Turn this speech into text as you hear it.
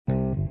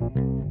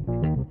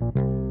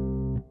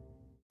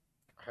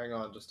hang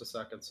on just a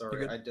second. You're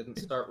Sorry, good. I didn't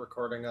start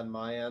recording on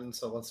my end,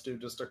 so let's do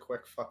just a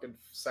quick fucking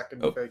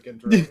second Oh. fake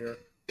intro here.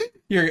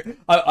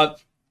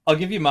 I'll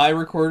give you my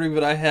recording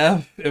that I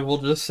have, and we'll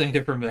just sync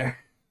it from there.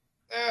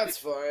 That's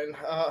fine.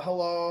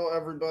 Hello,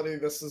 everybody.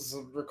 This is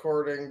a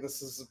recording.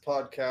 This is a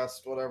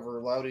podcast. Whatever.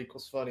 Loud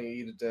equals funny.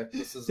 Eat a dick.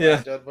 This is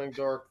Yeah. Deadwing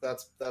Dork.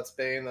 That's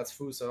Bane. That's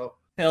Fuso.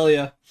 Hell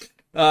yeah.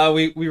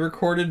 We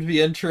recorded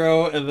the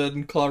intro, and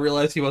then Claw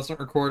realized he wasn't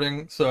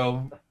recording,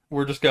 so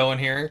we're just going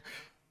here.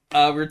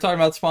 We were talking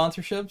about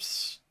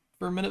sponsorships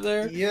for a minute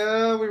there.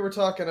 Yeah, we were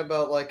talking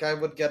about, like, I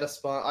would get a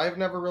I've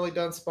never really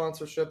done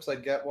sponsorships.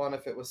 I'd get one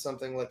if it was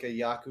something like a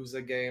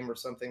Yakuza game or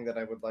something that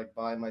I would, like,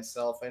 buy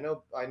myself. I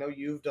know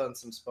you've done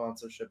some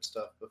sponsorship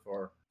stuff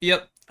before.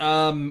 Yep.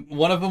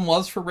 One of them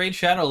was for Raid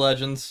Shadow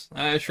Legends.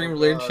 I streamed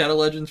Raid God. Shadow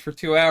Legends for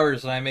 2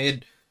 hours, and I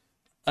made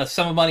a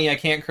sum of money I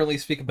can't currently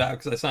speak about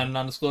because I signed a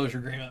non-disclosure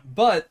agreement.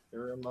 But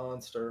You're a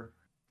monster.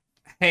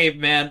 hey,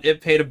 man,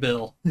 it paid a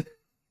bill.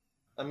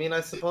 I mean,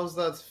 I suppose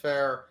that's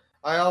fair.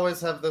 I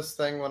always have this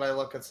thing when I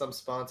look at some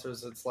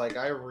sponsors, it's like,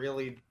 I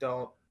really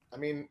don't... I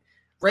mean,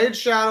 Raid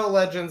Shadow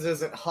Legends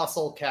isn't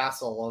Hustle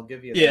Castle, I'll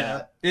give you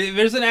Yeah, that.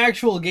 there's an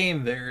actual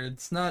game there.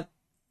 It's not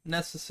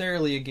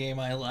necessarily a game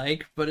I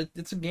like, but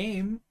it's a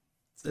game.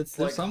 It's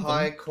Like something.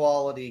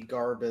 high-quality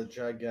garbage,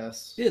 I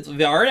guess.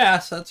 The art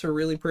assets are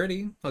really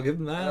pretty. I'll give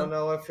them that. I don't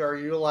know if are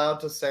you allowed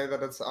to say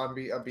that it's on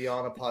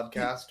beyond a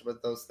podcast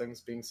with those things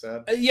being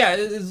said. Yeah,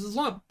 as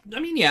long. I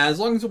mean, yeah,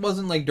 as long as it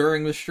wasn't like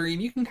during the stream,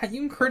 you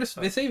can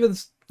criticize. They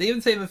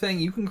even say the thing,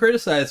 you can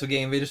criticize the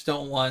game. They just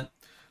don't want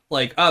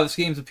like, oh, this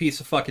game's a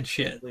piece of fucking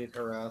shit. Complete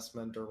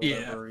harassment or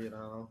whatever, you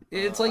know.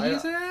 It's like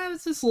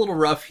it's just a little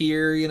rough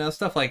here, you know,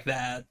 stuff like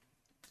that.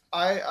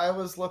 I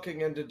was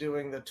looking into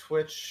doing the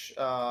Twitch,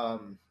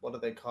 what do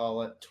they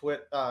call it?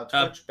 Twitch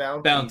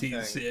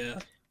Bounties, thing. yeah.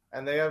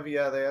 And they have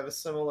a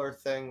similar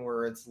thing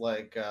where it's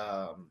like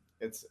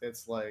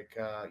it's like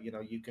you know,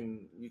 you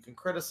can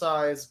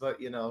criticize, but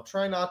you know,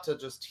 try not to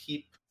just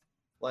heap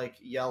like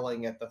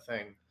yelling at the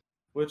thing.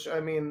 Which I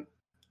mean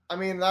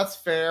that's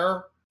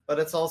fair, but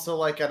it's also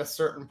like at a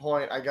certain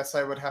point, I guess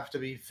I would have to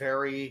be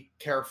very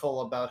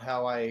careful about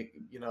how I,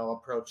 you know,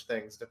 approach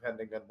things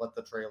depending on what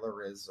the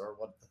trailer is or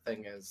what the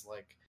thing is.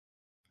 Like,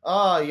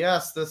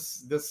 yes,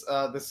 this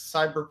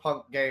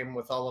cyberpunk game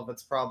with all of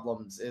its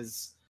problems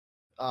is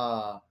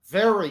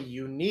very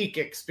unique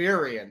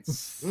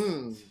experience.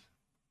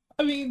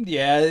 I mean,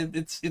 yeah,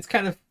 it's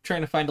kind of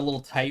trying to find a little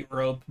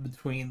tightrope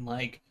between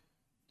like,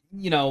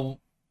 you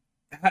know,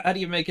 how do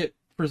you make it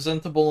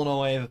presentable in a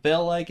way that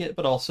they'll like it,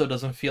 but also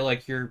doesn't feel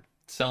like you're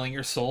selling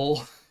your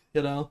soul,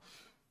 you know?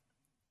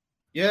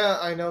 Yeah,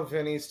 I know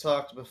Vinny's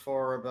talked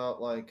before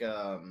about like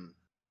I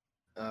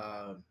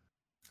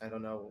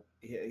don't know.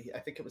 I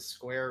think it was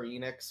Square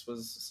Enix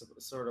was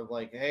sort of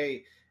like,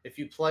 hey, if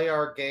you play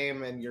our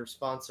game and you're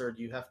sponsored,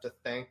 you have to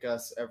thank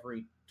us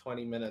every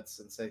 20 minutes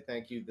and say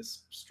thank you.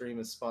 This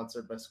stream is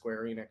sponsored by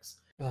Square Enix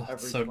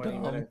every So 20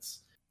 dumb.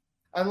 minutes.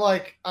 And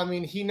like, I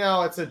mean,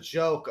 it's a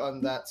joke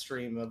on that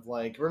stream of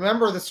like,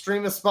 remember the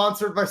stream is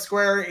sponsored by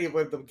Square,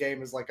 even the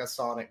game is like a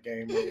Sonic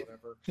game or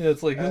whatever. Yeah,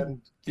 it's like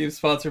game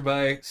sponsored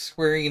by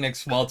Square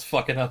Enix while it's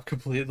fucking up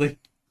completely.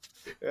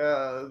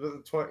 Yeah,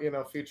 you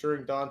know,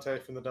 featuring Dante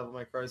from the Devil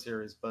May Cry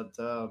series, but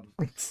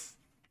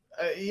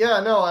yeah,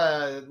 no,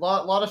 a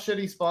lot of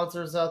shitty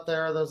sponsors out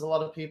there. There's a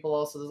lot of people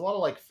also. There's a lot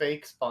of like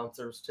fake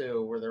sponsors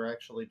too, where they're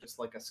actually just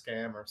like a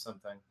scam or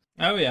something.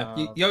 Oh yeah,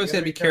 you always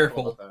gotta be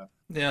careful.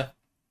 Yeah,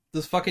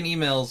 those fucking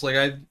emails.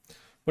 Like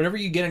whenever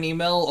you get an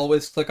email,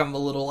 always click on the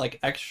little like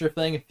extra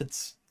thing if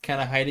it's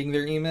kind of hiding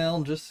their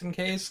email, just in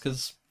case,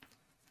 because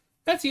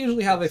that's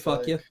usually how they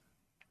fuck you.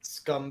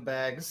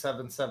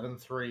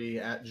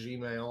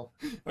 Scumbag773@gmail.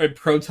 Or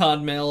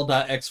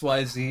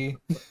protonmail.xyz.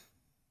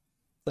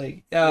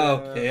 Like, oh,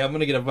 okay, I'm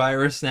gonna get a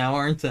virus now,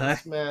 aren't I?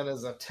 This man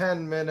is a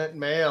 10-minute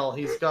mail.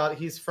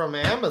 He's from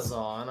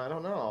Amazon. I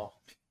don't know.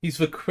 He's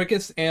the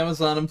quickest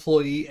Amazon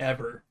employee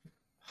ever.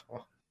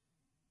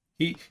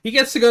 He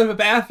gets to go to the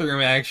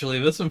bathroom, actually,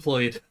 this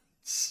employee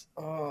does.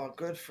 Oh,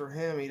 good for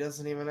him. He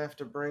doesn't even have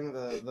to bring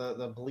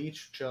the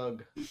bleach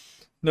jug.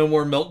 No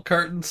more milk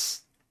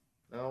cartons?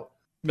 No.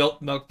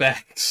 Milk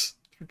bags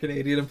for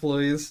Canadian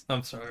employees?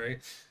 I'm sorry.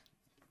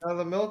 No,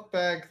 the milk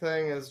bag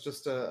thing is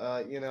just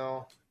you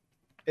know,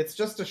 it's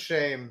just a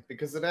shame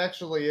because it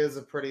actually is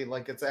a pretty,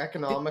 like, it's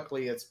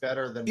economically, it's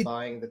better than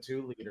buying the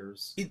 2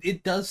 liters.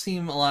 It does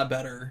seem a lot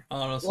better,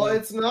 honestly. Well,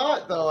 it's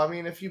not, though. I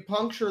mean, if you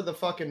puncture the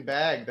fucking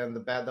bag, then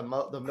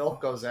the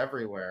milk goes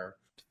everywhere.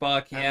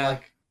 Fuck, yeah.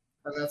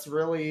 And that's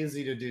really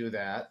easy to do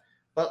that.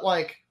 But,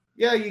 like,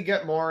 yeah, you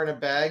get more in a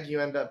bag, you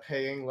end up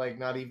paying, like,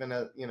 not even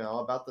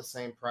about the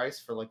same price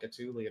for, like, a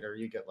 2 liter.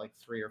 You get, like,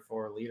 3 or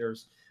 4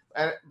 liters.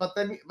 But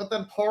then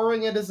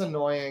pouring it is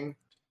annoying.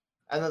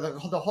 And then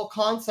the whole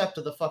concept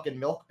of the fucking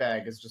milk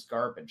bag is just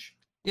garbage.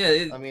 Yeah,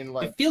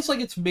 it feels like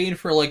it's made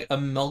for, like, a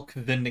milk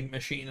vending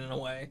machine in a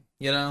way,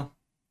 you know?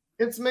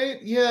 It's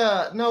made,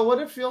 yeah, no, what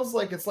it feels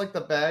like, it's like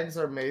the bags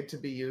are made to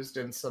be used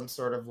in some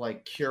sort of,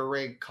 like,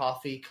 Keurig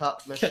coffee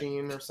cup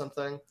machine or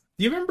something.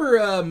 Do you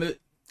remember,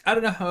 I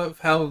don't know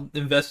how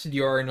invested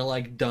you are into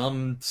like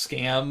dumb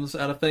scams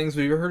out of things.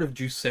 Have you ever heard of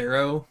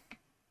Juicero?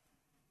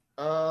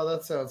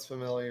 That sounds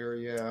familiar.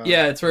 Yeah,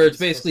 Yeah, it's where it it's was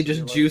basically supposed to be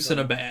just like juice in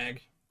a some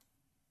bag.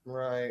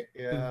 right.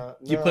 Yeah,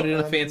 You put no, it in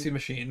a I fancy mean,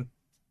 machine.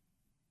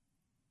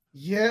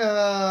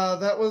 yeah,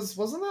 that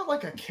wasn't that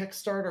like a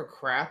Kickstarter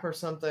crap or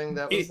something?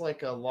 That was It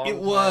like a it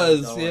long time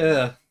was, going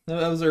yeah.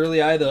 That was early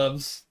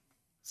iDubbbz.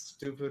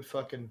 stupid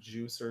fucking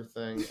juicer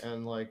thing,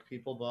 and like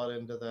people bought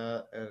into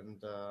that,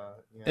 and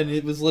And yeah.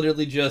 it was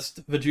literally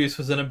just the juice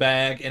was in a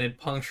bag and it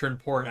punctured and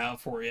poured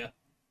out for you.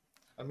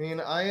 I mean,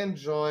 I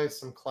enjoy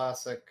some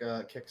classic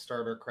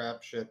Kickstarter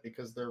crap shit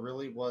because there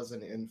really was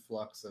an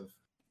influx of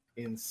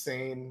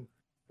insane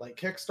like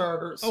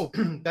Kickstarters Oh,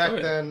 oh back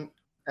yeah. then,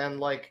 and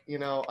like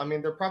I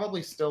mean, there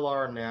probably still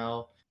are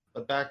now,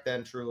 but back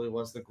then truly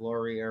was the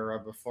glory era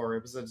before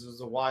it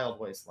was a wild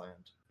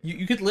wasteland.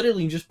 You could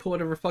literally just put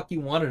whatever fuck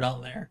you wanted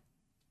on there.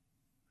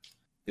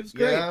 It was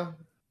great. Yeah,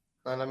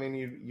 and I mean,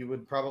 you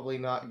would probably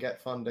not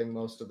get funding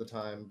most of the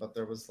time, but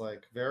there was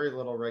like very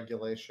little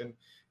regulation.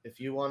 If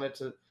you wanted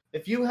to,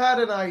 if you had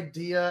an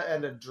idea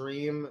and a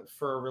dream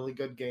for a really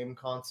good game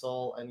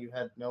console and you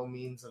had no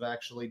means of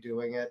actually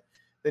doing it,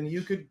 then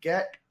you could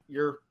get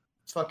your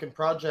fucking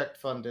project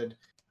funded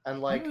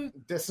and like Uh,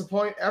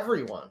 disappoint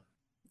everyone.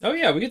 oh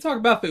yeah, we could talk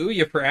about the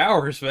Ouya for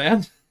hours,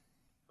 man.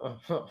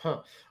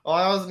 Oh,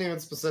 I wasn't even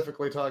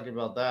specifically talking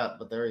about that,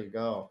 but there you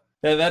go.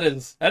 That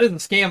is a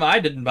scam I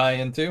didn't buy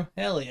into.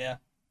 Hell yeah.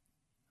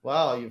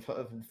 Wow, you've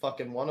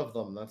fucking one of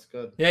them. That's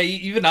good. Yeah,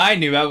 even I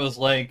knew I was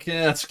like,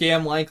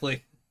 scam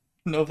likely.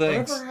 No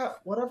thanks.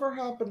 Whatever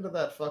happened to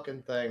that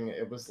fucking thing?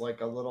 It was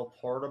like a little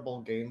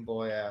portable Game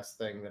Boy ass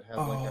thing that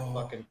had like a Oh.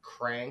 fucking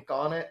crank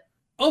on it.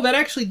 Oh, that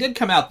actually did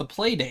come out, the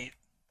Playdate.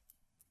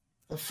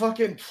 The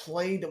fucking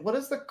play. What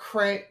does the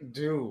crank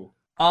do?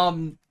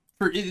 Um,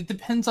 it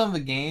depends on the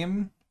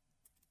game.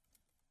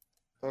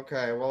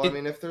 Okay, well, I It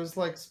mean, if there's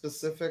like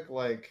specific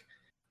like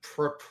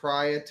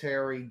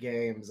proprietary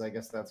games, I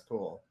guess that's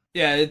cool.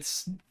 Yeah,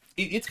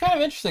 it's kind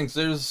of interesting. 'Cause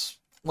there's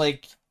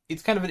like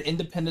it's kind of an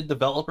independent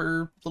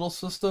developer little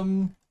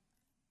system,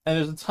 and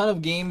there's a ton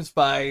of games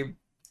by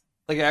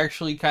like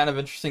actually kind of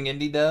interesting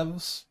indie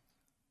devs.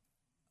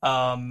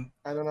 Um,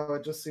 I don't know.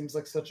 It just seems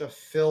like such a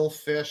Phil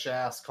Fish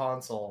ass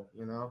console,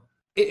 you know?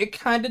 it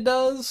kind of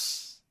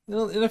does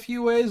in a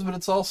few ways, but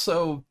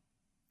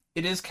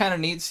it is kind of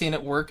neat seeing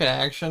it work in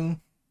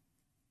action.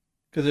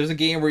 Because there's a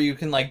game where you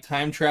can like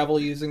time travel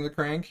using the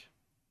crank.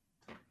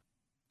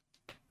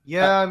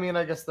 Uh, Yeah, I mean,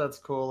 I guess that's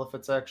cool if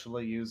it's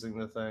actually using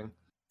the thing.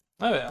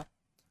 oh yeah.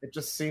 It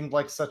just seemed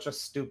like such a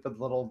stupid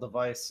little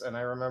device, and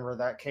I remember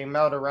that came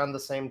out around the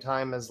same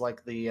time as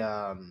like the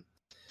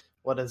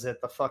what is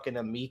it, the fucking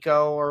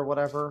Amico or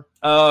whatever.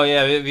 Oh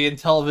yeah, the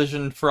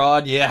Intellivision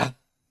fraud. Yeah,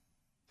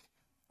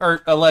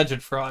 or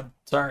alleged fraud.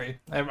 Sorry,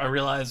 I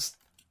realized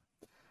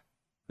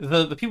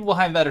the people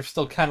behind that are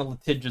still kind of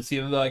litigious,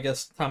 even though I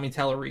guess Tommy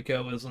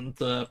Tallarico isn't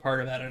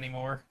part of that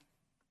anymore.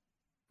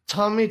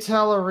 Tommy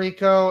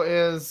Tallarico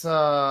is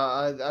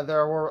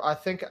there were, I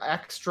think,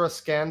 extra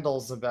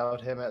scandals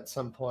about him at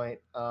some point.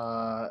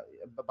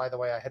 But by the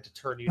way, I had to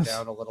turn you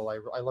down a little.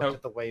 I looked Oh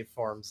at the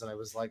waveforms and I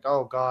was like,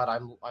 oh god,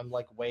 I'm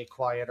like way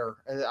quieter.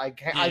 I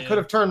could yeah,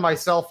 have turned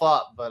myself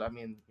up, but I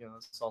mean,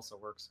 this also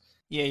works.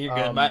 yeah, you're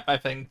good. Um, My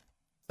thing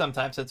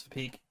sometimes hits a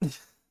peak.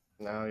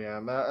 No, yeah,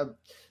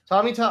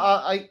 Tommy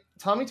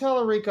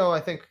Tallarico, I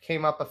think,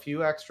 came up a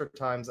few extra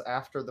times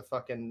after the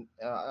fucking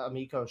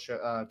Amico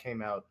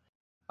came out,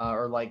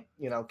 or like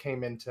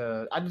came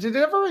into. Did it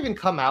ever even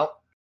come out?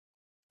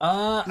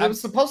 Because it I'm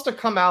was supposed to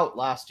come out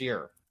last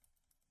year.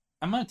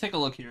 gonna take a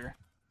look here.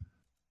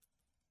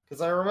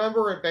 Because I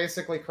remember it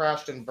basically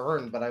crashed and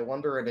burned, but I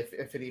wonder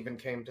if it even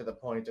came to the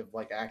point of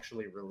like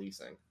actually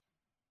releasing.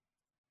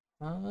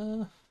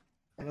 Uh,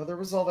 I know there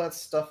was all that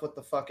stuff with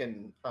the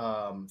fucking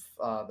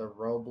the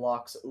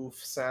Roblox oof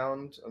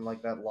sound and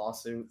like that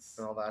lawsuit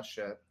and all that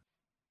shit.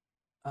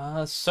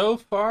 so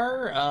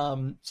far,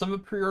 some of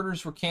the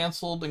pre-orders were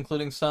canceled,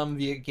 including some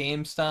via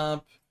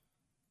GameStop.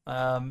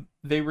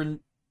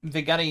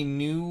 They got a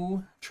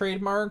new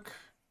trademark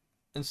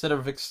instead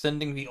of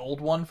extending the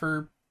old one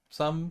for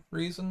some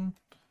reason.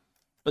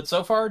 But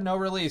so far, no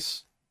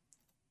release.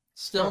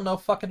 Still Huh. no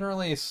fucking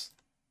release.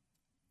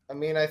 I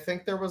mean, I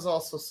think there was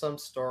also some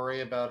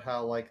story about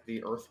how like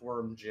the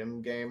Earthworm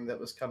Jim game that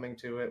was coming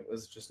to it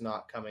was just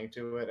not coming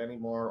to it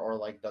anymore, or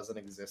like doesn't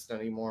exist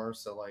anymore.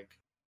 So like,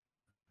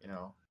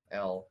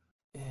 L.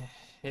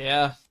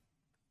 Yeah.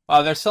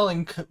 Wow, they're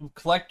selling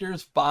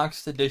collector's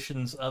boxed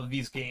editions of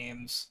these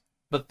games,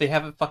 but they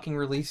haven't fucking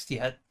released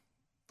yet.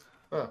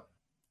 Huh.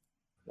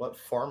 What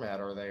format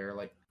are they? Or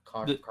like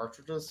The,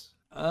 cartridges?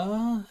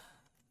 uh,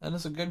 that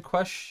is a good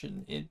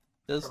question. It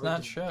does Probably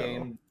not just show.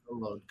 game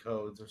download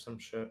codes or some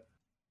shit.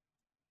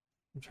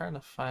 I'm trying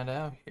to find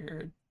out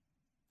here.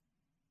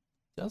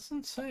 It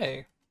doesn't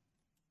say.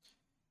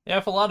 Yeah,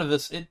 if a lot of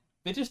this,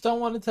 they just don't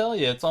want to tell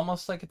you. It's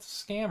almost like it's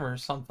a scam or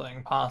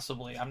something,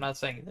 possibly. I'm not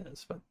saying it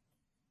is, but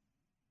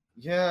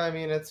Yeah, I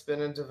mean, it's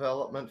been in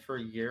development for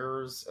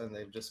years, and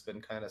they've just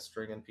been kind of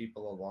stringing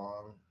people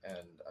along.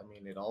 And I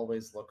mean, it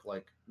always looked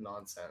like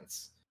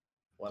nonsense.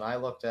 When I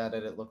looked at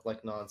it, it looked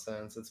like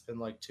nonsense. It's been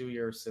like 2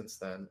 years since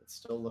then. It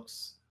still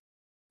looks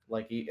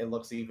like it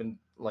looks even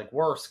like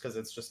worse because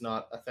it's just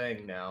not a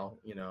thing now,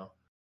 you know.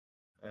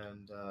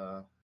 And I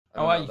Oh,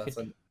 don't wow, know. That's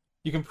a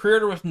you can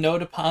pre-order with no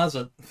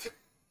deposit.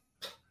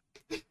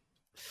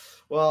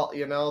 well,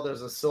 you know,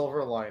 there's a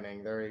silver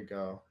lining. There you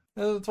go.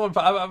 That's one.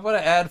 I'm gonna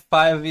add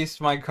 5 of these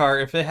to my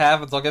cart. If it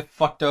happens, I'll get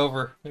fucked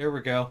over. Here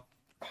we go.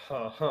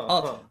 Huh, huh,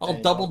 I'll huh. I'll Dang,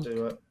 don't double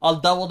do it. I'll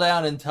double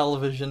down in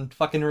television.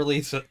 Fucking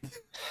release it.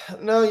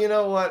 No, you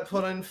know what?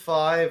 Put in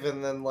five,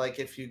 and then like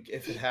if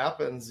it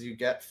happens, you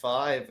get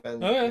five,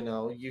 and you Okay.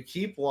 know you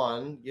keep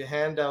one. You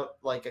hand out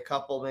like a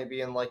couple,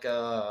 maybe in like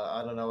a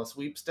I don't know a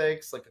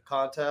sweepstakes, like a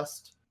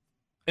contest.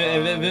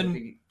 And then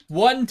Maybe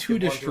one to give one to a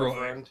destroy.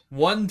 friend.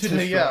 One to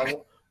destroy. Yeah,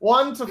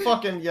 one to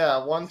fucking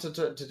yeah, one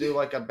to do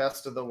like a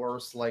best of the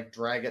worst, like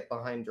drag it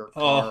behind your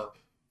Oh, car.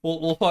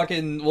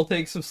 we'll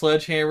take some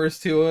sledgehammers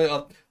to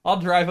it. I'll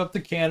drive up to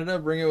Canada,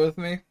 bring it with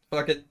me.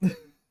 Fuck it.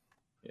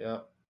 Yeah.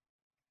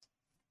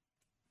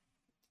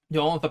 You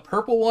want the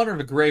purple one or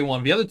the gray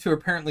one? The other two are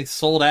apparently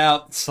sold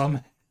out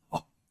somehow.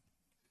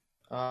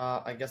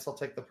 I guess I'll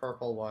take the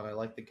purple one. I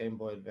like the Game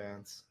Boy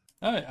Advance.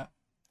 Oh yeah.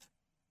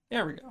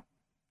 There we go.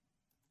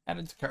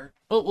 Added to cart.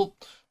 We'll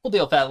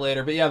deal with that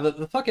later. But yeah,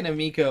 the fucking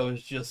Amico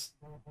is just.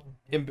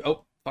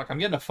 Oh fuck! I'm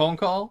getting a phone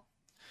call.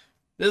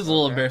 This is a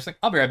little Okay. embarrassing.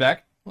 I'll be right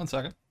back. 1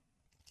 second.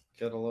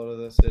 Get a load of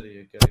this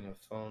idiot getting a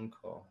phone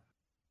call.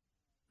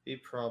 He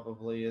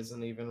probably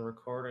isn't even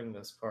recording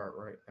this part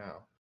right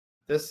now.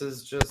 This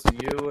is just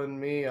you and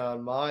me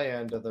on my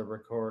end of the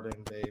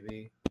recording,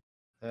 baby.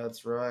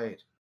 That's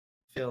right.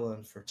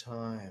 Filling for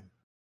time.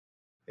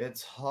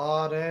 It's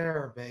hot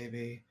air,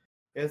 baby.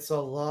 It's a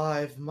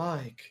live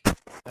mic.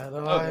 And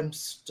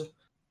Okay.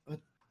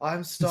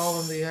 I'm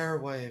stalling the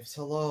airwaves.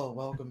 Hello,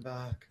 welcome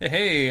back.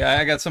 Hey,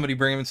 I got somebody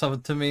bringing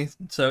something to me,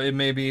 so it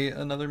may be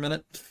another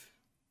minute.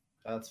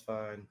 That's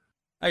fine.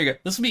 There you go.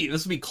 This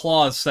will be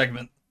Claw's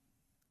segment,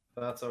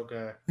 That's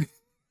okay.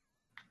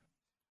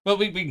 but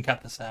we can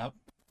cut this out.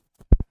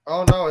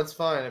 Oh no, it's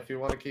fine if you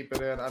want to keep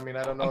it in. I mean,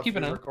 I don't know I'm if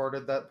keeping you it.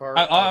 recorded that part.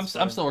 I'm That's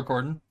I'm fine. still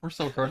recording. We're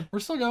still recording. We're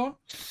still going.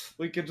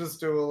 We could just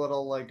do a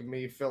little like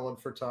me filling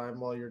for time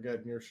while you're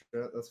getting your shit.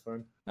 That's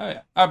fine. Oh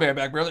yeah, I'll be right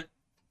back, brother.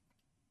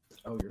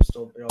 Oh, you're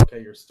still okay.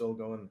 You're still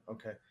going.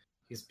 Okay,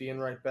 he's being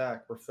right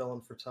back. We're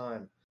filling for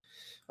time.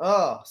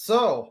 I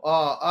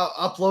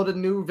uploaded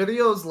new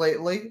videos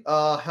lately.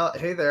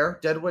 Hey there,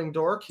 Deadwing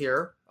Dork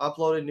here.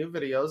 Uploaded new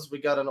videos. We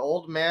got an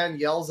old man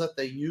yells at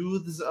the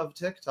youths of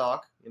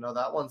TikTok. You know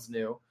that one's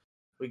new.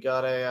 We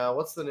got a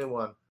what's the new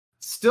one?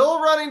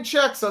 Still running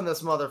checks on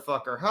this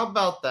motherfucker. How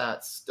about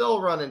that?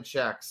 Still running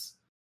checks.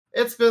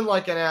 It's been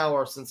like an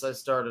hour since I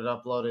started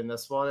uploading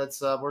this one.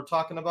 It's we're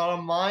talking about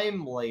a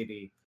mime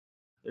lady.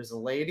 There's a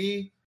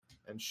lady,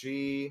 and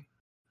she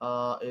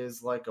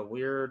is like a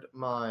weird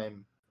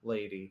mime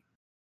lady.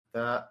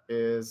 That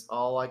is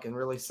all I can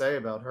really say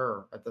about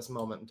her at this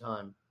moment in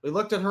time. We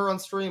looked at her on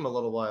stream a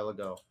little while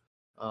ago,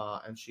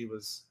 and she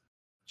was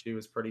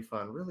pretty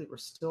fun. Really, we're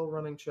still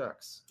running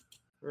checks.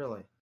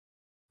 Really.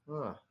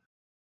 Huh.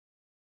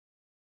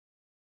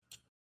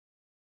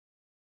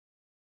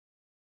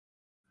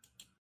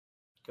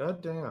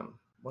 God damn.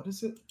 What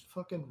is it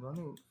fucking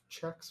running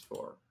checks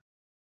for?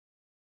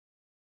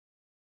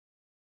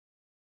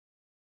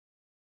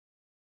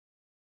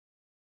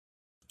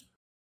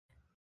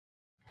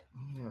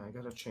 Yeah, I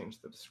gotta change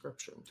the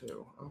description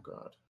too. Oh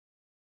god.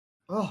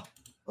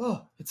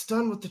 Oh, it's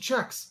done with the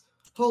checks.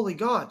 Holy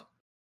god.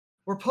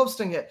 We're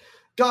posting it.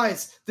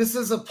 Guys, this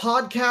is a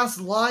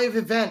podcast live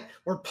event.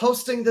 We're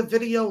posting the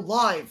video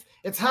live.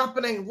 It's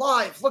happening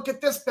live. Look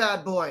at this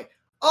bad boy.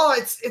 Oh,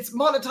 it's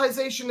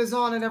monetization is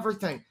on and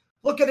everything.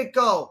 Look at it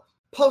go.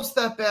 Post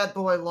that bad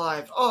boy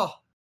live. Oh,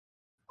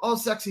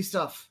 sexy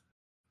stuff.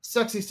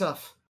 Sexy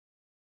stuff.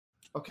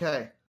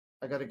 Okay.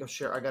 I gotta go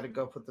share. I gotta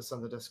go put this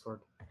on the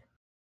Discord.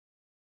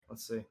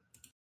 Let's see.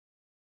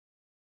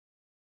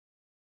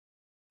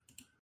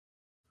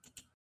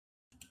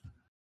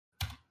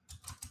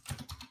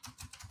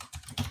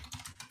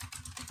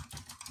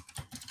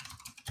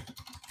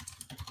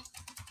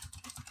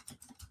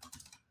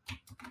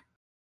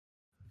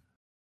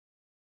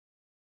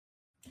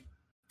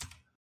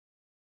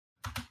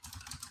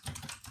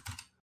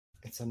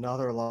 It's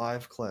another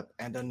live clip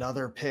and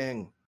another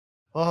ping.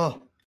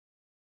 Oh.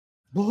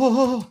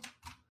 Whoa.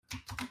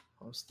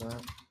 Post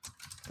that.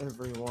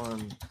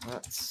 Everyone,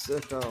 that's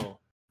sicko.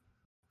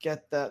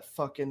 Get that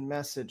fucking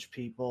message,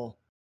 people.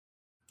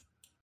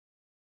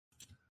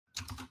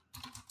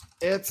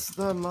 It's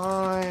the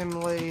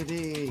mime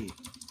lady.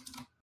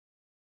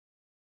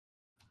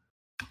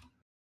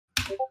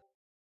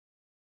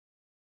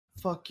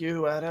 Fuck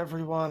you at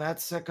everyone at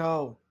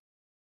sicko.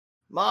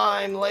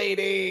 Mime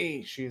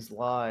lady. She's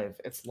live.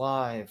 It's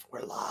live.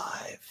 We're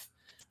live.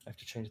 I have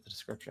to change the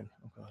description.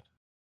 Oh god.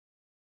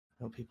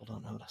 I hope people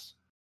don't notice.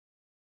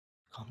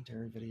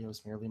 Commentary video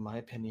is merely my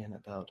opinion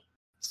about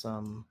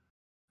some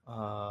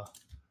uh,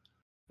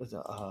 with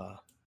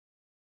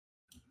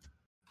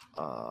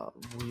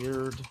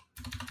weird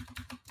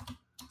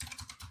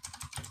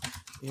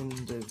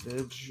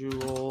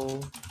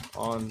individual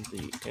on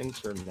the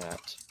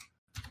internet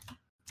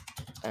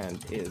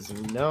and is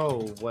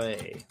no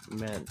way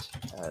meant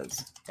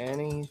as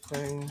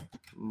anything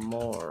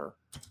more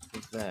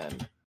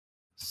than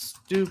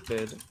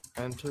stupid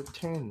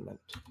entertainment.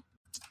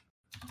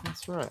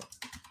 That's right.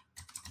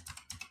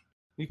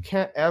 You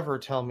can't ever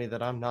tell me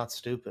that I'm not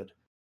stupid.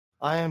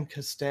 I am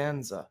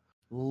Costanza,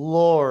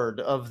 Lord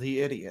of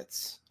the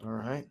Idiots. All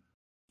right?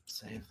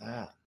 Save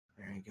that.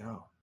 There you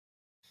go.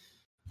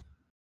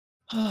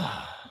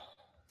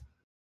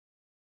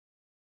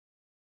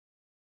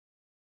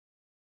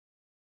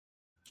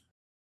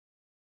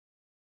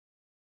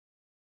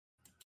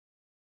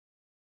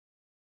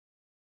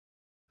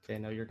 Okay,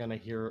 now you're gonna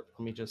hear.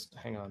 Let me just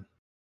hang on.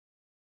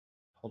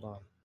 Hold on.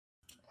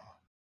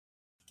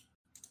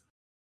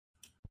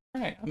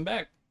 All right, I'm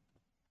back.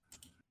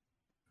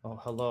 Oh,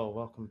 hello.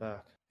 Welcome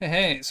back.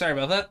 Hey, sorry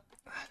about that.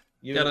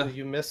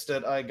 You missed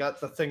it. I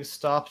got the thing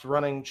stopped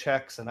running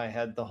checks, and I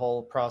had the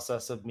whole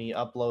process of me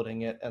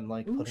uploading it and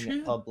like putting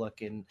it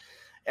public and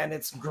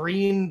it's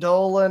green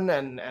Dolan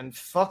and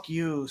fuck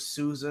you,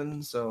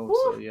 Susan.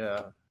 So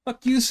yeah.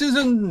 Fuck you,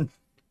 Susan.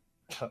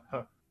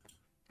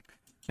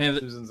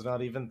 Susan's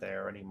not even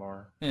there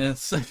anymore. Yeah,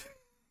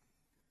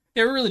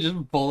 we're really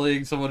just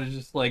bullying someone who's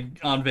just like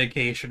on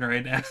vacation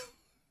right now.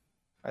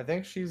 I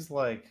think she's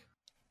like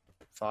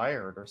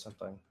fired or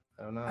something.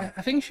 I don't know.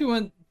 I think she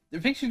went. I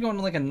think she's going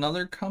to like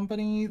another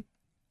company.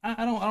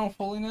 I don't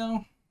fully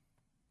know.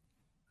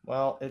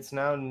 Well, it's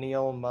now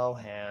Neil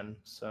Mohan,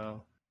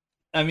 so.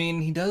 I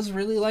mean, he does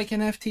really like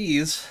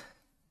NFTs.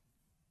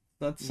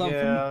 That's something.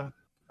 Yeah,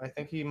 I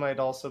think he might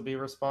also be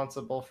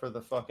responsible for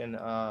the fucking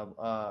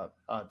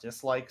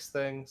dislikes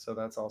thing, so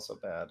that's also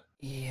bad.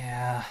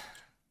 Yeah,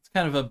 it's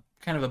kind of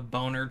a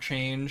boner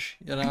change,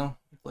 you know.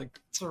 Like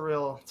it's a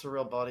real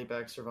body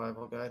bag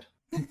survival guide.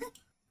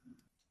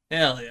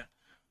 Hell yeah.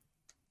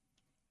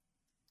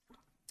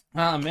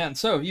 Man,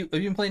 so have you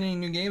been playing any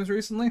new games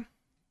recently?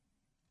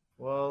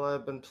 Well,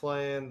 I've been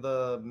playing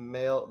the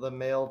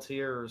Male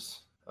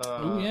Tears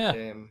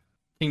game.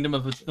 Kingdom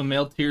of the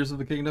Male Tears of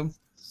the Kingdom.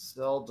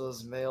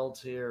 Zelda's Male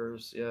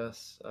Tears,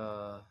 yes.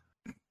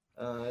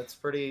 It's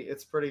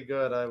pretty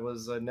good.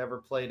 I never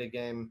played a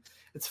game.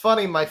 It's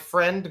funny, my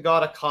friend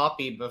got a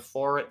copy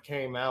before it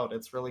came out.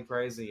 It's really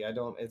crazy.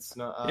 It's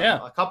not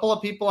a couple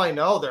of people I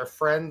know, their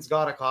friends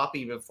got a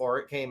copy before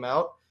it came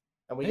out,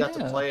 and we got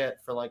to play it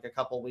for like a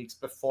couple weeks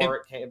before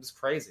it came. It was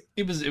crazy.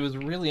 It was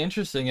really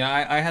interesting.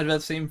 I had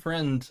that same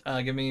friend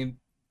give me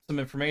some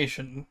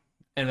information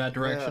in that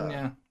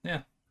direction.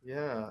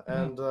 Yeah,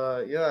 and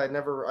I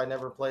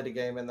never played a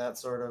game in that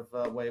sort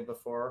of way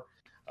before.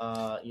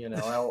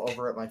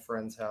 Over at my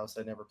friend's house,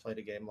 I never played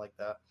a game like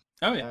that.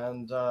 Oh yeah.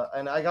 And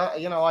I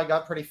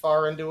got pretty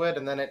far into it,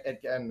 and then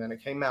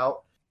it came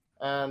out,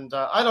 and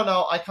I don't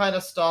know. I kind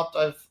of stopped.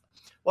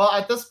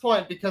 At this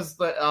point, because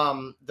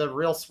the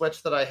real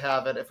Switch that I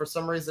have, for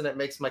some reason it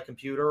makes my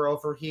computer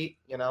overheat.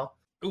 You know.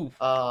 Ooh.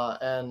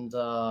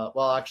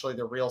 Actually,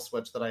 the real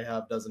Switch that I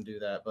have doesn't do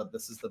that, but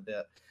this is the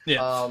bit.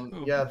 Yeah.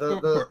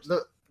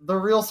 The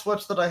real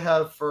Switch that I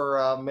have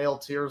for Male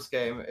Tears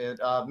game, it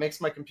makes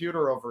my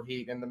computer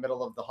overheat in the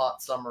middle of the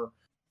hot summer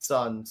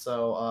sun.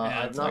 So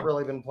I've not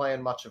really been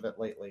playing much of it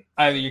lately.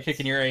 Either you're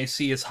kicking your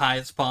AC as high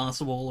as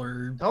possible,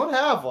 or don't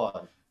have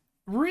one.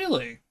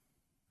 Really?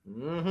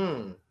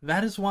 Mm-hmm.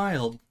 That is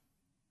wild.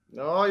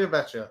 Oh, you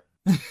betcha.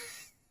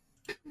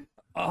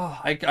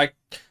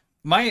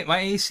 My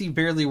AC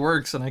barely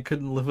works, and I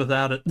couldn't live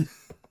without it.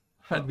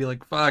 I'd be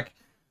like, fuck.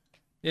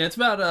 Yeah, it's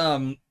about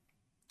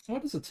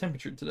what is the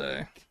temperature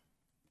today?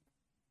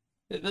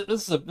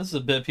 This is a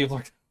bit people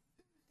are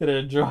gonna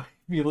enjoy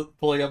me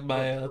pulling up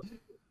my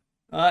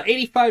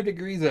 85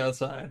 degrees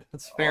outside.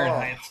 That's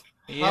Fahrenheit.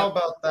 How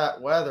about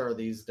that weather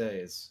these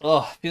days?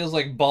 Oh, feels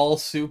like ball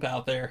soup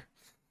out there.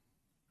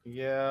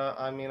 Yeah,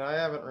 I mean, I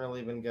haven't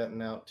really been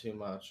getting out too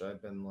much.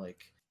 I've been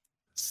like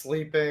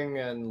sleeping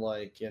and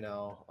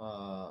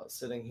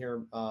sitting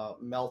here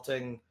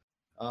melting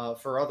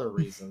for other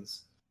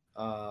reasons.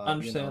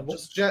 Understandable.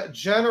 Just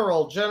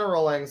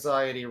general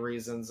anxiety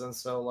reasons, and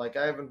so I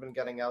haven't been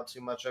getting out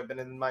too much. I've been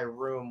in my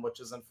room,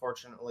 which is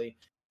unfortunately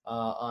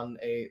on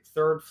a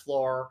third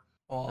floor,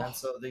 and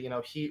so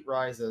the heat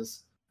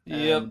rises.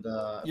 Yep. And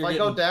if I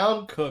go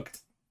down,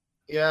 cooked.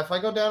 Yeah, if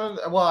I go down,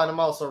 and I'm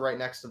also right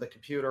next to the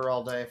computer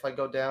all day. If I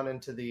go down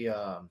into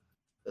the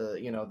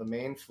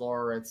main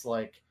floor,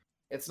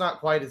 it's not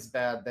quite as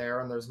bad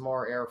there, and there's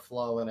more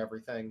airflow and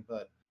everything.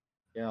 But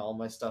all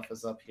my stuff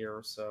is up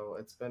here, so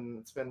it's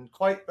been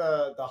quite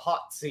the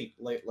hot seat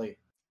lately.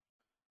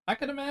 I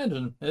can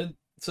imagine.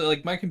 So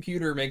my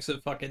computer makes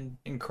it fucking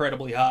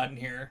incredibly hot in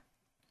here.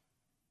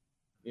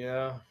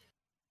 Yeah.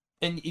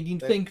 And you'd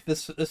think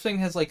this thing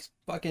has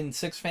fucking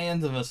 6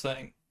 fans in this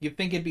thing. You'd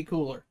think it'd be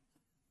cooler.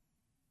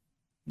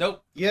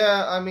 Nope.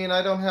 Yeah, I mean,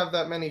 I don't have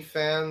that many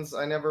fans.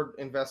 I never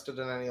invested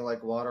in any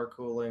like water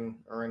cooling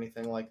or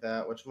anything like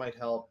that, which might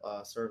help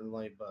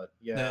certainly. But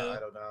yeah, Uh, I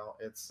don't know.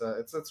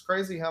 It's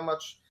crazy how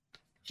much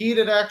heat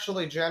it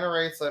actually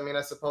generates. I mean,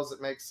 I suppose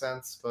it makes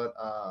sense, but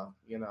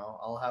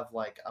I'll have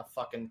like a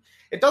fucking.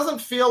 It doesn't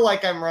feel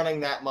like I'm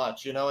running that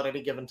much, at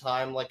any given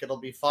time. Like it'll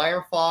be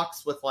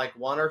Firefox with like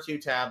one or two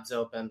tabs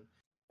open.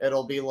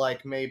 It'll be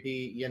like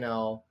maybe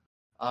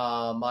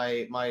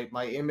my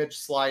image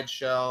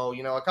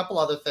slideshow, a couple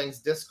other things,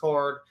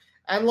 Discord,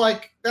 and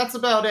like that's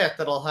about it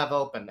that I'll have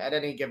open at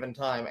any given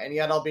time. And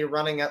yet I'll be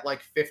running at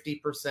like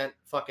 50%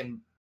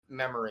 fucking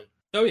memory.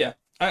 oh yeah.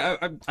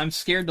 I'm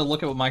scared to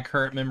look at what my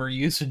current memory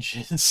usage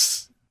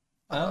is.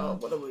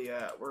 What are we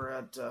at? We're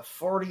at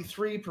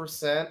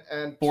 43%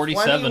 and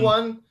 47.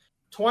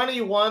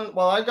 21.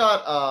 Well, I've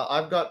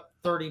got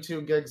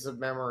 32 gigs of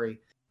memory,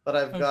 but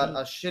I've got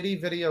a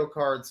shitty video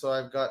card, so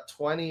I've got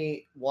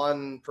 21%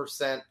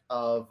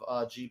 of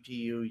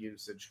GPU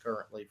usage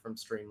currently from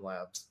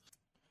Streamlabs.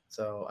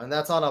 So, and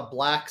that's on a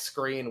black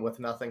screen with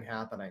nothing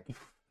happening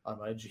on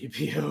my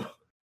GPU.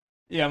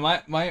 Yeah,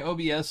 my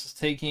OBS is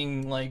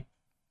taking like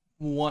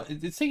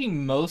it's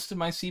taking most of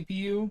my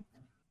CPU,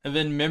 and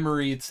then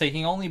memory it's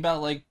taking only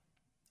about like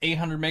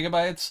 800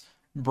 megabytes.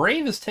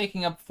 Brave is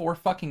taking up 4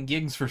 fucking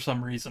gigs for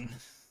some reason.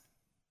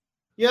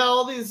 Yeah,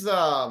 all these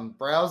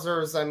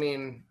browsers, I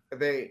mean,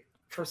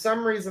 for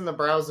some reason the the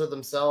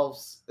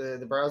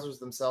browsers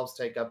themselves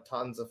take up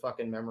tons of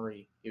fucking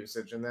memory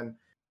usage, and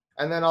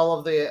then all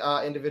of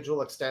the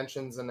individual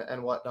extensions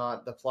and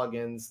whatnot, the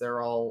plugins,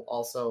 they're all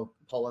also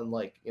pulling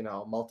like,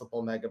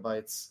 multiple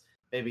megabytes,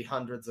 maybe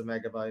hundreds of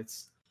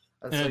megabytes.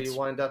 And so you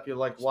wind up, you're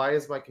like, why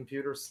is my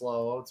computer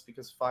slow? Oh, it's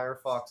because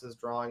Firefox is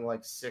drawing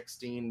like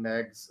 16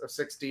 megs or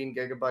 16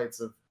 gigabytes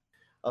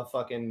of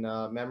fucking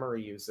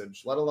memory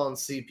usage, let alone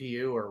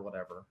CPU or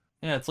whatever.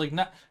 Yeah, it's like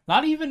not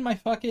even my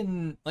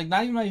fucking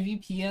not even my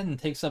VPN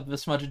takes up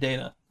this much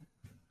data.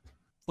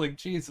 It's like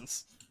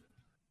Jesus.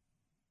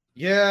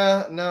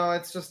 Yeah, no,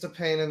 it's just a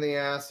pain in the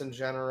ass in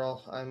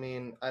general. I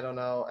mean, I don't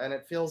know, and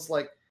it feels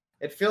like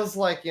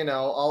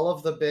all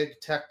of the big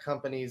tech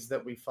companies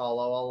that we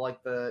follow, all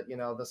like the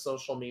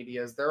social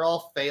medias, they're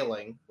all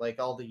failing, like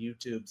all the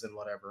YouTubes and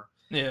whatever.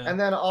 Yeah. And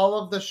then all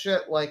of the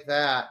shit like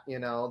that,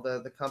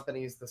 the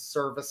companies, the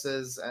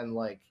services, and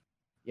like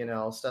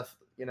stuff,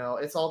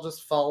 it's all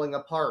just falling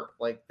apart.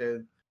 Like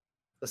the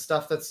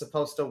stuff that's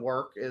supposed to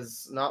work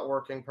is not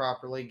working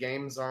properly.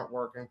 Games aren't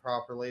working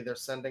properly. They're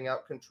sending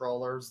out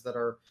controllers that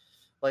are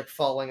like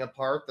falling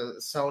apart. The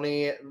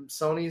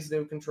Sony's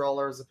new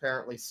controller is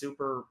apparently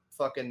super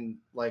fucking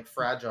like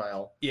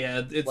fragile.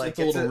 Yeah, Like it's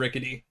a little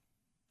rickety.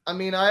 I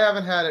mean, I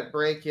haven't had it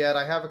break yet.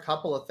 I have a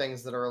couple of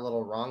things that are a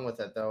little wrong with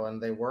it though,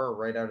 and they were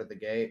right out of the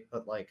gate.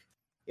 But like,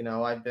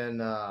 I've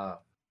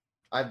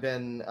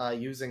been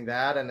using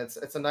that, and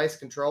it's a nice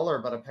controller,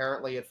 but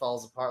apparently it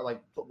falls apart.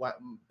 Like what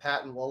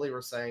Pat and Wooly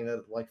were saying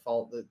that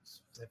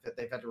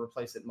they've had to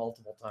replace it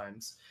multiple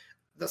times.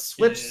 The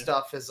Switch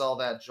stuff is all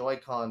that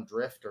Joy-Con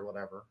drift or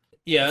whatever.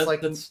 Yeah, it's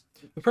like that's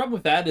the problem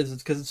with that is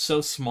it's because it's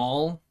so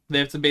small. They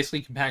have to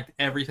basically compact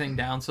everything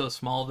down so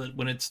small that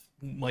when it's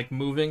like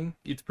moving,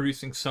 it's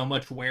producing so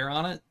much wear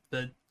on it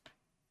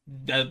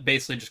that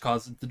basically just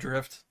causes it to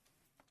drift.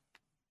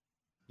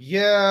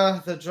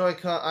 Yeah, the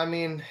Joy-Con. I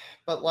mean,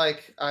 but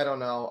like, I don't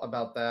know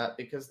about that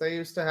because they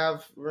used to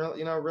have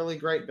really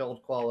great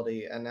build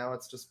quality, and now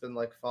it's just been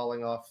like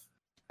falling off.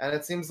 And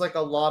it seems like a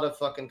lot of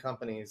fucking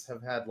companies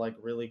have had like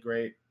really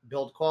great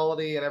build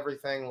quality and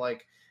everything.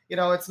 Like,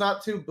 it's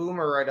not too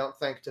boomer, I don't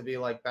think, to be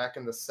like back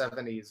in the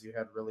 70s. You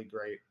had really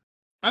great,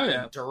 Oh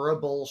yeah,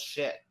 durable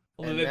shit.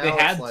 well, And they now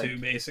had it's like, to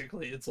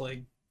basically. It's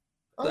like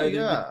oh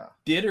yeah, it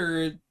did or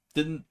it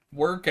didn't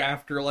work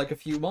after like a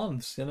few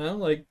months.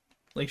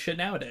 Like shit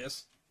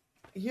nowadays.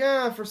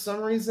 yeah. For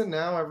some reason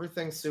now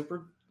everything's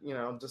super,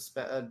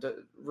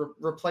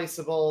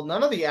 replaceable.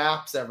 None of the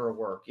apps ever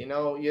work.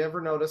 You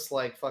ever notice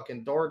like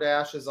fucking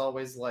DoorDash is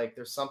always like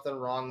there's something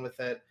wrong with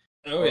it,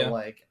 Oh or yeah.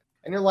 like,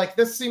 and you're like,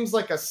 this seems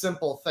like a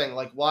simple thing.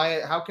 Like,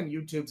 why? How can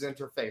YouTube's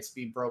interface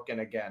be broken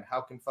again? How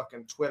can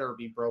fucking Twitter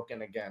be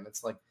broken again?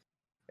 It's like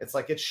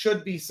it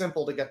should be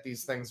simple to get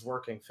these things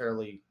working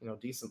fairly,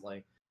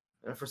 decently.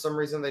 And for some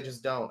reason they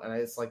just don't. And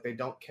it's like they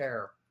don't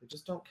care. They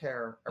just don't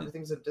care.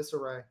 Everything's in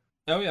disarray.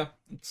 Oh yeah.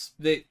 It's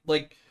they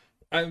like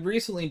I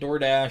recently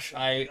DoorDash.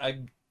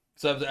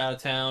 So I was out of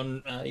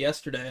town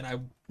yesterday, and I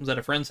was at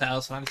a friend's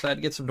house, and I decided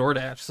to get some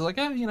DoorDash. So like,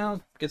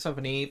 get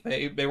something to eat.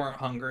 They weren't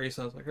hungry,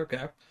 so I was like,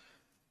 okay.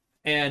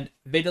 And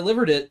they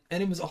delivered it,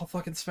 and it was all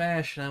fucking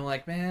smashed. And I'm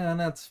like, man,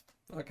 that's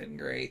fucking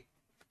great.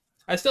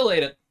 I still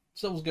ate it.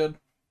 Still was good.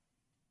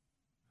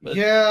 But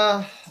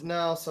Yeah,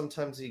 no,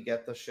 sometimes you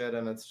get the shit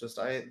and it's just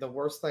the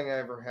worst thing I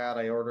ever had,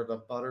 I ordered a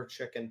butter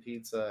chicken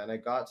pizza and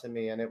it got to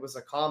me and it was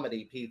a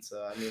comedy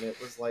pizza. I mean,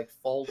 it was like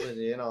folded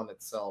in on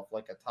itself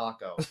like a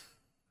taco.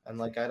 And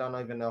like I don't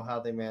even know how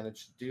they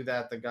managed to do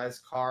that. The guy's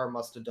car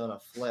must have done a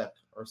flip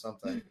or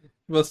something.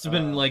 must have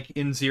been like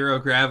in zero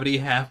gravity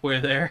halfway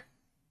there.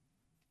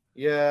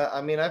 Yeah,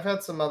 I mean, I've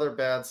had some other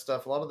bad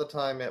stuff. A lot of the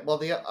time,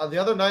 the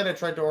other night I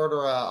tried to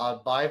order a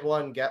buy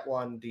one get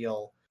one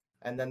deal,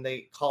 and then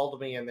they called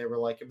me and they were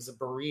like, it was a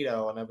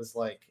burrito, and I was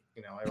like,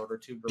 I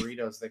ordered two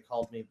burritos. They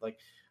called me like,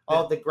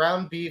 Yeah. oh, the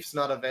ground beef's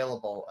not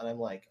available, and I'm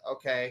like,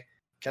 okay,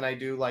 can I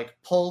do like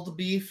pulled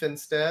beef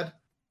instead?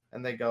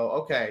 And they go,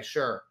 okay,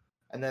 sure,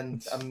 and then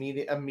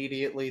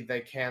immediately they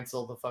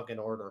cancel the fucking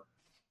order,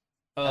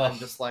 and Ugh. I'm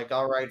just like,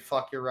 all right,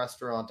 fuck your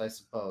restaurant, I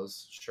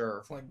suppose, sure.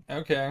 It's like,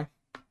 okay.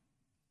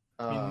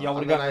 I mean, y'all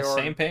would have And then gotten the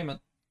same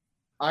payment.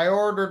 I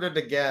ordered it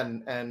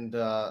again, and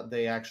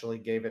they actually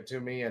gave it to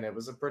me, and it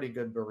was a pretty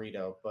good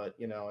burrito. But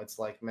it's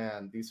like,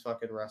 man, these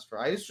fucking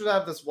restaurants. I used to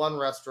have this one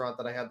restaurant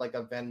that I had like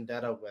a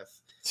vendetta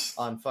with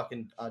on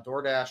fucking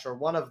DoorDash, or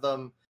one of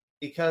them,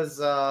 because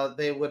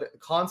they would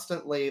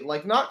constantly,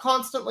 like, not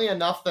constantly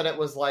enough that it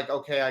was like,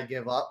 okay, I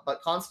give up,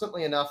 but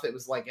constantly enough it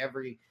was like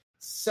every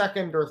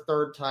second or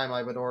third time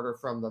I would order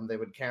from them, they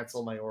would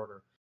cancel my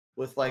order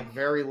with like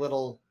very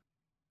little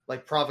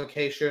like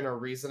provocation or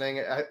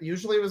reasoning.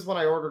 Usually it was when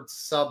I ordered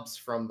subs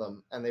from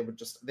them, and they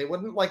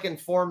wouldn't like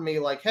inform me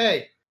like,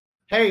 hey,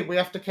 we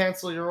have to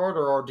cancel your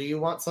order, or do you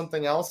want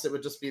something else? It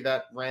would just be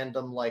that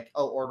random like,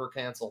 oh, order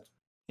canceled.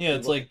 Yeah, You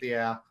it's look at like the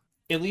app.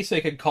 at least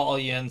they could call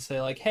you and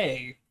say like,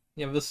 hey,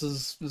 this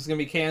is gonna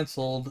be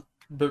canceled,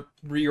 but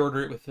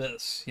reorder it with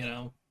this.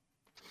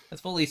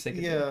 That's the least they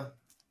could do. Yeah.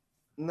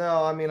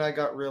 No, I mean, I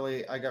got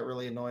really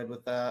annoyed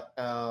with that.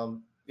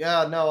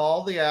 Yeah, no,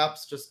 all the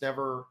apps just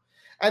never.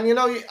 And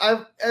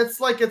it's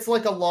like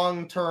a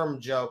long term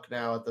joke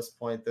now at this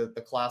point. The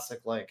classic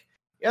like,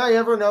 yeah, you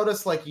ever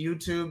notice like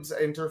YouTube's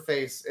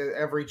interface?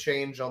 Every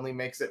change only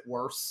makes it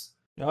worse.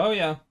 Oh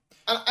yeah.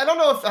 I don't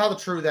know how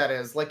true that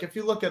is. Like if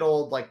you look at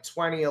old like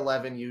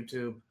 2011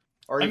 YouTube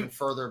or I even mean,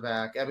 further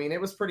back, I mean, it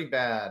was pretty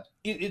bad.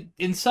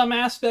 in some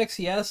aspects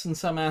yes, in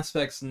some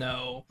aspects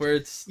no.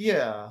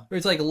 Yeah. Where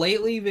it's like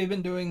lately they've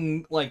been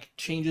doing like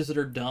changes that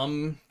are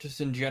dumb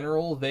just in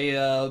general.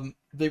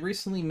 They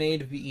recently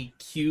made the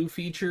Q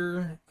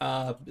feature,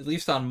 at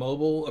least on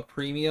mobile, a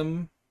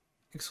premium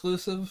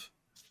exclusive.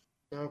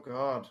 Oh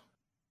God.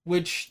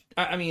 Which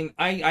I mean,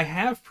 I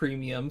have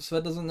premium, so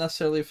that doesn't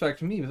necessarily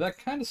affect me, but that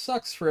kind of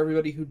sucks for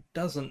everybody who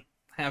doesn't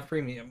have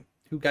premium,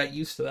 who got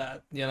used to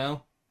that.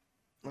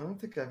 I don't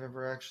think I've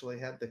ever actually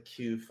had the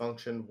queue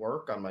function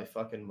work on my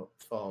fucking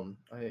phone.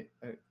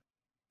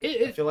 It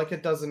I feel like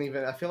it doesn't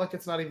even. I feel like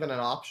it's not even an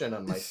option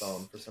on my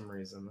phone for some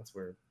reason. That's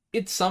weird.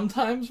 it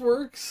sometimes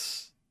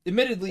works.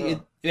 Admittedly, Huh.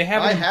 they I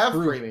haven't have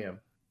improved. premium.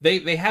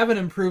 They haven't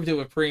improved it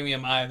with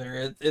premium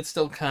either. It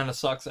still kind of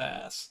sucks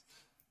ass.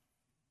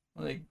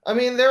 Like, I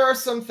mean, there are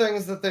some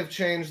things that they've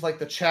changed, like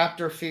the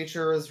chapter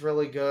feature is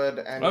really good,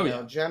 and oh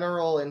yeah,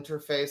 general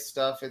interface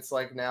stuff. It's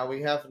like now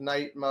we have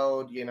night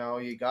mode. You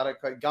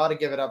gotta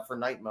give it up for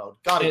night mode.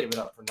 Gotta give it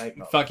up for night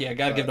mode. fuck yeah,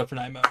 gotta give it But up for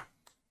night mode.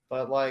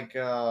 but like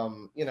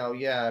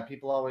yeah,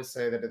 people always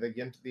say that the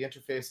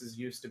interfaces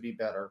used to be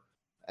better,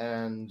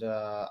 and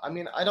I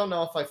mean, I don't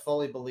know if I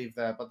fully believe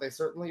that, but they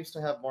certainly used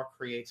to have more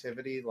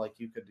creativity. Like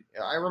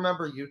I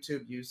remember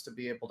YouTube used to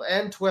be able to,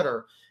 and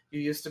Twitter, you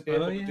used to be Oh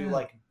able to do yeah,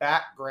 like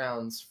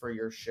backgrounds for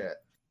your shit.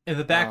 and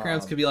the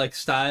backgrounds could Um, be like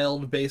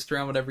styled based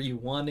around whatever you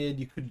wanted.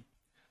 You could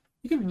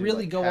do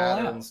really like go all out.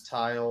 patterns,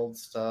 tiled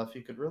stuff.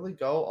 You could really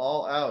go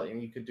all out,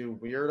 and you could do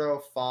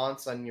weirdo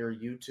fonts on your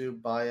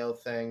YouTube bio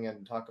thing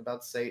and talk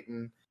about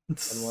Satan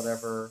and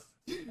whatever.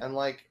 And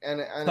like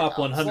and Top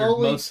 100 slowly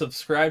most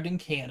subscribed in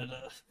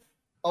Canada.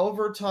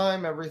 over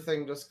time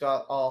everything just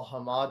got all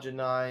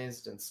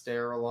homogenized and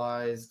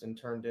sterilized and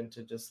turned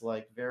into just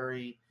like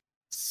very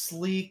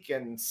sleek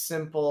and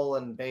simple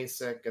and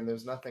basic, and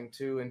there's nothing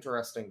too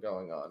interesting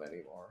going on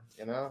anymore.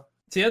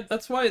 See,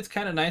 that's why it's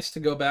kind of nice to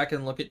go back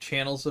and look at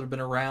channels that have been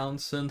around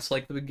since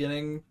like the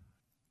beginning.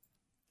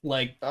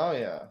 Like, Oh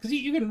yeah. because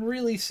you can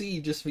really see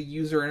just the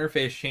user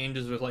interface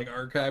changes with like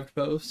archived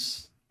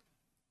posts.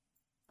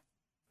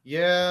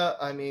 Yeah,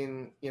 I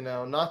mean,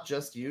 not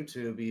just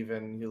YouTube,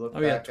 even. You look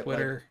Oh yeah, back at like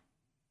Twitter.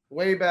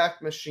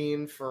 Wayback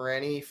Machine for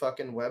any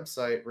fucking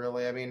website,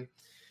 really. I mean,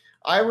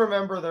 I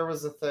remember there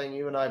was a thing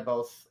you and I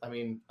both, I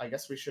mean, I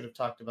guess we should have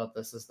talked about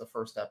this as the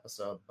first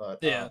episode, but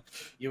Yeah.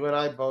 you and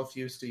I both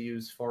used to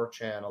use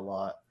 4chan a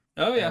lot,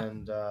 Oh yeah.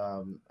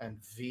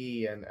 and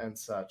V and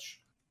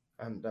such.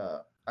 And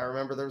I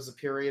remember there was a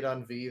period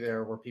on V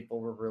there where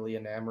people were really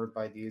enamored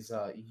by these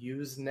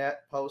Usenet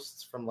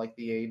posts from like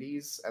the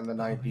 80s and the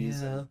Oh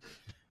 90s yeah.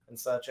 and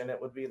such, and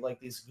it would be like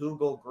these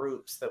Google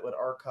groups that would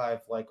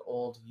archive like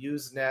old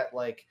Usenet,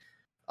 like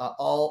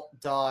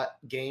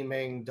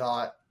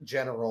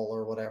alt.gaming.general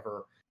or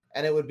whatever,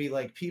 and it would be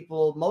like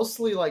people,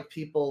 mostly like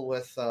people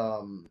with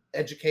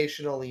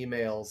educational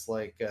emails,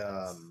 like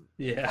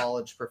Yeah.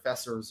 college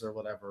professors or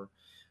whatever,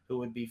 who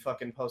would be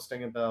fucking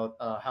posting about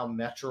how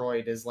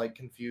Metroid is like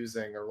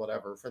confusing or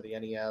whatever for the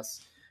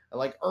NES, and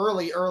like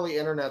early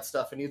internet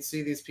stuff, and you'd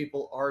see these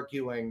people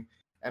arguing,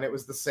 and it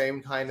was the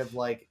same kind of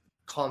like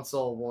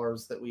console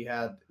wars that we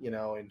had, in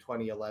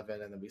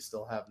 2011 and that we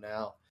still have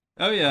now.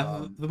 Oh yeah.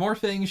 Um, The more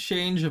things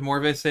change, the more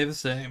they stay the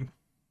same.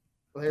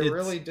 they It's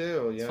really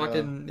do, it's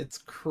fucking it's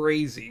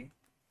crazy.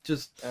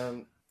 Just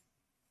And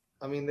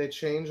I mean, they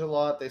change a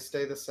lot, they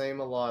stay the same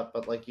a lot,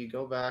 but like you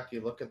go back,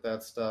 you look at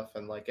that stuff,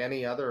 and like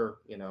any other,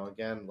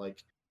 again,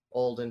 like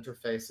old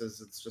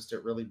interfaces, it's just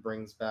it really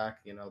brings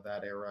back,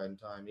 that era in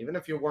time. Even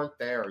if you weren't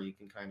there, you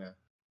can kind of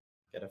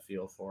get a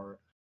feel for it.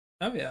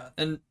 oh yeah,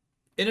 and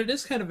it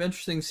is kind of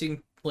interesting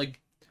seeing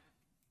like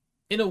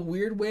in a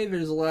weird way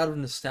there's a lot of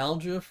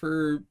nostalgia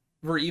for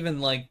even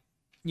like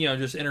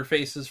just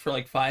interfaces for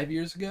like 5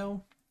 years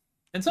ago,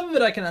 and some of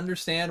it I can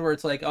understand where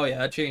it's like, oh yeah,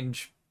 that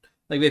change,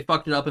 like they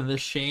fucked it up in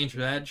this change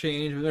or that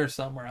change, but there's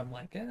somewhere I'm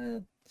like,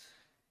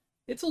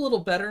 it's a little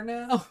better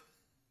now.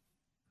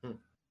 Hmm.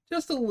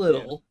 Just a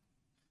Yeah. little.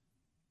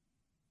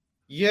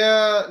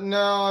 Yeah,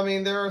 no, I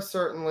mean, there are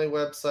certainly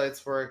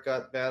websites where it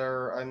got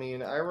better. I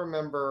mean, I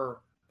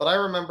remember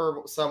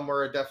some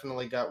where it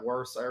definitely got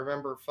worse. I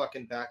remember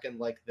fucking back in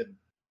like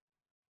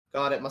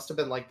God, it must have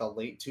been like the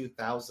late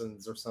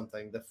 2000s or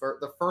something.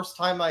 The first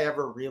time I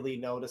ever really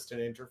noticed an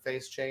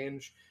interface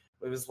change,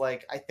 it was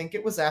like, I think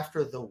it was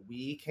after the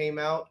Wii came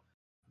out.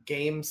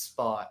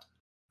 GameSpot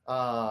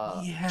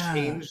Yeah.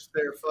 changed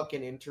their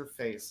fucking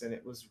interface, and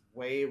it was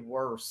way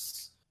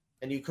worse.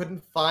 And you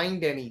couldn't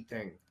find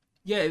anything.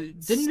 Yeah,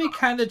 didn't they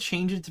kind of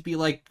change it to be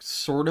like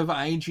sort of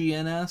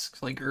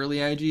IGN-esque, like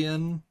early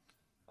IGN?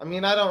 I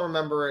mean, I don't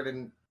remember it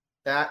in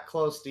that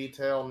close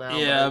detail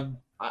now, but Yeah,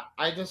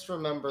 I just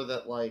remember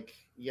that, like,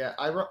 yeah,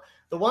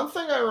 the one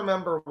thing I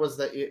remember was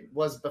that it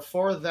was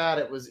before that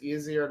it was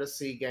easier to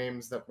see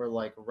games that were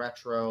like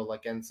retro,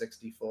 like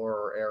N64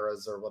 or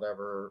eras or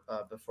whatever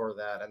before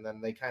that, and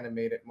then they kind of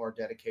made it more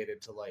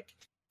dedicated to like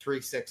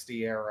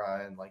 360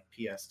 era and like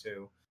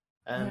PS2.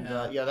 And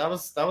yeah. yeah, that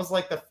was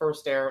like the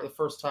first era, the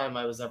first time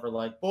I was ever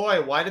like,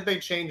 boy, why did they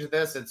change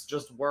this? It's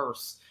just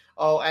worse.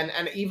 Oh, and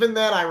even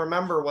then, I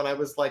remember when I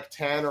was like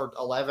 10 or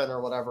 11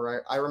 or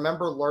whatever, I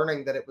remember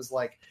learning that it was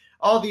like,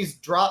 oh, these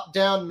drop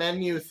down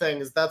menu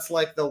things. That's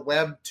like the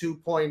Web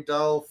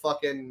 2.0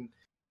 fucking,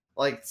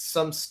 like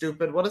some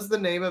stupid, what is the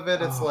name of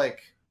it? It's Oh,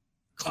 like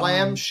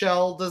um,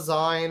 clamshell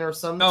design or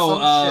some oh,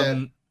 some shit.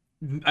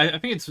 I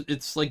think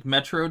it's like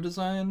Metro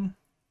design.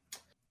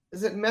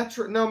 Is it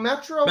Metro? No,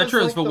 Metro is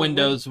Metro's like the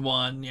Windows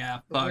one. Yeah,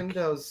 the fuck.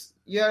 Windows.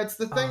 Yeah, it's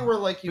the thing Oh, where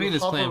like I you think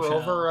it's hover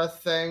over clamshell. a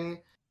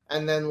thing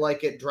and then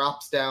like it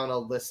drops down a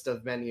list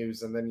of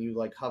menus and then you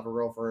like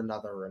hover over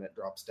another and it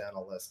drops down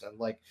a list. And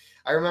like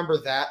I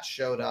remember that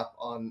showed up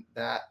on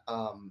that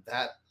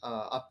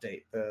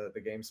update, the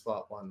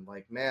GameSpot one.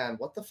 Like, man,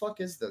 what the fuck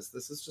is this?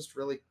 This is just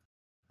really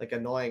like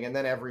annoying. And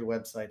then every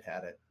website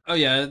had it. Oh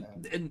yeah,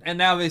 And and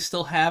now they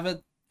still have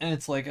it, and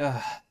it's like,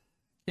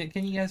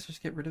 can you guys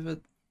just get rid of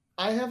it?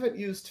 I haven't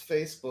used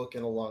Facebook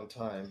in a long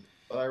time,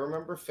 but I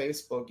remember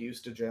Facebook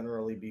used to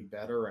generally be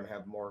better and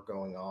have more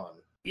going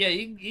on. Yeah,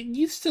 it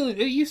used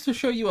to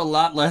show you a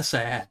lot less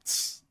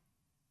ads.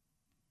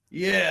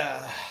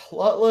 Yeah, a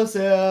lot less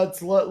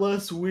ads, a lot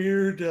less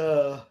weird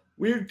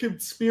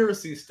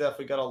conspiracy stuff.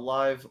 We got a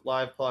live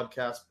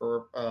podcast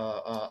burp,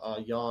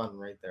 yawn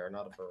right there,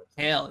 not a burp.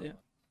 Hell yeah.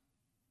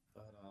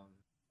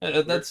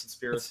 But weird That's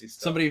conspiracy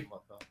stuff and somebody.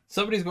 whatnot.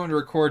 Somebody's going to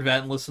record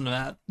that and listen to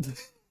that.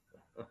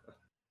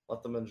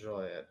 Let them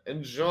enjoy it.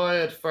 Enjoy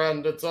it,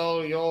 friend. It's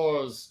all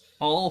yours.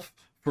 All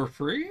for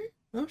free?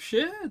 Oh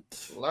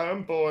shit.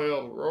 Lamp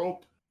oil,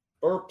 rope,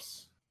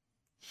 burps.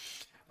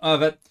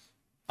 That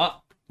uh,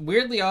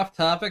 weirdly off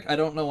topic. I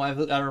don't know why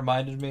that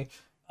reminded me.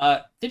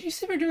 Did you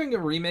see they're doing a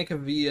remake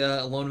of the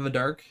Alone in the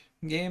Dark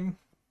game?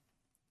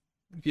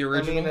 The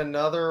I mean, original?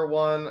 another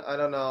one. I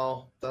don't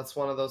know. That's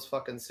one of those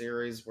fucking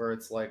series where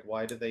it's like,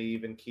 why do they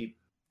even keep?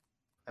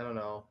 I don't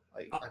know.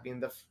 Uh, I mean,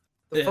 the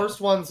yeah.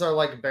 first ones are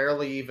like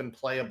barely even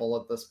playable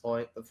at this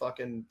point. The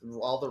fucking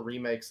all the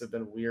remakes have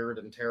been weird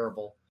and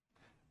terrible.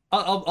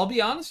 I'll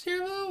be honest here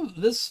though.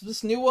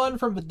 This new one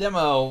from the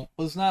demo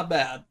was not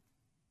bad.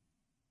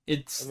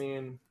 I It's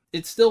mean,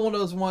 it's still one of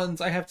those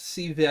ones I have to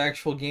see the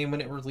actual game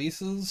when it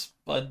releases,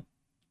 but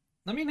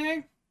I mean,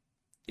 hey,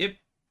 it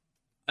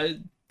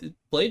it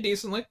played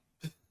decently.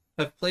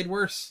 I've played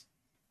worse.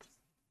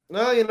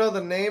 no,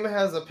 the name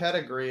has a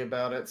pedigree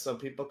about it, so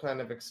people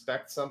kind of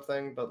expect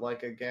something. But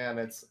like again,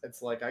 it's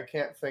like I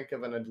can't think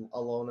of an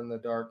Alone in the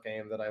Dark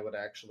game that I would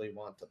actually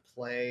want to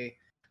play.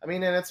 I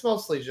mean, and it's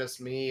mostly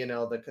just me,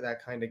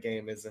 that kind of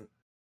game isn't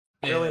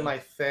really Yeah. my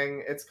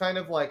thing. It's kind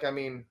of like, I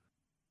mean,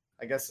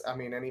 I guess, I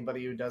mean,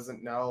 anybody who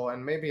doesn't know,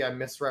 and maybe I'm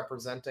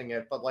misrepresenting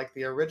it, but like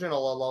the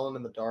original Alone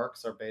in the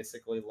Darks are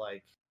basically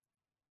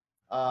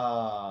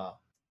uh,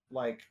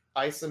 like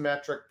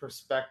isometric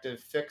perspective,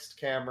 fixed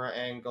camera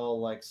angle,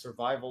 like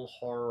survival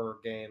horror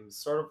games,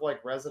 sort of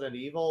like Resident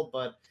Evil,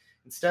 but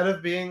instead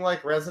of being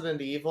like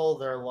Resident Evil,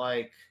 they're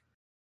like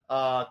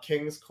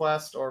King's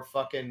Quest or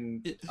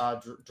fucking It-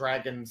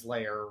 Dragon's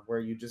Lair, where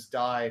you just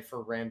die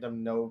for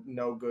random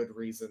no good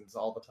reasons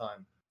all the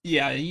time.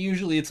 yeah,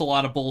 usually it's a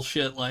lot of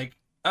bullshit like,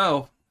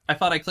 "Oh, I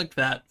thought I clicked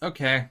that."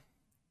 Okay.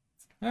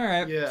 All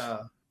right.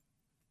 Yeah,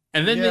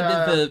 And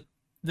yeah.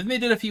 then they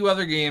did a few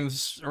other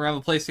games around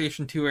the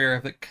PlayStation 2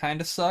 era that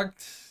kind of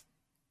sucked.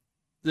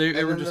 They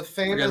And were then the just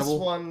famous forgettable.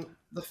 one,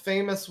 the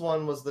famous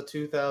one was the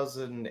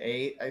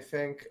 2008, I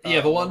think,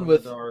 Yeah, Alone in the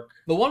Dark.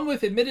 the one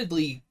with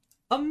admittedly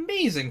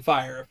amazing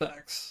fire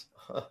effects.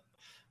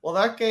 Well,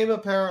 that game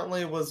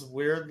apparently was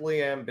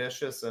weirdly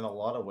ambitious in a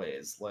lot of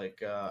ways.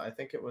 Like, I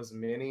think it was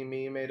Mini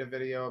Me made a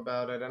video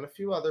about it, and a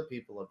few other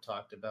people have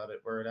talked about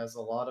it, where it has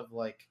a lot of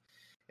like,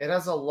 it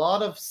has a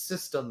lot of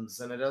systems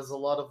and it has a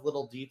lot of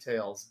little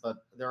details, but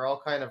they're all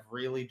kind of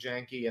really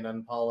janky and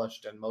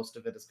unpolished, and most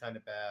of it is kind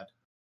of bad.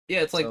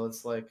 Yeah, it's like So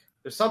it's like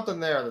there's something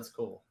there that's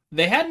cool.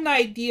 they had an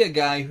idea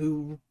guy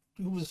who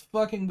was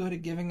fucking good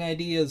at giving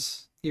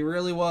ideas. He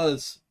really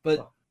was.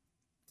 But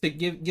to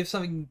give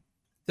something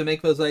to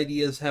make those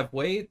ideas have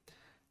weight,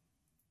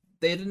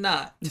 they did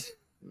not.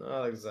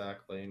 Not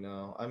exactly,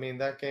 no. I mean,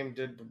 that game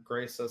did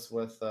grace us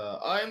with,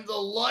 I'm the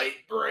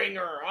light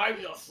bringer,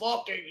 I'm the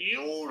fucking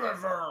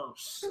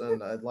universe!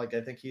 And, like,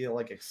 I think he,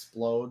 like,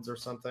 explodes or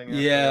something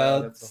after Yeah.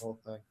 that. It's a whole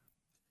thing.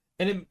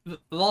 And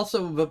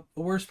also, the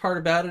worst part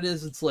about it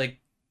is it's like,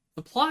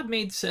 the plot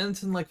made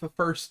sense in like the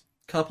first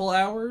couple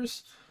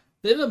hours.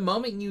 Then the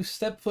moment you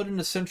step foot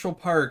into Central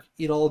Park,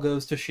 it all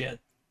goes to shit.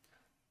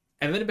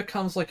 And then it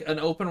becomes like an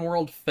open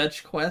world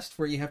fetch quest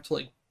where you have to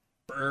like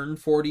burn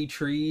 40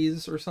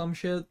 trees or some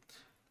shit.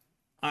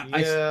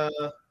 Yeah.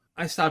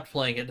 I stopped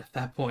playing it at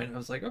that point. I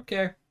was like,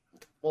 okay.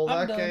 Well,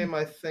 I'm that done. game,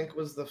 I think,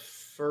 was the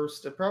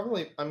first. It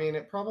probably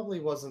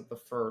wasn't the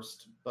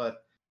first,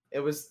 but it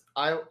was.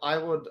 I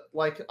would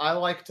like. I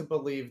like to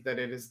believe that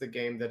it is the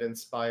game that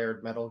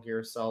inspired Metal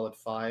Gear Solid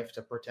 5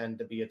 to pretend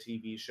to be a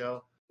TV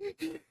show,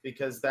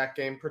 because that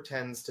game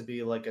pretends to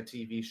be like a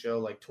TV show,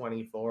 like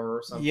 24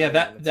 or something. Yeah,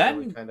 and it's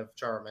really kind of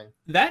charming.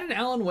 That and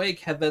Alan Wake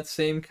had that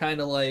same kind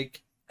of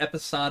like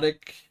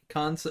episodic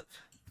concept.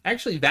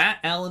 Actually, that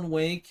Alan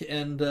Wake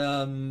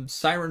and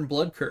Siren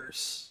Blood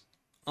Curse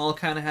all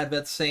kind of had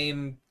that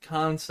same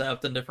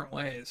concept in different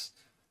ways.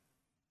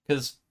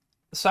 Because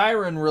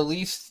Siren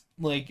released,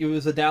 like, it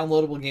was a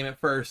downloadable game at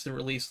first and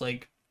released,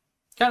 like,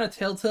 kind of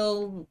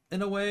Telltale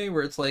in a way,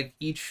 where it's like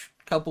each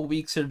couple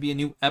weeks there'd be a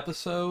new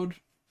episode.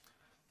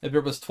 If there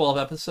was 12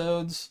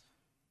 episodes.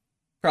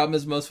 Problem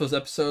is, most of those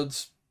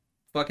episodes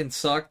fucking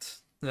sucked.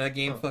 That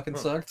game fucking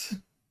sucked.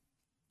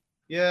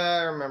 Yeah,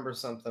 I remember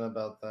something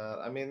about that.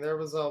 I mean, there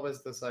was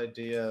always this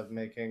idea of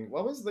making,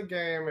 what was the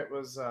game? It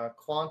was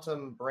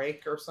Quantum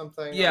Break or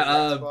something. Yeah,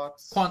 on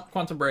Xbox.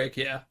 Quantum Break,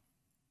 yeah.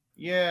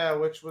 Yeah,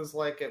 which was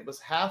like, it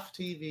was half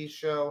TV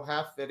show,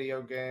 half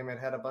video game. It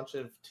had a bunch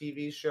of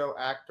TV show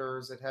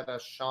actors. It had a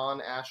Sean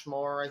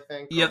Ashmore, I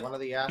think, Yep. or one of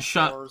the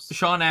Ashmores.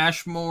 Sean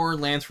Ashmore,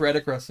 Lance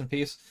Reddick, rest in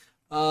peace.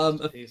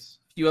 A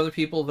few other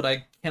people that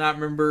I cannot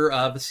remember.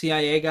 The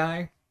CIA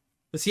guy.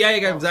 The CIA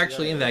guy was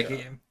actually in that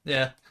game.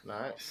 Yeah.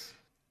 Nice.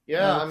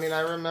 Yeah, I mean,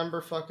 I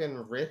remember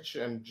fucking Rich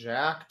and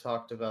Jack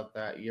talked about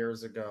that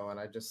years ago, and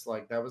I just,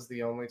 like, that was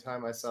the only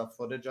time I saw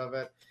footage of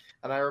it.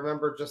 And I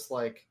remember just,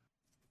 like,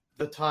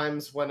 the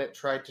times when it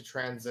tried to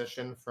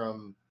transition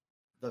from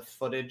the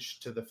footage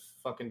to the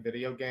fucking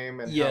video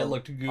game, and it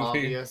looked goofy.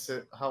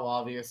 How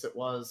obvious it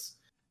was.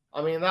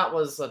 I mean, that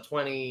was a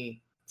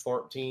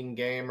 2014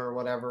 game or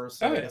whatever,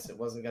 so I guess it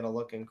wasn't going to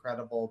look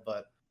incredible,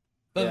 but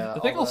yeah, the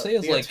thing I'll say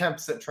is, the like,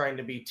 attempts at trying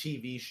to be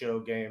TV show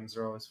games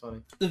are always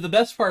funny. The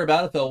best part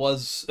about it, though,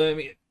 was, I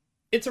mean,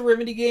 it's a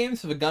Remedy game,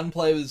 so the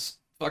gunplay was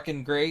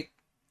fucking great.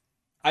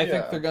 I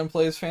think their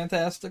gunplay is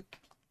fantastic.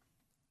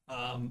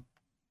 And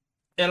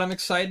I'm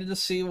excited to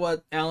see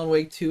what Alan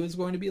Wake 2 is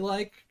going to be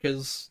like,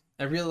 because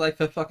I really like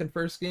the fucking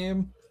first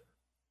game.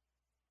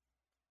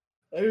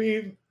 I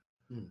mean,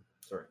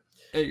 sorry.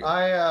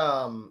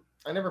 I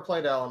never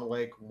played Alan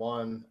Wake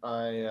 1.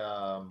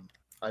 I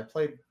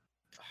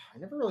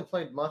never really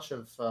played much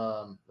of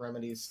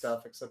Remedy's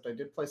stuff, except I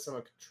did play some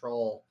of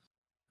Control.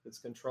 Its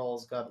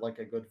Control's got like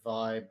a good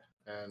vibe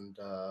and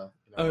all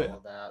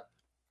of that.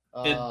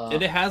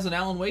 It has an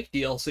Alan Wake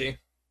DLC.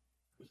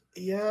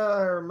 Yeah,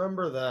 I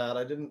remember that.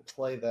 I didn't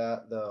play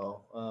that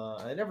though.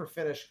 I never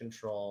finished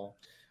Control.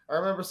 I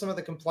remember some of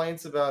the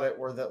complaints about it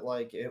were that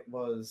like it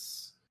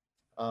was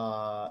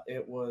kind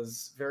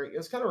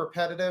of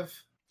repetitive.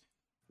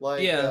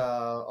 Like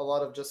a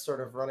lot of just sort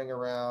of running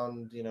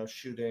around,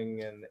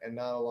 shooting and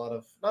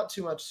not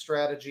too much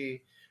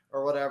strategy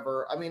or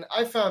whatever. I mean,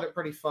 I found it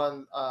pretty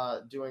fun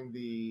doing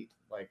the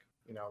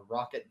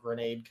rocket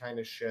grenade kind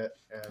of shit.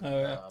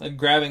 And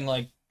grabbing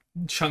like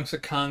chunks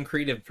of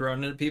concrete and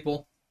throwing it at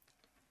people.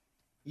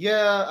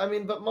 Yeah, I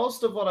mean, but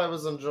most of what I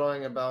was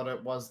enjoying about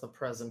it was the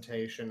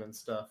presentation and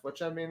stuff,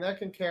 which, I mean, that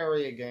can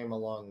carry a game a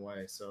long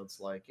way. So it's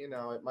like, it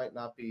might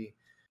not be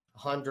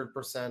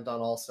 100%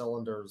 on all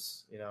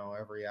cylinders,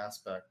 every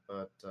aspect,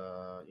 but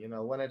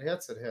when it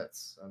hits, it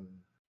hits. And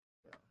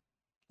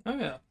oh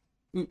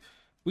yeah,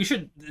 we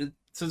should,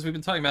 since we've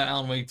been talking about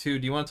Alan Wake 2,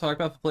 do you want to talk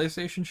about the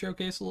PlayStation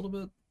showcase a little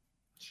bit?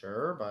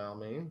 Sure, by all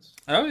means.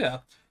 Oh yeah,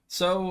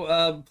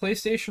 so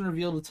PlayStation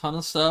revealed a ton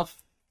of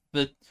stuff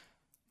that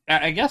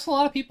I guess a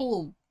lot of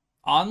people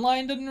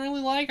online didn't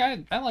really like.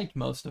 I liked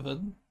most of it.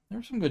 There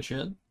was some good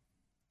shit.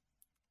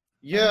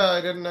 Yeah,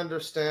 I didn't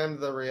understand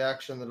the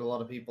reaction that a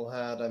lot of people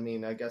had. I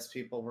mean, I guess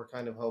people were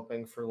kind of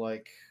hoping for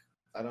like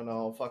I don't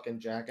know, fucking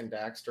Jack and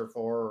Daxter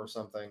 4 or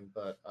something.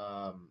 But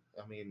I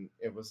mean,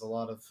 it was a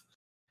lot of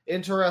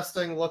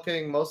interesting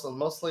looking.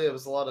 Mostly it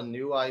was a lot of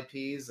new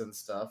IPs and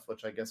stuff,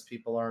 which I guess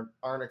people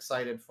aren't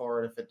excited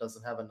for it if it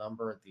doesn't have a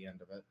number at the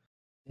end of it.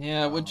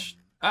 Yeah, Um, which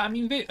I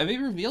mean, they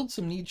revealed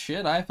some neat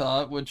shit. I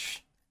thought,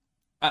 which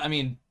I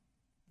mean,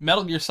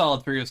 Metal Gear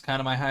Solid 3 was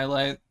kind of my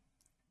highlight.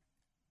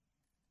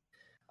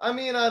 I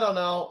mean, I don't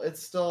know.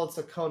 It's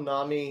a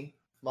Konami,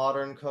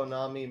 modern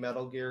Konami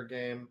Metal Gear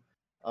game.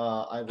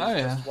 I Oh was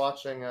yeah, just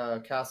watching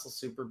a Castle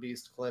Super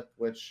Beast clip,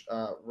 which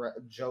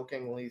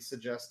jokingly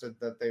suggested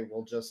that they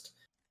will just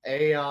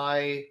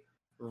AI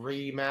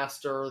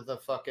remaster the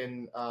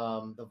fucking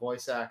the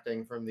voice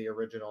acting from the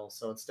original.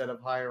 So instead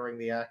of hiring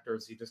the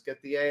actors, you just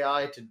get the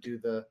AI to do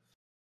the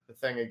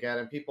thing again.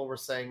 And people were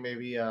saying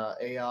maybe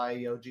AI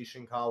Yoji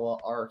Shinkawa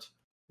art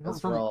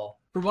as from well.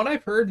 from what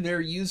I've heard, they're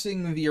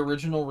using the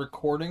original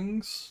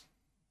recordings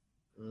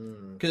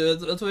Mm.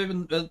 because that's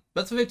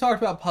what they've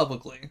talked about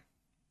publicly.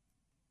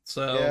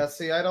 Yeah, So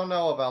see, I don't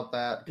know about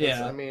that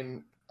because I yeah,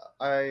 mean,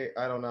 I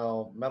don't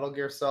know. Metal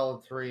Gear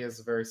Solid 3 is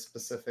a very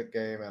specific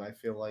game, and I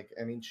feel like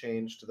any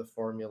change to the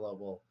formula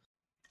will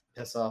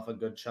piss off a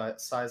good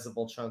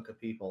sizable chunk of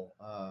people.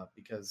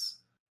 Because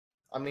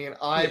I mean,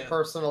 I yeah,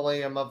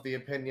 personally am of the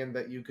opinion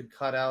that you could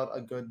cut out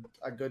a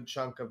good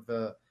chunk of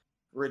the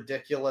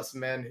ridiculous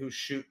men who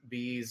shoot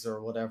bees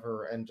or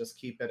whatever, and just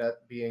keep it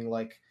at being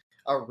like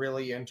a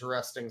really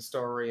interesting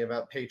story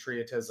about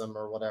patriotism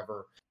or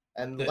whatever.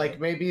 And yeah. like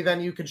maybe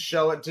then you could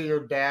show it to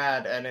your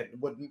dad, and it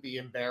wouldn't be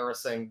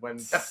embarrassing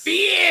when the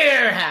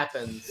fear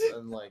happens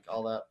and like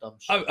all that dumb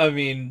shit. I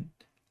mean,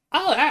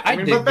 I I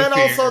mean, but dig the then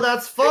also fear.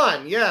 that's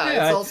fun. Yeah,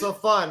 it's Yeah, also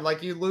fun.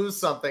 Like you lose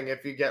something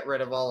if you get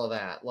rid of all of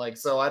that. Like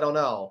so, I don't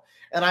know,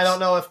 and I don't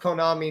know if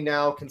Konami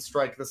now can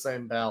strike the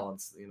same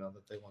balance,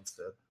 that they once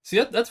did.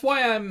 see that's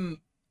why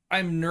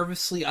I'm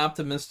nervously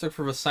optimistic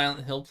for the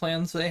Silent Hill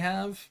plans they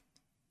have.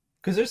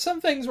 Because there's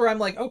some things where I'm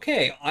like,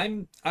 okay,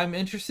 I'm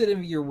interested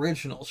in the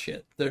original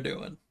shit they're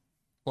doing,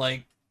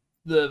 like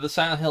the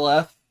Silent Hill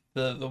F,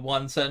 the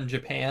one set in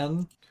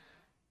Japan.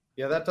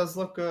 Yeah, that does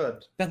look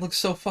good. That looks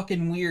so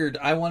fucking weird.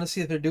 I want to see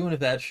what they're doing with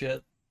that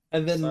shit.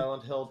 And then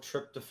Silent Hill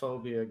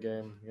Tryptophobia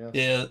game. Yes.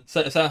 yeah,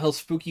 Silent Hill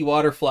Spooky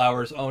Water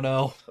Flowers. Oh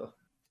no,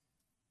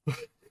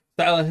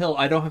 Silent Hill.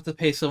 I don't have to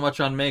pay so much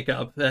on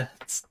makeup.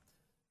 That's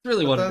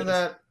really But what then it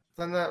is.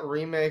 that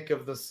remake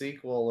of the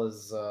sequel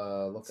is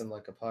looking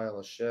like a pile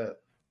of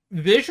shit.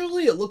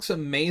 Visually, it looks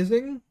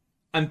amazing.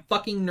 I'm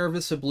fucking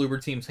nervous if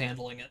Bloober Team's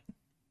handling it.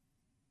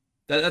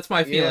 That's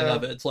my feeling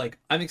of Yeah, it. It's like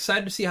I'm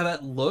excited to see how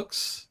that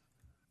looks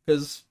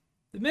because,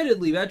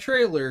 admittedly, that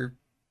trailer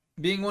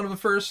being one of the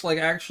first like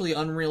actually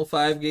Unreal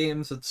 5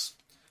 games that's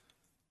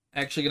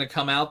actually going to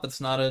come out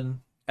that's not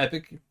an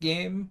Epic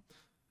game.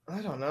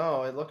 I don't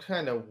know. It looked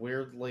kind of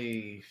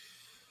weirdly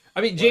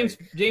I mean, like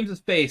James's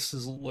face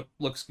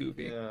looks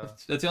goofy. yeah,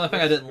 That's the only it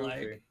thing I looks didn't goofy.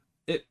 like.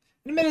 It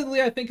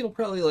admittedly, I think it'll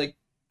probably like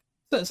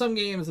some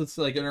games. It's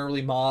like an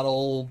early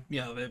model.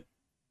 They're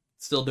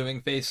still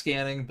doing face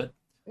scanning, but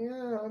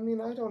Yeah, I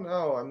mean, I don't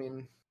know. I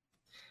mean,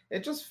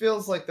 it just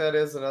feels like that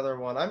is another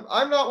one.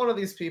 I'm not one of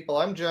these people.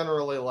 I'm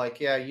generally like,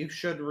 yeah, you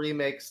should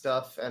remake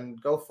stuff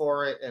and go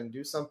for it and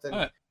do something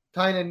uh,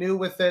 kind of new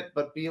with it,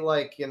 but be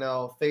like,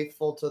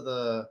 faithful to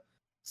the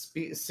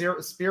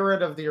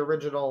spirit of the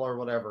original or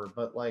whatever.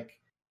 But like,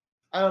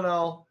 I don't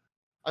know.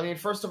 I mean,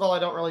 first of all, I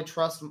don't really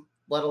trust,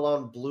 let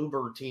alone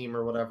Bloober Team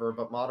or whatever,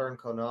 but modern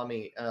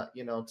Konami,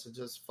 to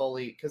just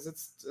fully because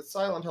it's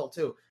Silent Hill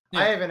 2.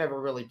 I yeah, haven't ever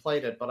really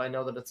played it, but I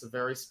know that it's a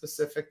very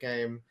specific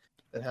game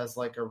that has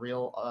like a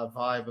real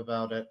vibe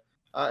about it.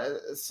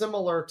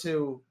 Similar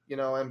to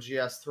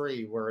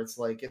MGS3, where it's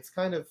like it's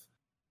kind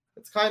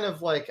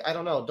of like I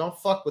don't know, don't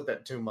fuck with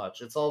it too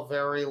much. It's all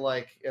very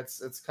like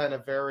it's kind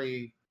of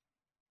very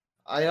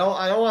I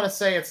don't want to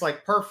say it's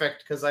like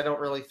perfect because I don't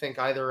really think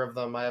either of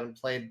them. I haven't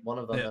played one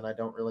of them, yeah. and I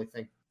don't really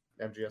think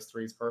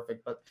MGS3 is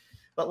perfect. But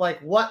like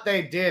what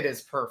they did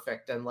is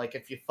perfect, and like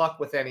if you fuck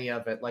with any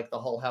of it, like the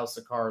whole house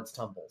of cards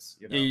tumbles.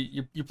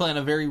 You're playing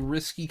a very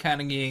risky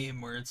kind of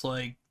game where it's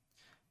like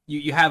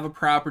you have a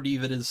property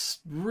that is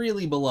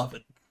really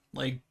beloved.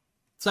 Like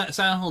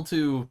Silent Hill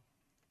 2,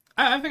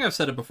 I think I've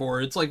said it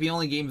before. It's like the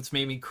only game that's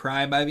made me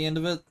cry by the end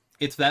of it.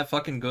 It's that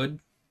fucking good.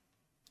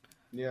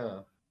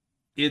 Yeah.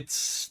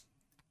 It's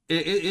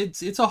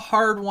a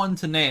hard one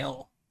to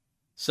nail.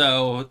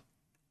 So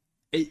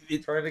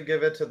it Try to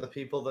give it to the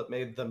people that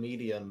made The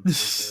Medium,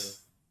 which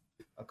is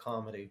a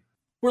comedy.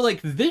 we're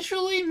like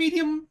visually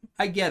medium.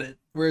 I get it.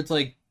 Where it's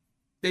like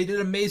they did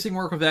amazing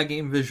work with that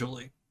game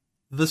visually.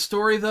 The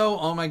story though,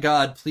 oh my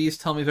god, please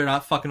tell me they're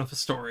not fucking with the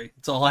story.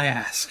 It's all I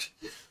ask.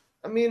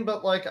 I mean,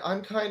 but like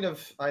I'm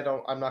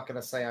not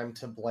gonna say I'm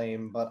to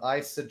blame, but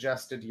I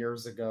suggested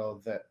years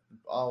ago that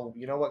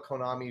you know what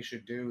Konami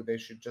should do? They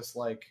should just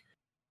like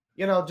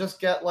just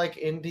get like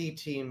indie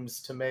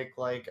teams to make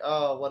like,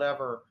 oh,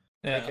 whatever,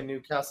 make Yeah. a new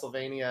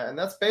Castlevania. And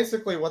that's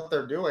basically what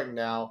they're doing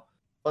now.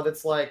 But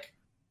it's like,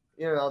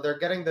 they're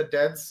getting the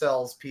Dead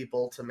Cells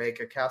people to make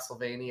a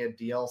Castlevania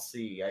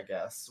DLC, I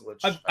guess,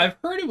 which I've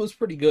heard it was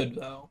pretty good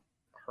though.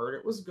 heard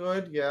it was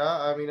good. Yeah,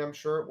 I mean, I'm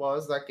sure it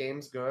was. That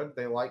game's good.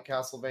 They like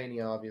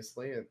Castlevania,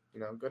 obviously.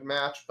 Good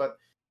match, but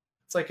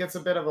it's like it's a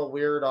bit of a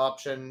weird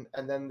option.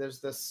 And then there's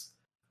this,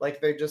 like,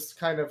 they just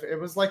kind of, it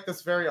was like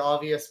this very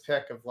obvious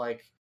pick of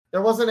like,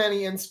 there wasn't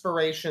any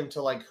inspiration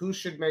to like who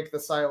should make the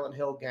Silent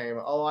Hill game.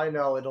 Oh, I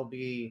know, it'll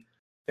be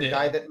the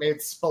guy that made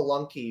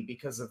Spelunky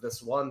because of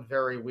this one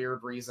very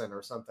weird reason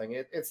or something.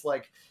 It's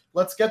like,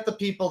 let's get the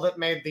people that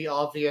made the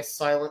obvious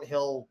Silent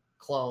Hill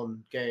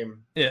clone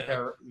game.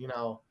 Yeah. You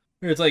know,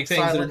 It's like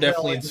things Silent that are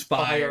definitely Hill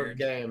inspired.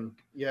 Game.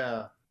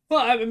 Yeah. Well,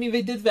 I mean,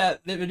 they did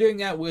that. They were doing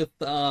that with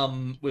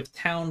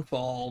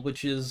Townfall,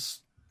 which is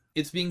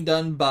it's being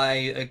done by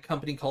a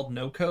company called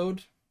No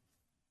Code,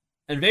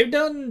 and they've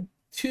done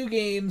two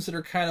games that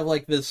are kind of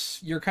like this.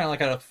 You're kind of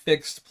like at a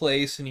fixed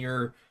place, and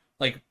you're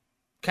like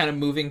kind of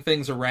moving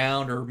things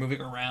around or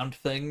moving around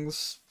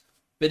things.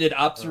 They did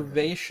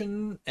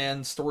Observation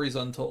and Stories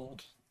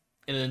Untold.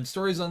 And in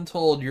Stories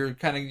Untold, you're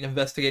kind of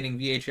investigating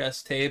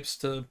VHS tapes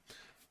to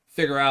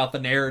figure out the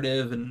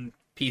narrative and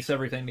piece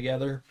everything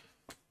together.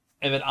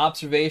 And in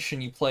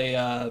Observation, you play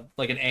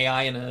like an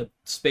AI in a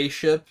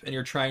spaceship, and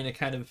you're trying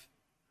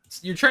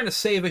to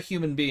save a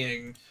human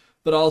being,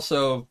 but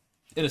also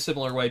in a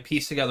similar way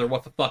piece together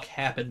what the fuck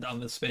happened on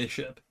this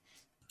spaceship.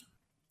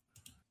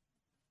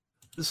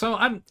 So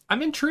I'm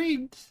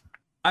intrigued.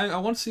 I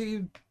want to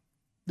see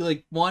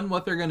like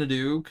what they're gonna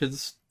do,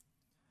 because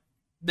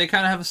they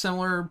kind of have a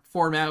similar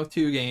format with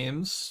two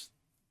games.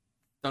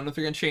 Don't know if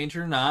they're gonna change it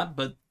or not,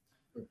 but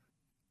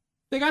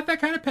they got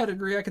that kind of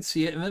pedigree. I could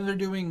see it. And then they're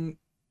doing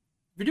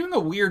a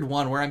weird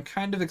one where I'm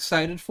kind of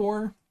excited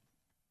for.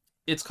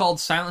 It's called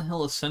Silent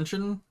Hill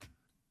Ascension.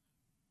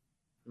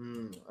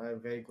 I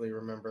vaguely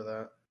remember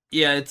that.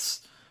 Yeah,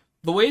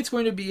 the way it's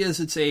going to be is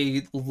it's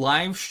a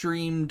live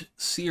streamed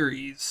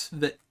series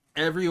that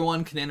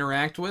everyone can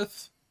interact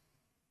with.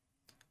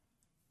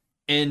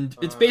 And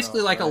it's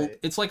basically like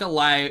it's like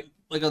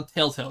a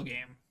Telltale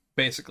game,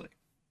 basically.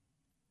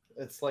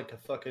 It's like a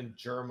fucking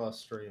Germa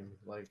stream,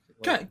 like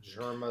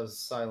Germa's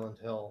Silent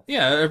Hill.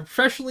 Yeah, a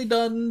professionally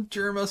done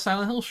Germa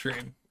Silent Hill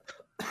stream.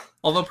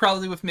 Although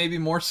probably with maybe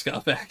more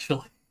stuff,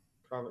 actually.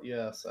 Probably,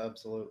 yes,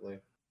 absolutely.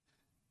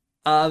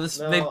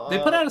 They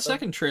put out a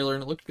second trailer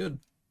and it looked good.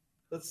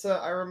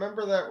 I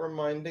remember that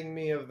reminding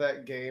me of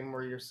that game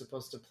where you're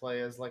supposed to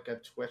play as like a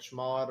Twitch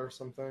mod or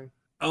something.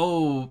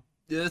 Oh,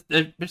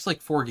 there's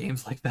like 4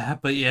 games like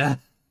that, but yeah.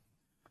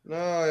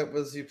 No, it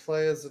was you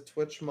play as a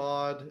Twitch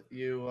mod.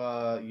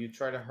 You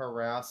try to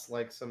harass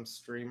like some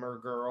streamer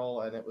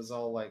girl, and it was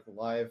all like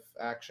live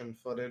action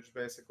footage,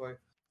 basically.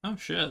 Oh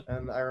shit!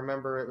 And I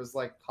remember it was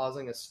like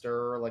causing a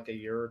stir like a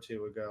year or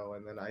two ago,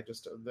 and then I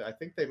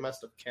think they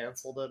must have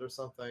canceled it or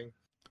something.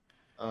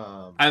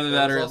 Either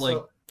that or it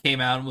like came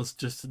out and was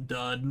just a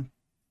dud.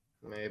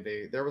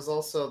 Maybe there was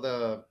also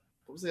what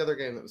was the other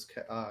game that was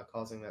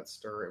causing that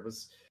stir? It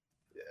was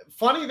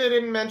funny they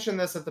didn't mention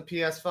this at the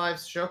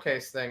PS5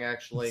 showcase thing.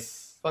 Actually,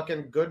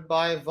 fucking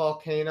Goodbye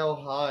Volcano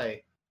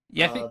High.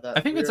 Yeah,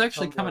 I think it's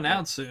actually coming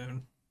out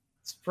soon.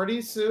 It's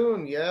pretty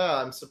soon, yeah.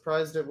 I'm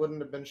surprised it wouldn't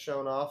have been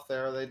shown off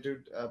there. They do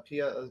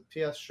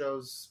PS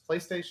shows,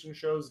 PlayStation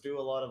shows do a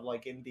lot of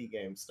like indie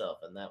game stuff,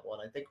 and that one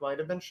I think might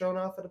have been shown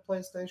off at a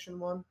PlayStation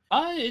one.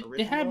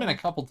 It had been a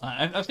couple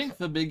times. I think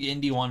the big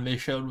indie one they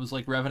showed was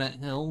like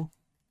Revenant Hill.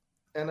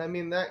 And I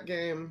mean that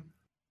game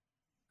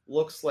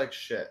looks like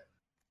shit,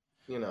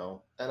 And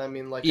I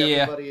mean like yeah.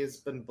 Everybody has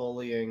been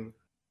bullying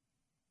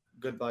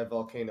Goodbye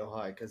Volcano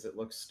High because it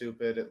looks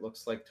stupid. It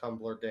looks like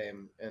Tumblr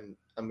game, and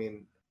I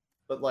mean.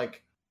 But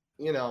like,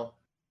 I don't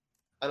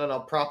know.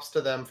 Props to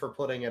them for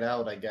putting it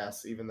out, I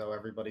guess, even though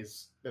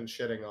everybody's been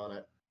shitting on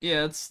it.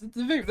 Yeah,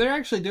 they're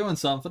actually doing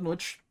something,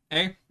 which,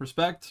 hey,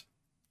 respect.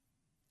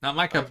 Not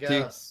my cup of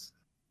tea.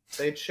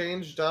 They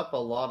changed up a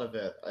lot of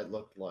it. It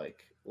looked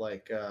like,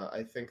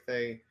 I think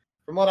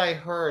from what I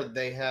heard,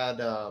 they had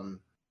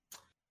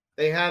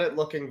it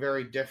looking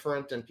very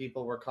different, and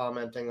people were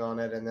commenting on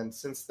it. And then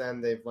since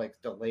then, they've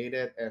like delayed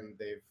it and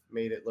they've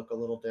made it look a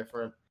little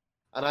different.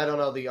 And I don't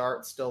know, the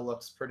art still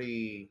looks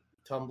pretty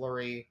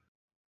Tumblr-y.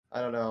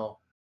 I don't know.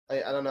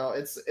 I don't know.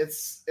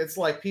 It's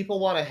like people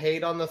want to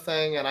hate on the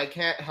thing, and I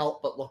can't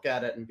help but look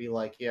at it and be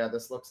like, yeah,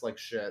 this looks like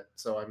shit.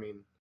 So I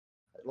mean,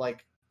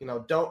 like,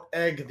 don't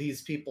egg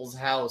these people's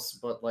house,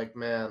 but like,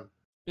 man,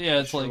 yeah,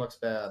 it's sure like looks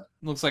bad.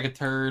 Looks like a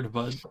turd,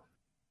 but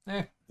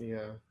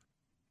yeah.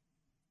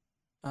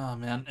 Oh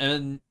man,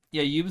 and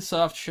yeah,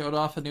 Ubisoft showed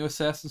off a new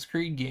Assassin's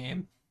Creed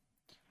game.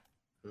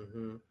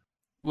 Mm-hmm.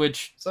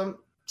 Which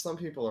some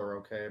people are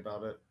okay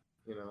about it,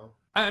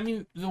 I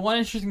mean, the one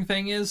interesting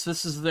thing is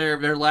this is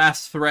their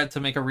last threat to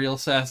make a real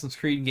Assassin's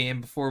Creed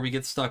game before we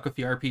get stuck with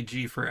the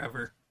RPG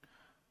forever.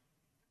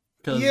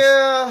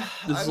 Yeah,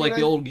 this is like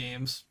the old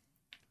games.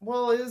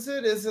 Well, is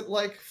it? Is it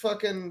like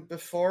fucking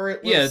before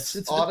it was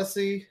it's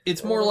Odyssey?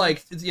 It's more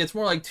like it's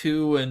more like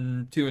 2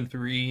 and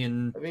 3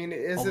 and. I mean,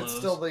 is it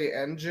still the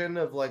engine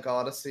of like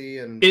Odyssey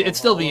and? It's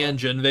still the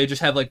engine. They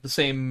just have like the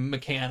same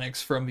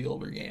mechanics from the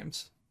older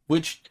games,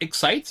 which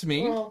excites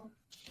me. Well,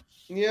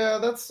 yeah,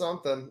 that's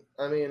something.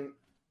 I mean,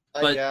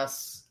 I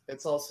guess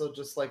It's also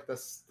just like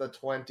this the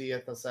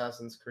 20th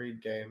Assassin's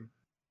Creed game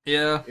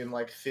Yeah, in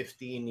like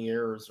 15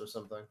 years or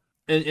something.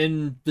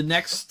 and the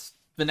next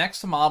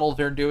model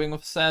they're doing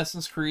with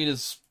Assassin's Creed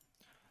is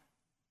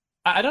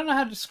I don't know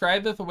how to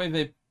describe it. The way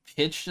they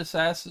pitched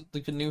Assassin,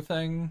 like the new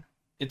thing,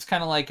 it's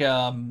kind of like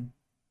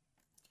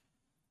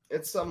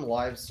It's some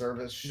live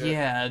service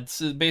shit. yeah,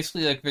 it's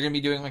basically like they're gonna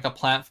be doing like a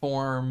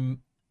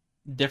platform,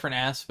 different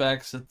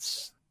aspects.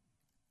 It's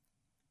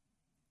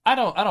I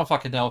don't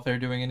fucking know what they're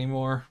doing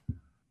anymore.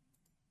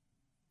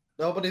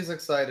 Nobody's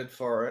excited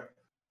for it.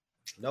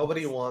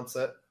 Nobody wants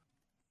it.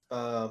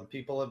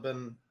 People have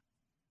been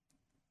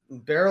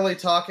barely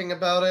talking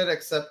about it,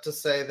 except to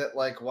say that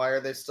like, why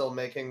are they still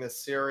making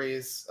this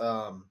series?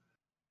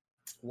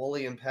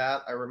 Wooly and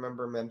Pat, I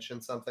remember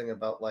mentioned something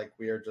about like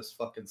we are just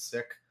fucking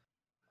sick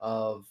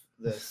of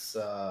this.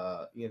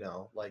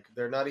 Like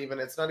they're not even.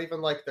 It's not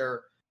even like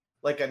they're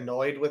like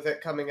annoyed with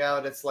it coming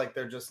out. It's like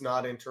they're just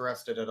not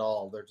interested at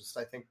all. They're just.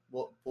 I think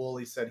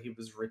Wooly said he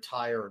was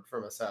retired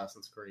from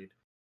Assassin's Creed,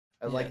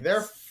 and like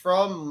they're Yes.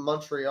 from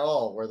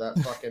Montreal, where that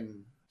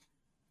fucking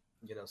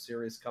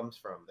series comes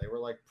from. They were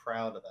like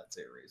proud of that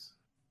series.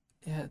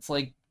 Yeah, it's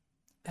like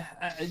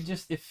it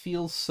just it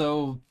feels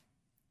so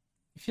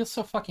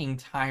fucking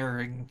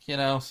tiring,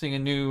 seeing a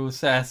new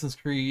Assassin's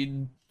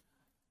Creed.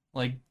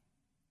 Like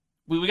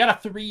we got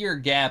a 3 year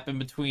gap in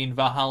between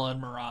Valhalla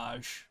and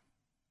Mirage.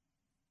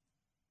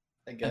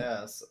 I And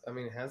guess. I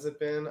mean, has it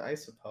been? I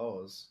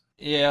suppose.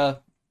 yeah,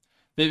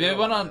 they, It's been they a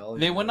went on while,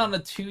 they you went on know. a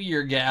 2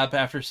 year gap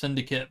after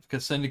Syndicate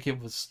because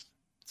Syndicate was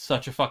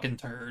such a fucking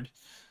turd.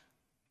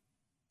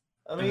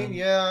 I mean, And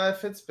yeah,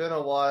 if it's been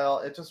a while,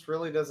 it just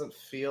really doesn't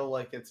feel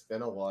like it's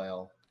been a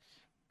while.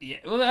 yeah,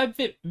 well,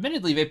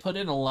 admittedly they put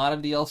in a lot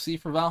of DLC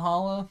for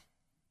Valhalla,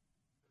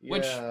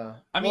 which Yeah.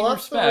 I Well, mean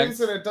that's the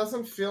reason respect. it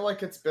doesn't feel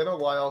like it's been a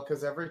while,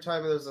 because every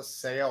time there's a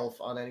sale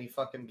on any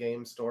fucking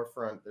game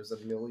storefront, there's a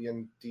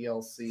million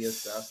DLC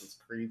Assassin's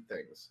Creed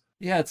things.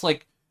 Yeah, it's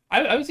like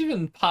I was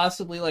even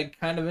possibly like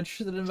kind of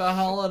interested in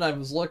Valhalla, and I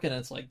was looking.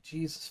 It's like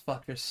Jesus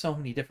fuck, there's so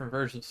many different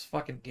versions of this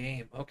fucking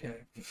game. Okay,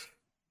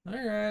 all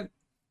right.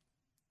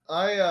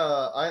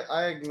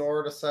 I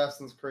ignored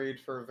Assassin's Creed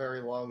for a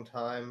very long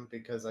time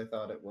because I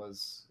thought it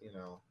was,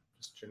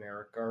 just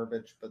generic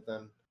garbage, but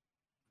then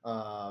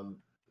Um,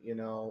 you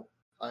know,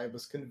 I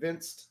was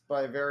convinced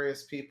by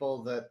various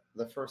people that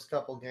the first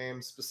couple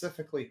games,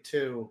 specifically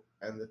two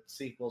and the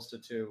sequels to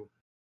two,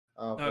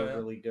 Oh were yeah,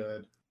 really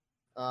good.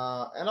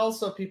 And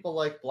also people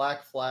like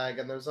Black Flag,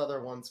 and there's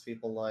other ones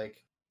people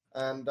like.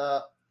 And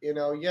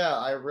yeah,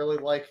 I really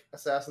like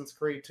Assassin's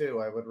Creed 2.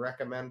 I would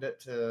recommend it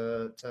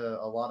to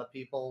a lot of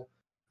people.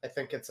 I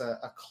think it's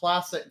a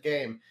classic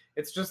game.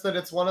 It's just that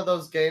it's one of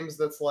those games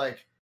that's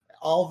like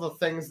all the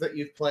things that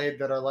you've played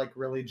that are like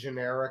really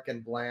generic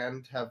and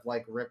bland have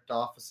like ripped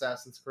off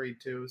Assassin's Creed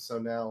 2, so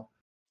now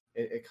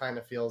it kind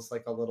of feels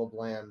like a little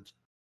bland,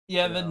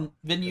 yeah. Then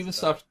because of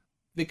that. Ubisoft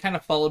they kind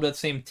of followed that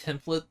same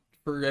template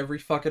for every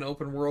fucking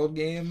open world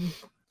game,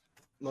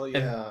 Well,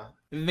 and yeah.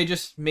 they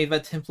just made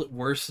that template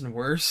worse and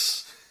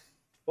worse.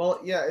 Well,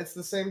 yeah, it's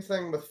the same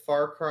thing with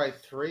Far Cry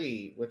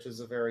 3, which is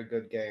a very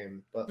good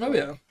game, but Oh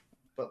yeah,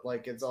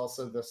 it's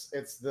also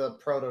it's the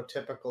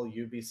prototypical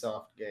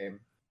Ubisoft game.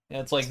 yeah.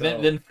 It's like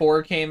then So, then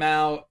four came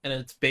out, and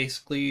it's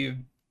basically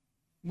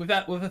with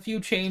a few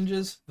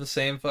changes the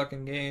same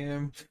fucking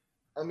game.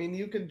 I mean,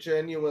 you could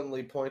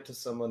genuinely point to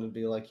someone and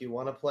be like, "You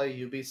want to play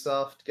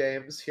Ubisoft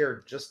games?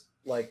 Here, just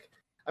like."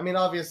 I mean,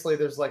 obviously,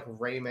 there's like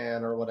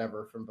Rayman or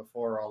whatever from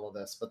before all of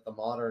this, but the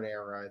modern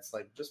era, it's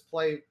like just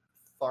play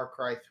Far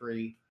Cry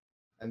 3,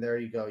 and there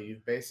you go.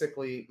 You've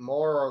basically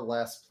more or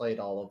less played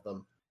all of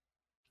them,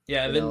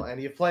 Yeah, and then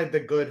and you've played the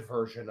good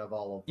version of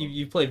all of you them.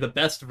 you play the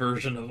best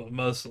version of them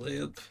mostly.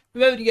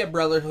 Then you get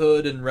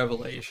Brotherhood and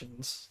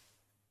Revelations,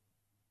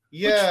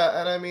 which Yeah,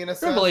 and I mean,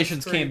 Assassin's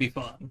Revelations can Creed. be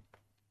fun.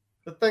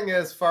 The thing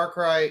is, Far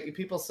Cry.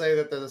 People say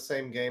that they're the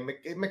same game.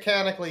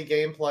 Mechanically,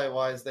 gameplay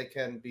wise, they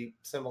can be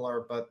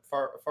similar, but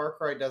Far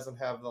Cry doesn't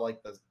have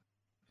the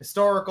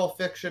historical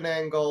fiction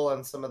angle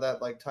and some of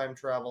that like time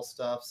travel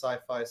stuff,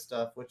 sci-fi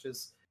stuff, which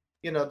is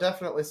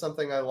definitely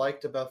something I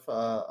liked about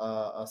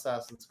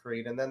Assassin's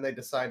Creed. And then they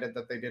decided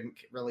that they didn't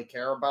really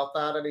care about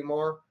that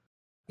anymore,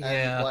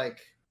 and Yeah,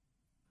 like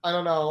I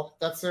don't know.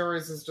 That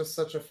series is just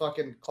such a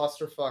fucking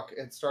clusterfuck.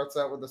 It starts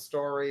out with a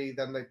story,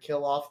 then they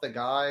kill off the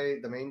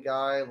main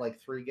guy, like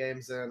 3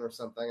 games in or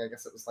something. I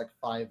guess it was like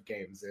 5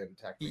 games in,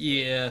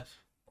 technically. yeah.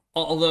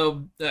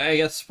 Although I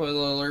guess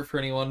spoiler alert for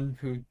anyone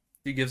who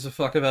gives a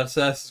fuck about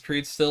Assassin's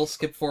Creed. Still,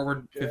 skip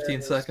Who forward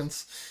 15 cares?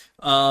 seconds.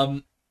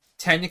 Um,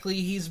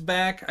 technically he's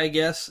back. I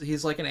guess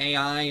he's like an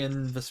AI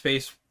in the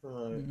space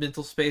Right.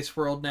 mental space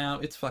world now.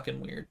 It's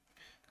fucking weird.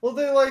 Well,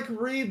 they like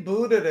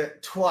rebooted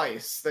it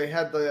twice. They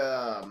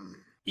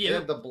Yeah,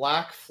 had the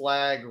Black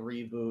Flag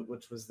reboot,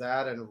 which was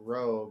that and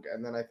Rogue,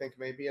 and then I think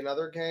maybe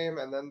another game,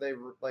 and then they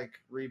like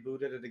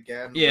rebooted it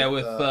again yeah,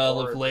 with with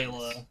Liv Origins.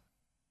 Layla.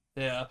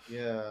 Yeah.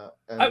 Yeah,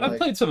 and I've like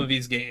played some of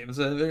these games.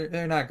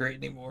 They're not great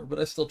anymore, but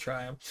I still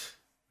try them.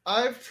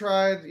 I've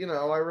tried,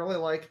 I really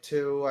like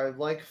 2. I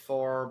like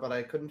 4, but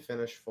I couldn't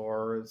finish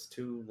 4. It's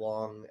too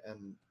long,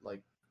 and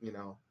like,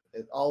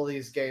 all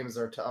these games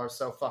are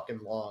so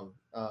fucking long.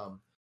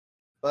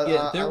 But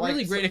Yeah, I they're like.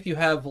 really great if you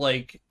have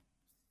like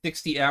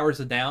 60 hours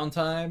of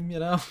downtime, you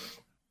know?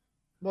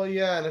 Well,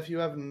 yeah, and if you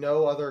have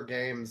no other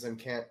games and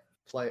can't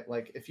play,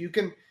 like,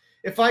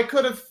 if I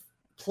could have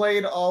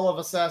played all of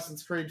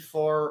Assassin's Creed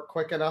 4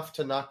 quick enough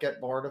to not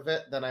get bored of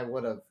it, then I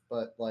would have.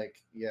 But,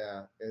 like,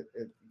 yeah,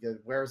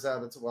 it wears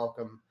out its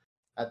welcome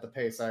at the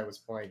pace I was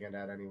playing it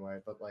at anyway.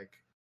 But, like,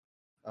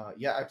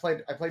 yeah, I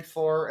played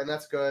 4, and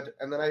that's good.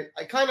 And then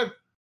I kind of,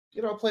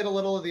 played a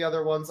little of the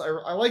other ones.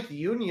 I like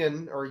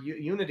Union or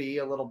Unity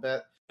a little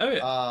bit. Oh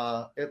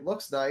yeah. It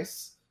looks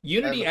nice,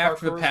 and Unity the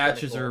after the parkour is kind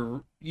of patches cool.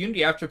 are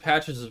Unity after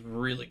patches is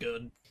really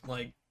good.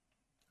 Like,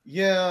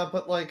 Yeah,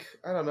 but like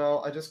I don't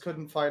know, I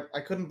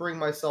couldn't bring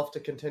myself to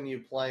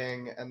continue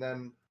playing, and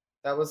then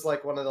that was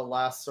like one of the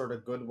last sort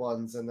of good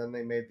ones, and then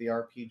they made the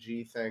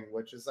RPG thing,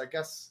 which is I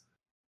guess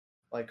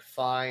like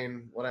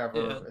fine,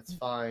 yeah, whatever, it's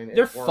fine,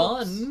 they're it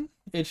works. fun.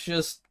 It's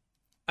just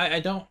I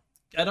don't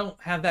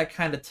have that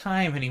kind of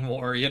time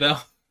anymore, you know?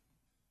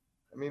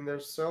 I mean, they're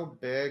so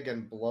big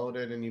and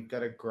bloated, and you've got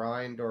to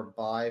grind or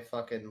buy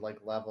fucking like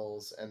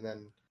levels, and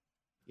then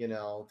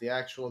the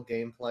actual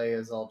gameplay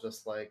is all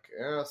just like,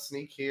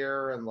 sneak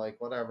here and like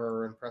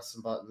whatever and press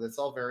some buttons. It's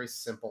all very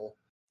simple.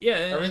 Yeah,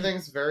 and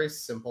Everything's very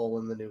simple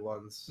in the new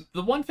ones.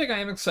 the one thing I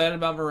am excited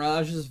about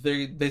Mirage is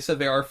they said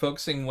they are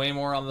focusing way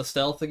more on the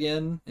stealth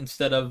again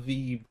instead of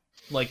the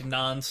like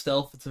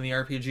non-stealth that's in the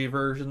RPG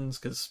versions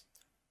because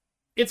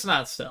it's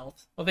not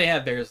stealth. What they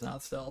have there is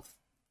not stealth.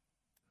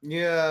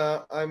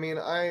 Yeah, I mean,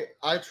 I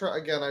try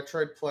again. I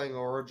tried playing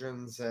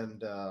Origins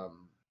and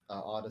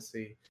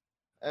Odyssey,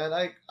 and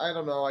I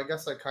don't know. I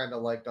guess I kind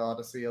of liked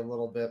Odyssey a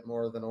little bit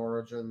more than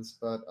Origins,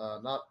 but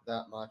not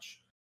that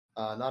much.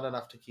 Not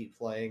enough to keep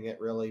playing it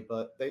really.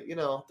 But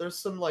there's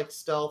some like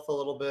stealth a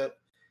little bit.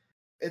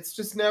 It's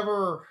just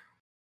never.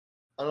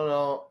 I don't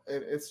know.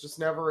 It's just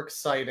never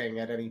exciting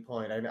at any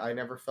point. I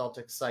never felt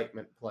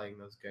excitement playing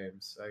those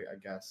games. I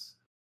guess.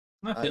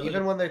 I feel you.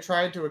 Even when they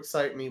tried to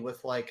excite me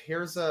with like,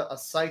 here's a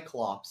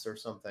Cyclops or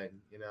something,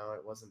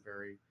 it wasn't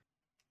very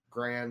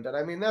grand. And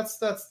I mean, that's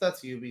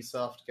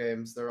Ubisoft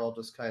games. They're all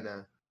just kind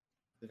of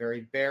the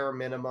very bare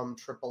minimum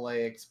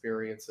AAA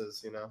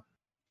experiences.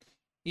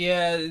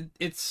 Yeah,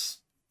 it's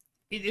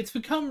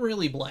become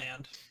really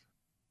bland,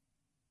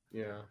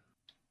 Yeah.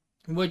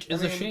 which I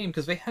is a mean, shame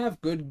because they have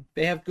good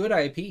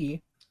IP,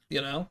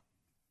 you know.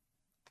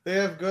 they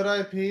have good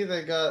IP.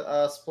 They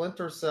got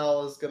Splinter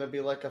Cell is gonna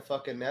be like a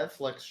fucking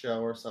Netflix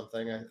show or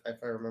something,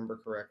 if I remember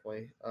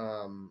correctly.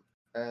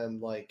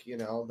 And like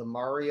the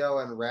Mario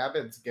and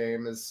Rabbids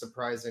game is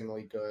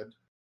surprisingly good,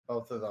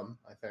 both of them,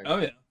 I think. Oh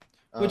yeah,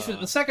 which Uh,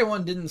 the second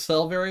one didn't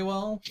sell very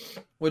well,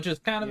 which is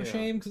kind of a yeah.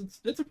 shame because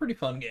it's a pretty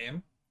fun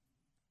game.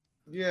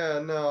 Yeah,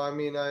 no, I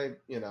mean,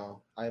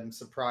 I'm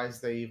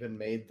surprised they even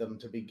made them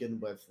to begin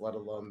with, let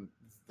alone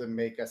to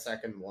make a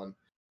second one.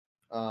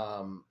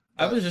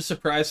 I was But just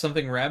surprised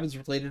something Rabbids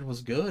related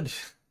was good.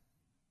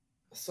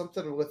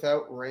 something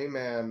without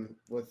Rayman,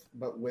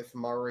 but with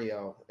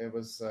Mario, it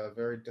was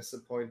very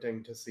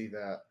disappointing to see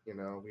that.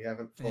 We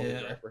haven't fully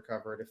Yeah,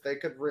 recovered. If they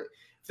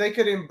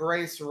could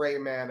embrace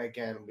Rayman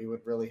again, we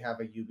would really have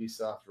a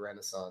Ubisoft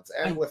renaissance,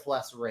 and I with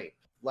less rape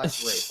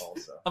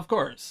also. of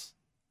course,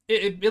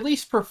 at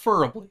least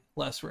preferably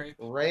less rape.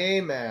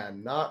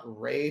 Rayman, not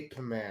Rape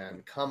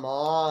Man. Come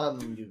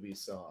on,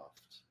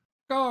 Ubisoft.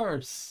 Of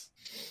course.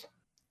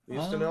 We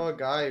used to know a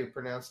guy who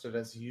pronounced it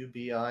as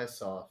UBI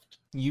soft.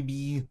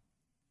 UB.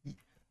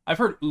 I've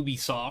heard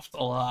Ubisoft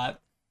a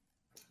lot.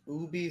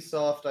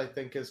 Ubisoft, I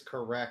think, is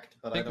correct,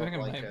 but I I don't think it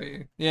like might it.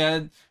 be. Yeah,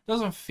 it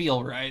doesn't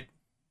feel right.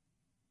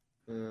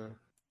 Uh,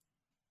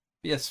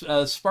 Yes,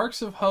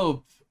 Sparks of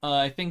Hope.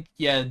 I think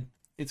yeah,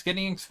 it's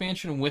getting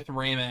expansion with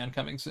Rayman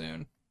coming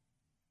soon.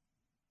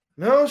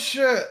 no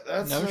shit.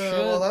 That's No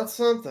well, shit. that's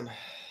something.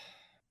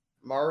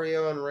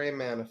 Mario and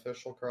Rayman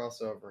official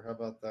crossover. How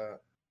about that?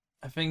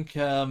 I think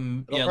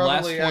It'll yeah, last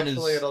probably one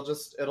actually is it'll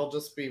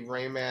just be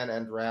Rayman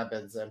and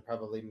Rabbids and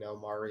probably no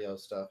Mario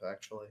stuff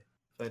actually.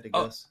 If I had to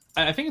oh guess.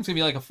 I think it's gonna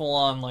be like a full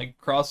on like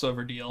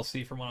crossover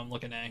DLC from what I'm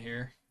looking at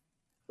here.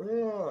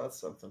 Oh, that's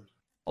something.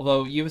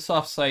 Although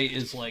Ubisoft site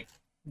is like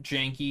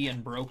janky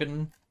and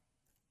broken.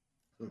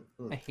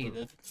 I hate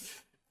it.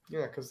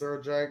 Yeah, because they're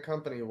a giant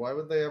company. Why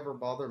would they ever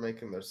bother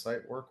making their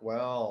site work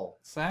well?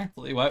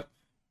 Exactly. What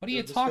are They're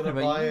you just talking gonna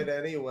about? buy it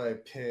anyway,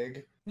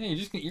 pig. Yeah,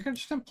 just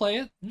gonna play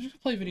it. You're just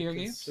gonna play And video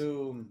games.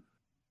 consume.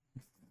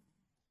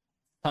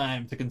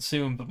 Time to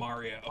consume the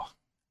Mario.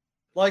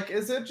 Like,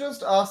 is it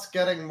just us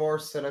getting more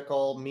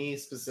cynical, me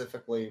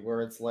specifically,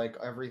 where it's like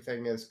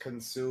everything is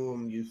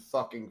consume, you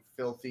fucking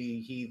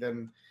filthy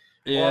heathen?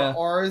 Or Yeah.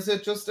 or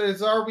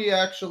are we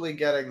actually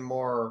getting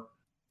more,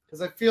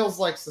 because it feels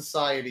like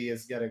society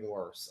is getting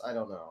worse. I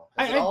don't know.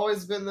 Has it I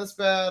always been this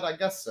bad? I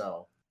guess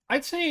so.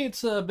 I'd say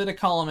it's a bit of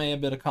column A, a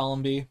bit of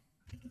column B.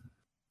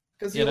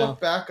 Because you you know? look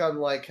back on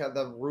like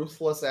the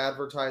ruthless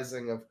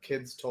advertising of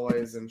kids'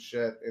 toys and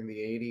shit in the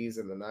 '80s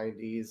and the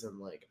 '90s, and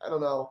like I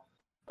don't know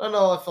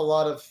if a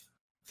lot of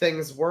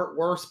things weren't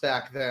worse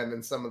back then,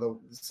 and some of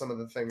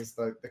the things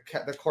the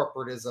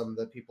corporatism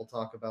that people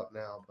talk about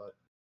now, but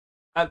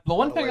The in a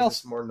one lot of thing ways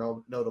else, it's more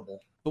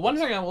notable. the one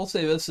Yes. thing I will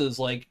say this is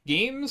like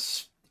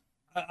games.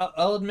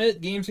 I'll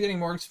admit games are getting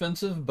more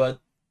expensive,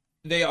 but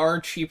they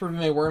are cheaper than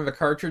they were in the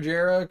cartridge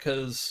era.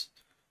 Because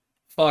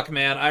fuck,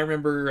 man, I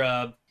remember.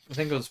 I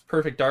think it was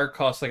Perfect Dark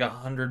cost like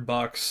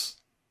 $100,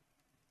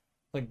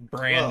 like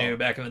brand new Well,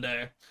 back in the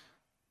day.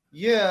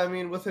 yeah, I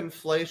mean, with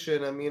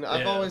inflation, I mean,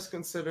 I've Yeah. always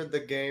considered the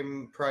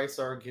game price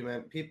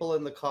argument. People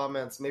in the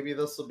comments, maybe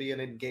this will be an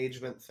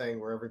engagement thing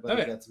where everybody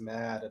Okay. gets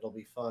mad. It'll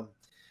be fun.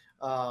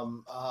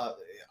 Um, uh,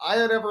 I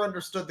had never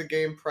understood the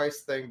game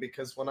price thing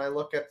because when I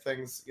look at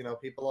things,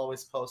 people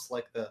always post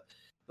like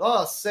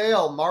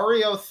sale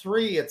Mario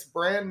 3, it's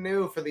brand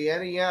new for the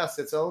NES.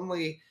 It's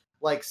only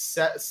like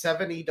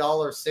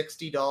 $70,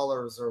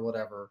 $60 or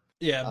whatever,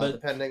 Yeah, but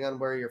depending on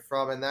where you're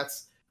from. And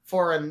that's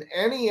for an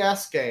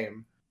NES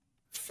game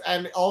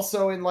and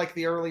also in like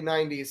the early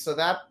 '90s. So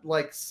that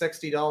like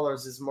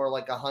 $60 is more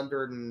like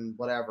 100 and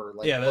whatever,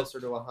 like yeah, closer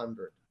to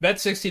 100. that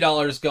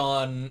 $60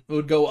 gone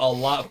would go a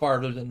lot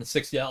farther than the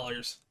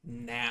 $60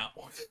 now.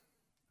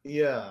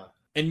 Yeah.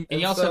 And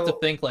you And also have to so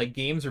think like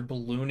games are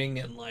ballooning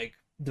in like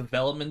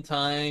development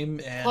time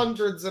and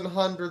hundreds and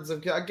hundreds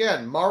of,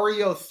 again,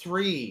 Mario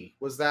 3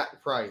 was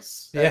that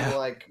price. And yeah,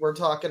 like we're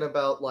talking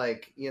about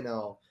like,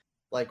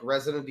 like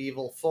Resident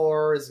Evil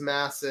 4 is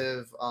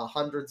massive,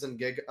 hundreds of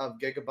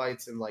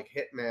gigabytes in like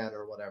Hitman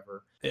or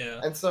whatever.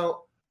 yeah. And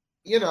so,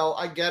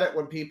 I get it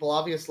when people,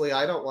 obviously,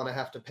 I don't want to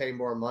have to pay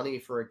more money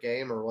for a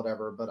game or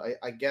whatever, but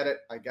I get it,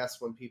 I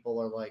guess, when people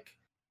are like,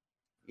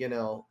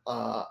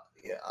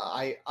 yeah,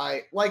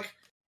 I like,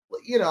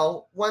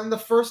 when the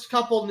first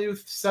couple new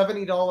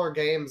 $70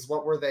 games,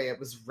 what were they? It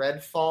was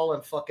Redfall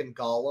and fucking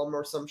Gollum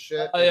or some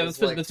shit. Oh It yeah,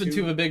 was like that's been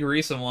two of the big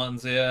recent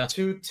ones, yeah.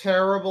 two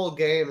terrible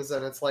games,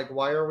 and it's like,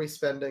 why are we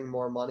spending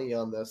more money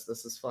on this?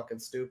 This is fucking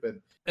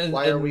stupid. And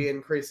Why are and we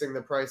increasing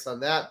the price on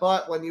that?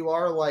 But when you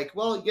are like,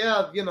 well,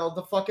 yeah,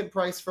 the fucking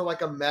price for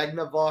like a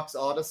Magnavox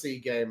Odyssey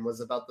game was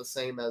about the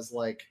same as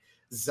like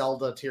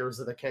Zelda Tears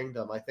of the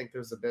Kingdom. I think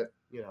there's a bit,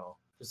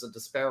 there's a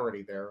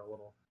disparity there a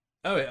little.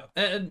 oh yeah.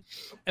 And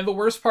the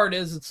worst part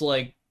is it's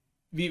like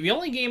the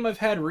only game I've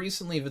had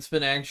recently that's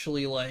been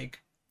actually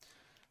like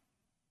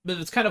but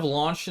it's kind of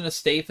launched in a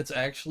state that's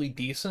actually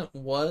decent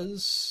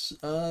was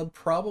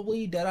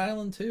probably Dead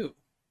Island 2.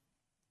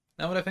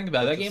 Now what I think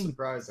about it, Which is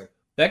surprising.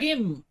 that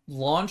game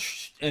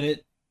launched and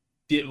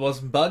it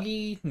wasn't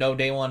buggy, no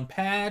day one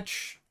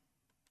patch,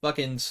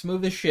 fucking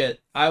smooth as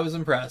shit. I was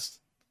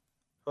impressed.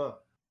 Huh.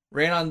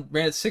 Ran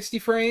at 60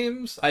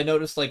 frames. I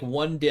noticed like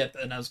one dip,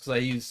 and that was because I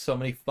used so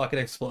many fucking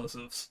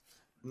explosives.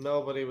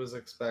 Nobody was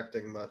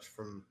expecting much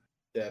from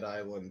Dead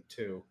Island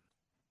 2.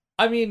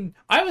 I mean,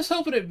 I was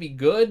hoping it'd be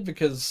good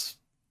because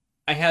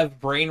I have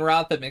brain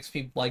rot that makes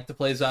me like to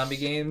play zombie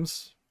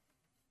games.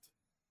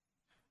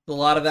 A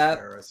lot of That's that.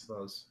 fair, I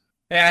suppose.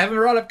 Hey, I haven't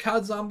brought up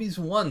COD Zombies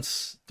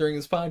once during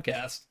this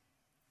podcast,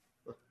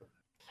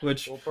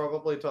 which We'll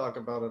probably talk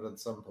about it at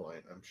some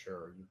point, I'm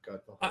sure. You've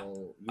got the I,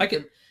 whole. I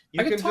could You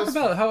I could can talk just.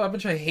 about how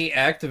much I hate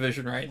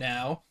Activision right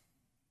now.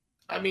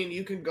 I mean,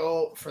 you can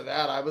go for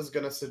that. I was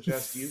gonna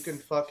suggest you can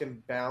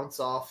fucking bounce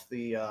off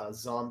the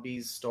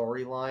zombies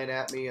storyline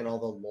at me and all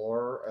the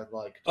lore and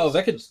like. Oh,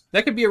 Just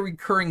that could be a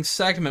recurring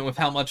segment with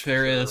how much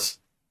there sure. is.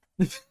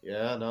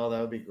 Yeah, no, that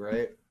would be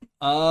great.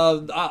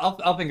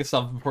 I'll think of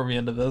something before we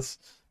end of this.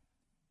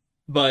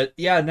 But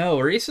yeah, no.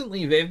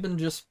 Recently, they've been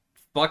just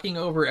fucking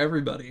over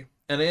everybody,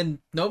 and then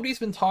nobody's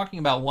been talking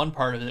about one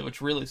part of it,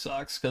 which really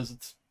sucks because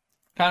it's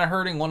kind of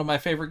hurting one of my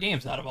favorite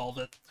games out of all of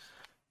it.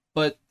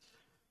 But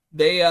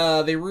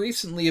they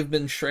recently have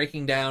been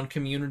striking down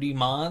community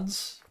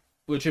mods,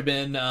 which have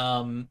been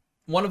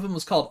one of them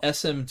was called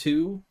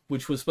SM2,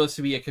 which was supposed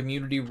to be a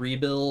community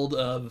rebuild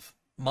of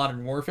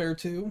Modern Warfare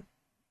 2.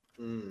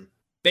 Mm.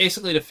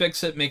 Basically to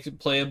fix it, make it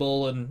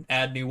playable, and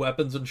add new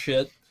weapons and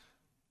shit.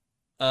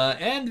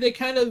 And they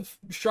kind of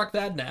struck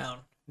that down.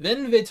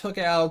 Then they took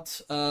out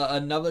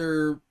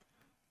another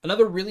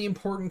really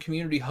important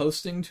community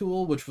hosting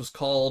tool, which was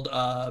called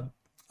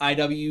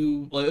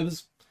IW. Well, it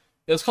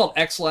was called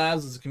X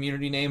Labs as a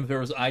community name. There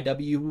was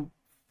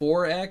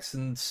IW4X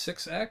and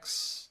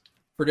 6X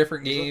for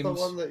different Is games. that the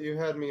one that you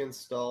had me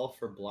install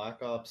for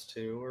Black Ops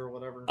 2 or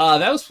whatever?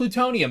 That was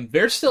Plutonium.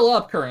 They're still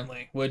up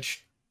currently,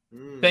 which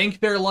Mm. thank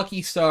their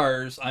lucky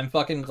stars. I'm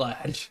fucking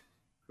glad.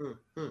 Hmm,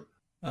 hmm.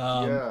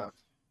 Um, Yeah.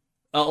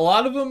 a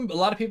lot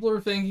of people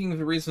are thinking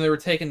the reason they were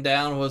taken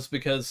down was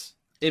because,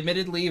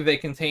 admittedly, they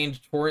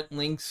contained torrent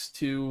links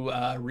to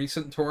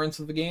recent torrents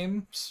of the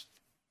games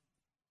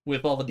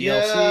with all the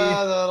DLC.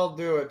 Yeah, that'll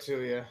do it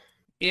to you.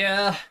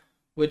 Yeah,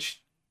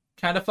 which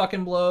kind of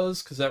fucking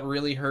blows because that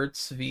really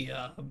hurts the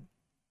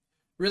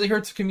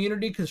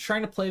community. Because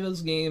trying to play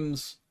those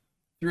games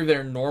through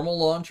their normal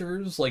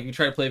launchers, like you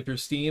try to play it through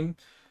Steam,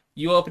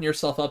 you open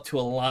yourself up to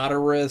a lot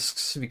of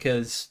risks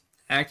because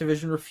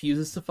Activision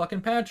refuses to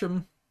fucking patch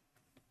them.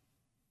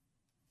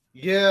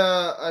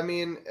 Yeah, I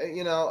mean,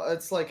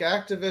 it's like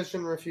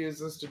Activision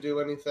refuses to do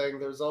anything.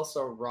 There's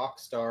also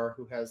Rockstar,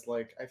 who has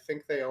like, I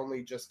think they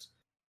only just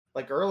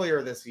like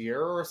earlier this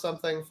year or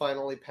something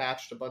finally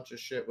patched a bunch of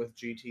shit with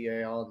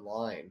GTA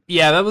Online.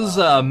 Yeah,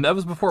 Um, that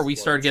was before we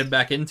started getting exploits.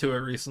 back into it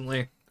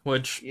recently,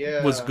 which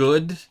was Yeah.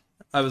 good.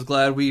 I was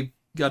glad we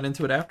got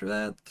into it after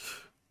that.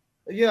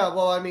 Yeah,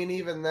 well, I mean,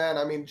 even then,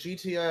 I mean,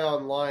 GTA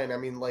Online, I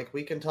mean, like,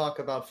 we can talk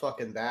about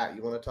fucking that.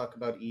 You want to talk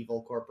about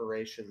evil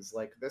corporations.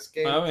 Like, this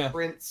game Oh yeah,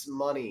 prints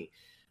money.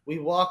 We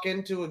walk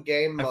into a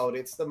game I've, mode,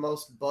 it's the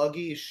most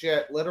buggy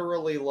shit.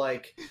 Literally,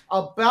 like,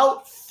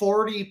 about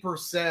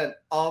 40%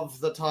 of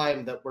the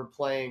time that we're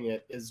playing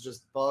it is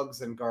just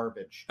bugs and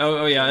garbage.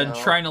 oh yeah, You and know?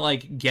 trying to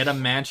like get a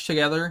match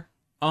together.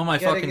 Oh my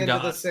Getting fucking into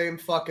the god, same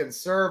fucking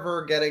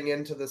server, getting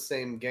into the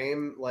same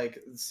game, like,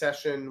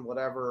 session,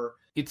 whatever.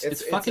 it's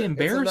It's fucking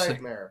it's a embarrassing.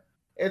 nightmare.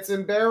 It's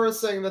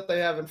embarrassing that they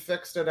haven't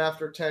fixed it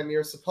after 10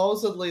 years.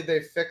 Supposedly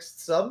they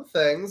fixed some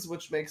things,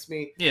 which makes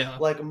me Yeah.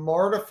 like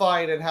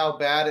mortified at how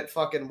bad it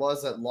fucking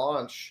was at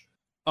launch.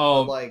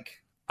 But Oh, like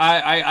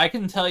I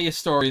can tell you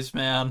stories,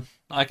 man.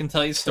 I can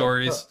tell you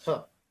stories. go for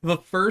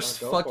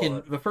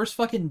it. The first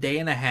fucking day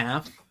and a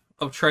half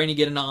of trying to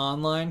get into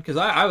online, because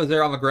I was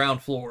there on the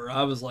ground floor.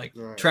 I was like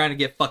Right. trying to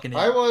get fucking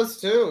I in. was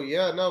too.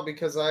 Yeah, no,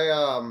 because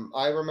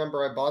I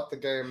remember I bought the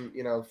game,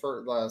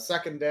 for the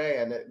second day,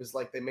 and it was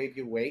like they made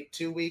you wait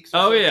 2 weeks or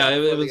Oh yeah,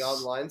 something it before the was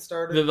online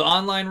started. the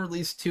online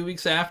release 2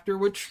 weeks after,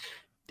 which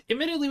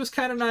admittedly was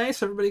kind of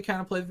nice. Everybody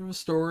kind of played through the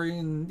story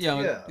and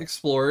Yeah.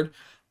 explored.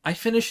 I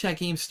finished that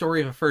game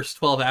story in the first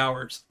 12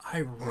 hours.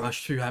 I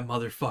rushed through that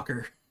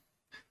motherfucker.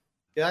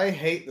 Yeah, I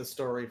hate the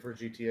story for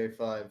GTA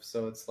 5,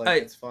 so it's like I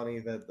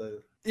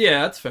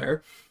Yeah, that's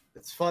fair.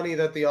 it's funny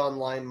that the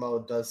online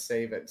mode does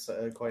save it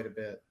quite a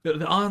bit.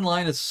 The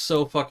online is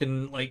so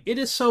fucking like it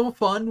is so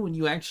fun when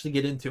you actually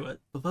get into it.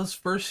 But those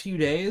first few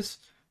days,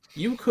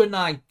 you could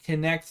not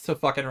connect to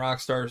fucking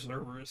Rockstar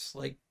servers.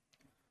 Like,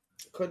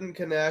 Couldn't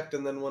connect,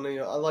 and then when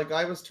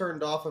I was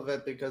turned off of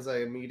it because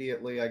I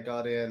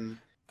got in.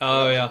 I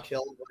oh got yeah, like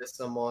killed by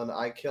someone.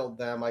 I killed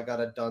them. I got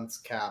a dunce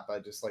cap. I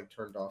just like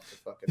turned off the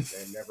fucking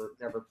game.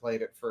 Never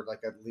played it for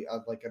like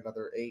like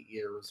another 8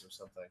 years or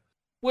something.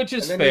 which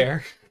And is then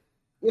fair.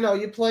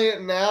 you play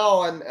it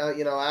now, and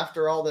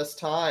after all this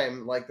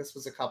time, like this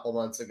was a couple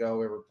months ago,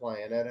 we were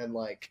playing it, and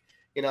like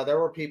there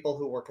were people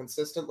who were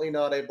consistently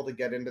not able to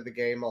get into the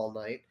game all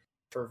night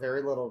for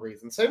very little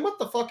reason. Same with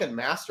the fucking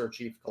Master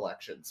Chief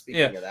Collection.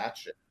 Yeah, Speaking of that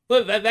shit.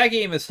 but that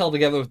game is held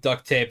together with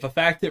duct tape. The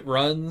fact it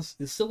runs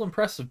is still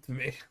impressive to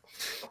me.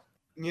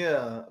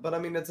 Yeah, but I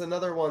mean, it's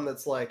another one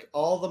that's like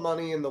all the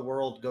money in the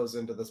world goes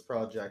into this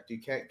project. You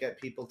can't get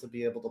people to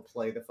be able to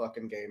play the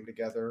fucking game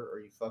together. Are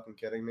you fucking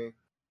kidding me?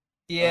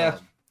 Yeah.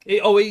 Um,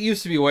 It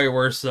used to be way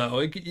worse though.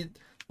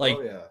 oh Like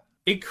yeah.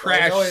 it But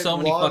I know crashed it so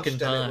many fucking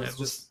launched and it was times.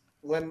 just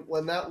when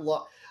that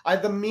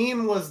the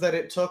meme was that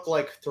it took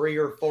like 3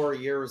 or 4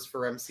 years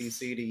for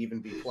MCC to even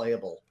be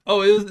playable.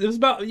 Oh, it was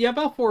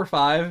about 4 or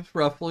 5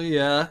 roughly.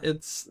 Yeah,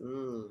 it's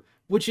Mm.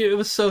 which it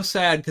was so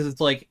sad because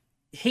it's like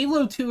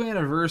Halo 2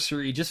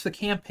 Anniversary, just the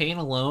campaign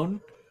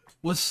alone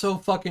was so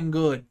fucking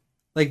good.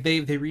 Like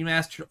they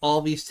remastered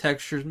all these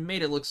textures,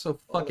 made it look so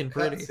All the fucking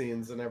pretty.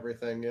 cutscenes and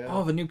everything, yeah.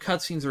 Oh, the new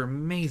cutscenes are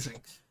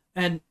amazing,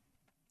 and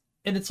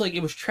it's like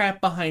it was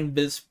trapped behind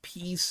this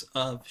piece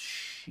of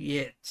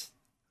shit.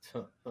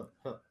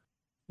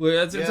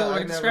 Well, that's Yeah, all I I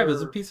can describe it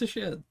as a never piece of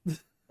shit.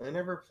 I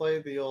never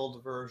played the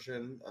old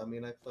version. I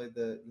mean, I played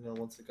the,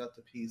 once it got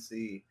to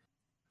PC.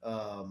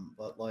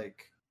 But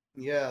like,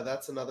 yeah,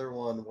 that's another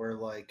one where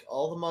like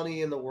all the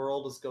money in the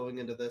world is going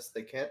into this.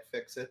 They can't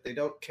fix it. They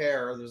don't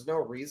care. There's no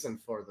reason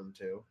for them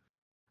to.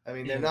 I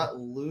mean, they're Yeah. not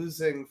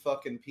losing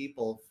fucking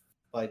people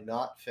by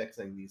not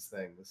fixing these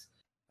things.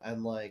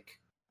 And like,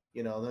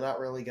 they're not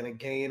really going to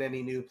gain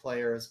any new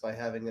players by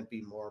having it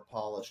be more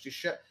polished.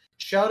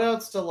 Shout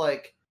outs to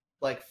like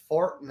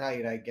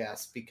Fortnite, I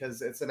guess,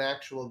 because it's an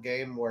actual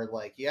game where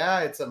like,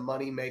 yeah, it's a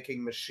money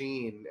making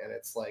machine and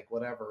it's like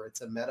whatever,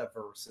 it's a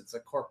metaverse, it's a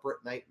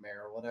corporate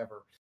nightmare,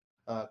 whatever,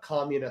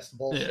 communist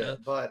Yeah.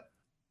 bullshit.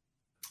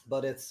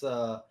 But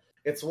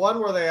it's one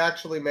where they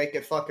actually make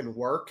it fucking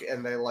work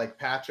and they like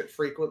patch it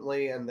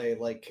frequently and they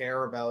like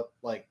care about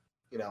like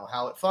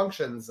how it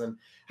functions and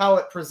how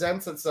it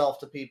presents itself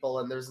to people,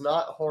 and there's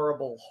not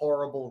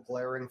horrible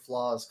glaring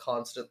flaws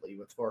constantly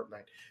with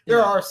Fortnite. There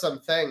Yeah. are some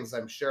things,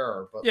 I'm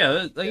sure, but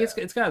Yeah, like yeah.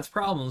 it's got its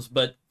problems,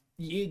 but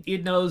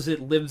it knows it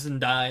lives and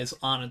dies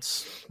on its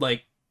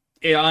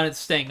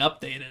staying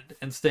updated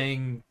and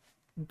staying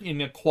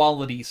in a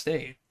quality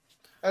state.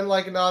 And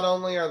like not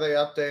only are they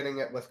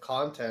updating it with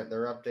content,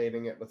 they're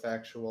updating it with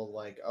actual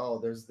like, oh,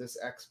 there's this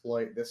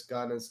exploit, this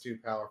gun is too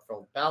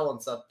powerful,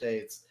 balance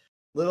updates,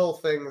 little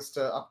things to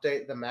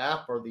update the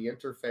map or the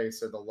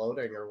interface or the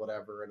loading or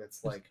whatever, and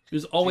it's like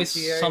There's always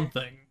GTA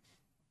something.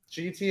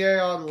 GTA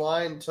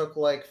Online took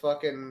like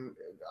fucking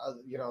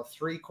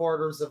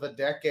 3/4 of a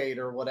decade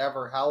or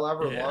whatever,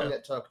 however Yeah. long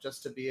it took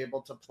just to be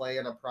able to play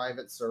in a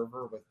private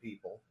server with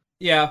people.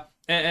 Yeah,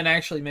 and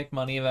actually make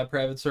money in that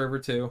private server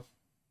too,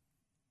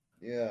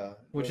 Yeah,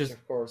 which which is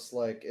of course,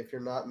 like, if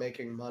you're not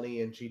making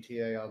money in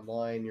GTA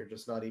Online, you're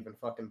just not even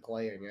fucking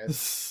playing it.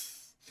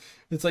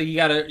 it's like you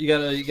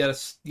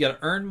gotta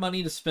earn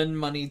money to spend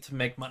money to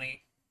make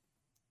money.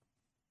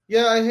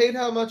 Yeah, I hate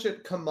how much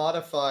it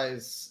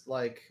commodifies,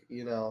 like,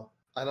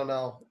 I don't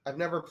know. I've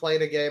never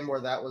played a game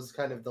where that was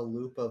kind of the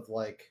loop of,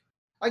 like,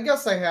 I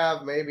guess I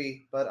have,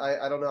 maybe, but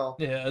I don't know.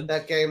 Yeah,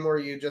 That game where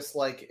you just,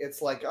 like,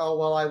 it's like, oh,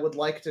 well, I would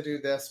like to do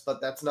this,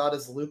 but that's not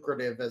as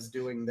lucrative as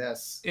doing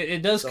this.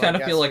 it does So I kind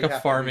of feel guess like we a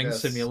have to do farming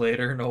this.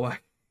 simulator in a way.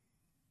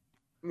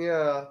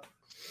 Yeah.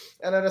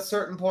 And at a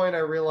certain point, I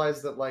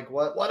realized that, like,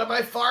 what am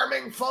I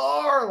farming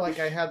for? Like,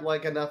 I had,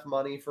 like, enough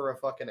money for a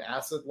fucking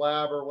acid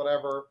lab or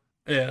whatever,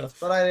 Yeah,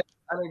 but I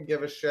didn't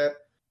give a shit.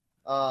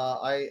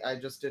 I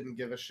just didn't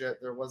give a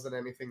shit. There wasn't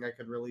anything I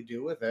could really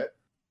do with it,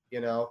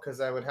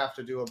 because I would have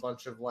to do a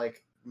bunch of,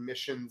 like,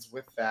 missions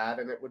with that,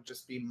 and it would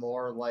just be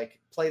more like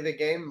play the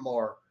game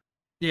more.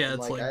 yeah. And,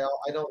 It's like, like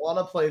I don't want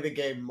to play the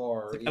game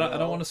more, I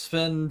don't want to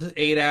spend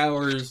 8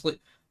 hours. Like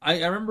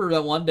I remember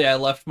that one day I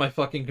left my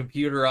fucking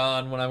computer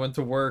on when I went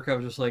to work. I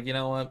was just like, you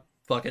know what,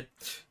 fuck it.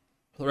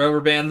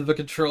 Rubber banded the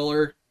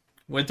controller,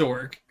 went to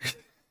work.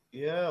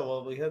 Yeah,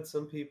 well, we had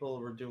some people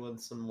who were doing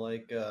some,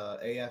 like,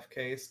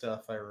 AFK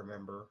stuff, I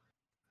remember,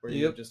 where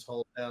you would Yep. just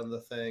hold down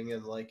the thing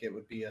and, like, it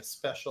would be a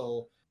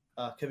special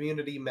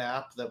community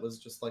map that was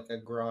just like a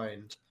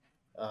grind.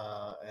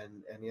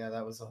 And yeah,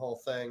 that was the whole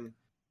thing.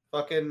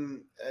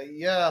 Fucking,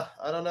 yeah,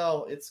 I don't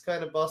know. It's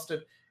kind of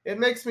busted. It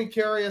makes me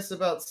curious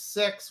about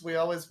 6. We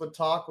always would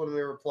talk when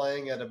we were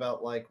playing it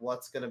about, like,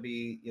 what's going to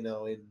be, in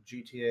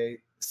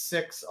GTA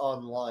 6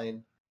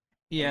 online,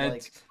 and, Yeah,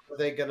 like, are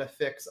they gonna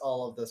fix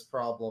all of this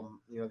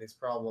problem, these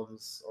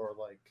problems, or,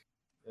 like,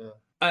 yeah,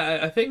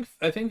 I think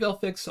they'll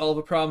fix all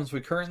the problems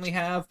we currently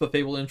have, but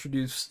they will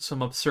introduce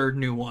some absurd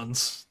new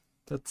ones.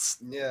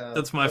 That's yeah,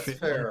 that's my that's feeling.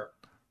 fair.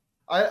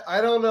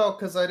 I don't know,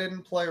 because I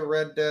didn't play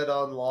Red Dead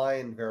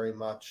Online very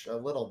much, a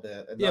little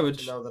bit, Yeah, enough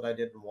to which know that I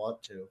didn't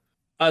want to.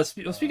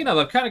 speaking Uh, of,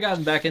 I've kind of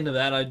gotten back into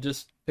that. I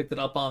just picked it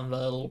up on the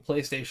little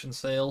PlayStation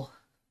sale.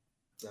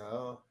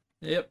 no.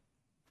 Yep.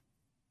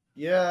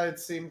 Yeah, it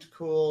seemed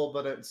cool,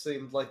 but it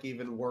seemed like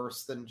even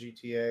worse than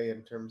GTA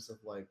in terms of,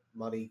 like,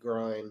 money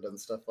grind and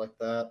stuff like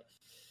that.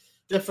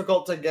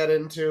 Difficult to get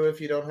into if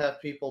you don't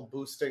have people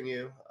boosting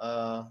you,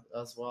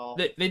 as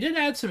well. They did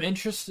add some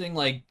interesting,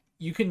 like,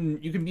 you can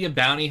be a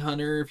bounty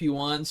hunter if you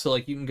want, so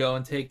like you can go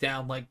and take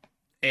down like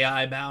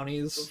AI But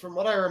bounties. from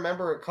what I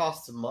remember, it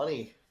costs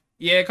money.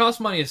 Yeah, it costs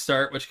money to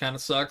start, which kind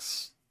of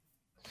sucks.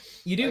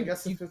 You I do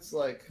guess you if it's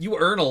like, you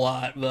earn a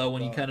lot though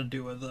when you uh, kind of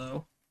do it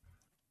though.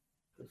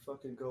 they're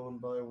fucking going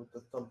by with the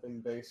thumping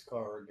bass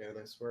car again,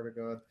 I swear to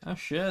God. Oh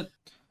shit!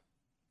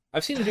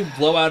 I've seen a dude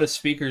blow out his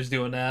speakers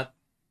doing that.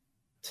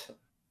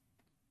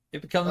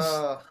 It becomes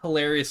uh,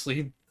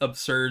 hilariously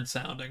absurd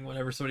sounding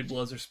whenever somebody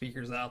blows their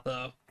speakers out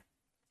though.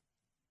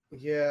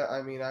 yeah,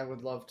 I mean, I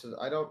would love to.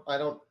 I don't,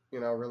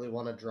 really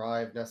want to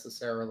drive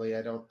necessarily.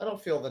 I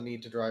don't feel the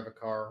need to drive a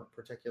car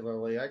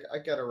particularly. I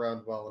get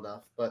around well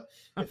enough, but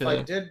I if feel I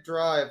you. did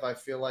drive, I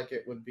feel like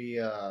it would be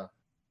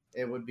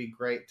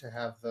great to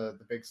have the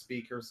big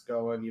speakers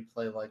going. You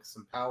play, like,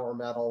 some power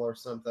metal or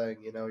something.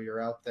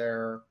 You're out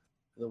there,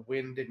 the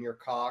wind in your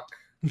cock,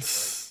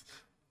 like,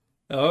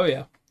 Oh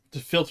yeah,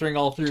 just filtering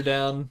all through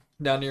down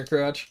to your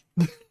crotch.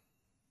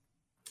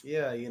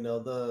 yeah,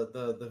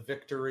 the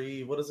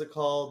victory. What is it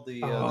called?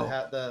 The Oh,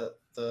 hat the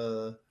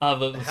the,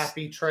 the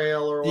happy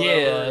trail or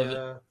whatever. yeah,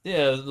 Yeah,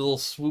 yeah, the little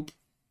swoop.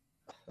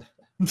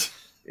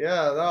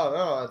 yeah. No,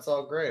 no, it's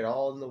all great,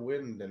 all in the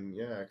wind, and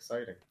yeah,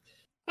 exciting.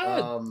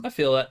 I Um.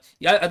 feel that.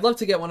 Yeah, I'd love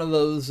to get one of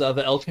those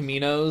the El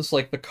Caminos,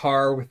 like the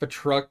car with the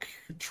truck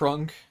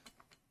trunk.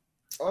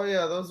 Oh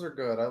yeah, those are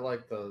good. I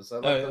like those. I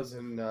Oh like yeah, those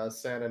in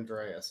San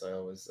Andreas. I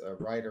always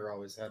Ryder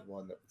always had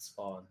one that would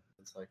spawn.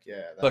 It's like,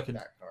 yeah, that fucking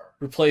that car.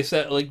 replace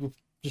that. Like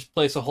just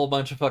place a whole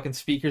bunch of fucking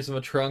speakers in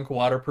the trunk,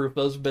 waterproof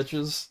those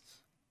bitches.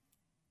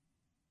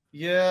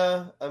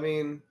 Yeah, I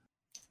mean,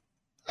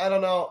 I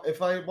don't know.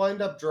 If I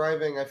wind up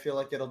driving, I feel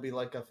like it'll be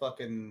like a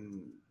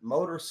fucking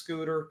motor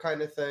scooter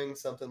kind of thing,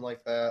 something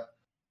like that.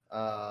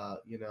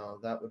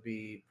 That would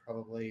be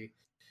probably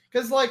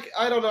because, like,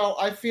 I don't know.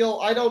 I feel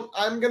I don't.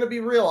 I'm gonna be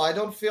real. I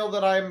don't feel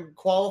that I'm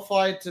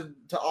qualified to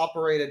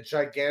operate a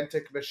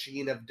gigantic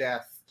machine of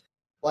death.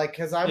 Like,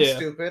 because I'm Yeah,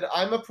 stupid.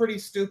 I'm a pretty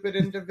stupid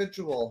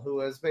individual who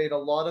has made a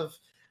lot of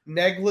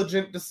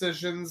negligent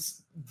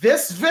decisions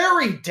this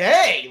very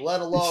day,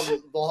 let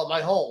alone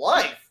my whole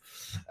life.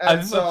 I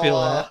And feel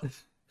so, that.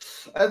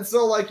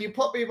 like, you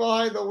put me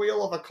behind the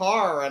wheel of a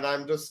car, and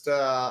I'm just,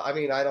 I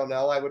mean, I don't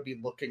know. I would be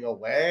looking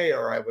away,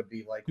 or I would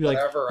be like, You're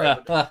like whatever. I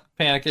would,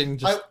 panicking.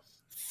 I Just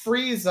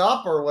freeze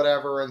up or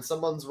whatever, and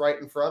someone's right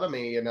in front of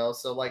me.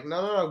 So, like,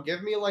 no, no, no,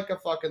 give me like a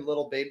fucking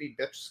little baby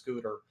bitch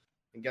scooter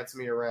and gets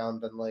me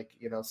around, and, like,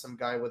 some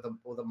guy with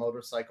a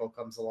motorcycle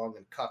comes along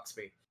and cucks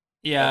me.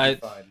 That'd be yeah.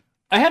 fine.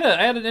 I had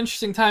an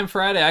interesting time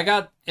Friday. I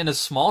got in a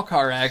small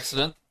car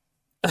accident.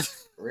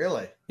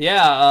 Really?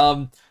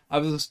 Yeah. I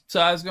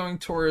was going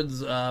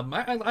towards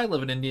I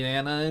live in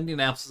Indiana.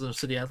 Indianapolis is a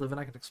city I live in.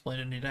 I can explain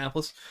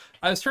Indianapolis.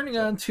 I was turning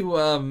on to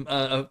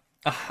a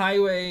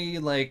highway,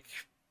 like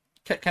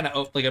kind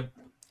of like a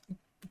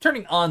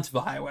turning onto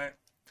the highway,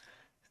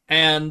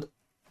 and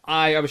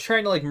I was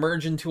trying to like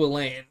merge into a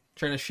lane,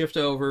 trying to shift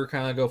over,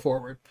 kind of go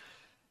forward,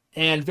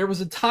 and there was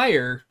a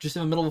tire just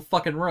in the middle of the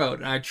fucking road,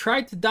 and I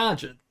tried to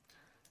dodge it.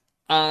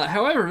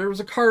 However, there was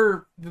a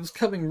car that was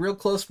coming real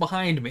close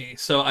behind me,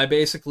 so I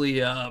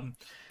basically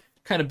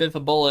kind of bit the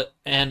bullet,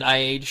 and I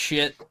ate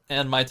shit,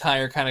 and my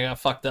tire kind of got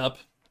fucked up.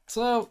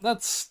 So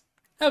that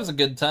was a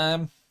good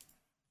time.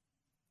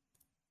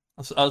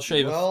 I'll show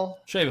you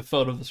a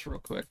photo of this real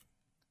quick.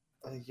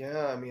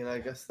 Yeah, I mean, I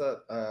guess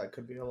that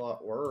could be a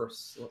lot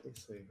worse. Let me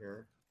see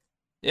here.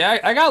 Yeah,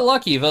 I got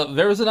lucky.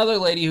 There was another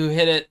lady who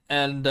hit it,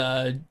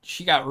 and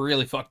she got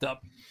really fucked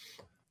up.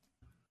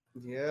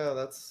 Yeah,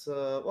 that's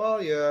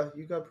well, yeah,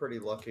 you got pretty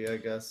lucky, I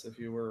guess. If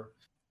you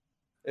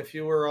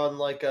were on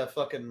like a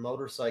fucking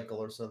motorcycle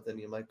or something,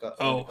 you might got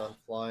gone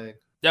flying.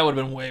 That would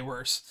have been way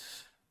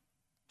worse.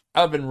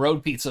 I would have been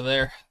road pizza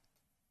there.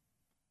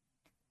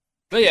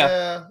 But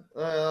yeah,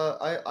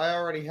 I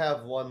already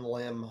have one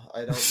limb.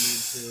 I don't need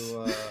to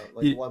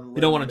like one limb.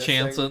 You don't want to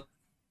missing. chance it.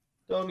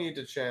 Don't need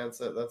to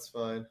chance it. That's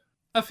fine.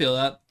 I feel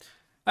that.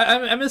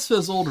 I miss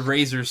those old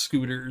Razor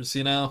scooters.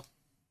 You know,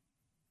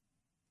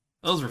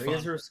 those were fun.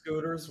 Razor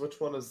scooters.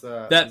 Which one is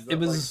that? It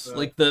was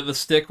like the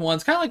stick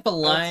ones, kind of like the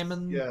Lime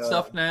and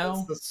stuff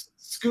now. That's the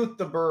Scoot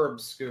the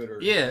Burb scooter.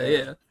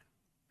 Yeah.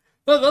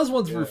 But those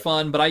ones were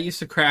fun, but I used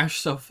to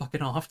crash so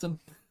fucking often.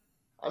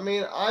 I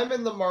mean, I'm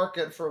in the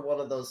market for one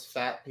of those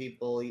fat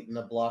people eating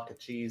a block of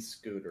cheese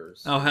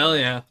scooters. Oh, hell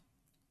yeah.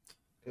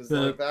 Because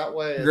like, that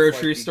way, it's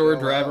grocery like store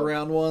drive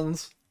around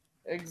ones.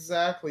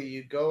 Exactly.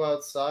 You go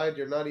outside,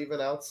 you're not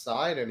even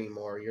outside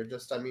anymore. You're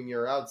just, I mean,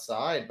 you're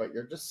outside, but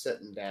you're just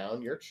sitting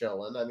down, you're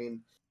chilling. I mean,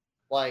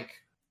 like,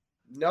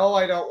 no,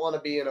 I don't want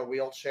to be in a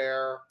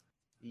wheelchair.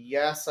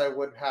 Yes, I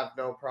would have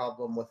no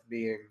problem with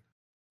being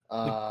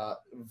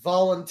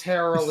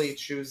voluntarily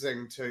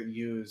choosing to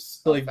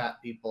use like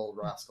fat people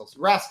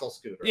rascal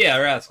scooters. Yeah,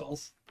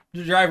 rascals.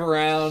 To drive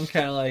around,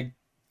 kind of like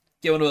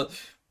get one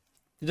of.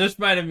 It just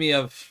reminded me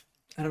of,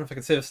 I don't know if I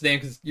can say this name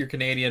because you're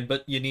Canadian,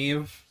 but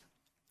Yaniv.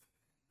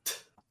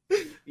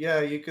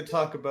 Yeah, you could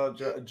talk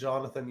about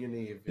Jonathan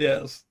Yaniv.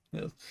 Yes.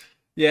 Yeah,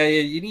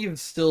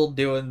 Yaniv's still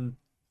doing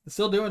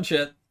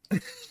shit.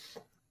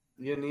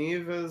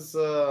 Yaniv is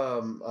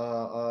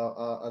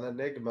an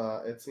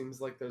enigma. It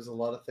seems like there's a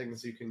lot of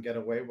things you can get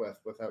away with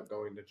without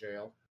going to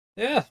jail.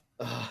 Yeah.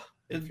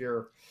 If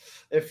you're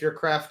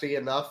crafty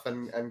enough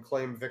and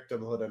claim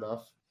victimhood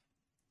enough.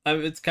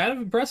 It's kind of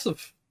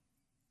impressive.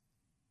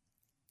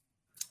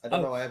 I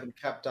don't know. I haven't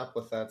kept up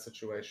with that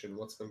situation.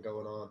 What's been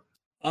going on?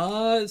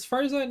 As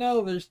far as I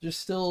know, they're just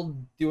still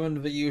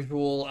doing the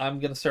usual. I'm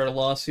gonna start a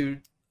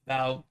lawsuit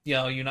about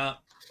you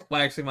not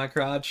waxing my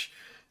crotch.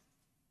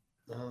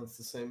 Oh, it's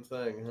the same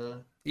thing, huh?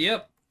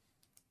 Yep.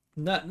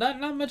 Not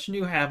much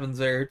new happens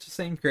there. It's the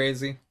same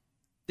crazy,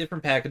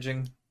 different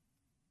packaging.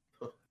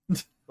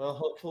 Well,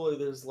 hopefully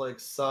there's like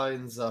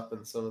signs up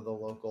in some of the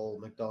local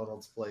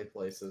McDonald's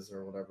places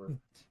or whatever.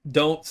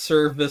 Don't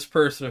serve this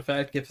person. In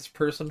fact, get this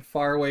person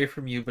far away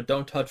from you, but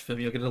don't touch them.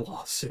 You'll get a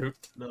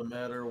lawsuit. No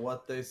matter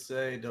what they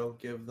say, don't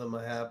give them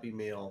a Happy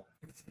Meal.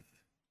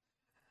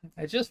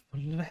 I just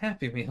wanted a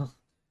Happy Meal.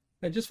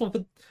 I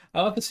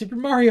want the Super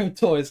Mario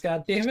toys.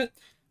 God damn it!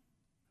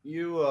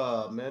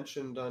 You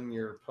mentioned on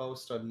your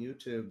post on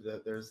YouTube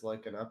that there's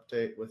like an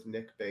update with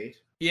Nick Bate.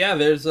 Yeah,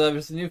 there's a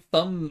new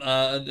not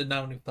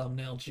a new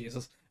thumbnail.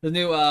 Jesus, the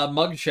new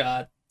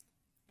mugshot.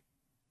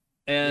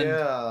 And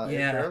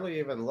it barely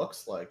even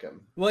looks like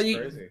him. Well,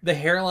 the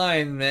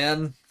hairline,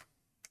 man.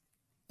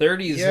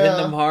 30's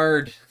hitting him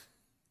hard.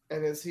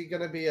 And is he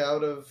gonna be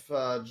out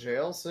of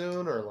jail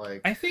soon, or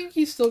like? I think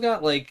he's still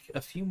got like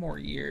a few more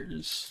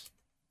years.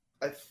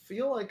 I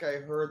feel like I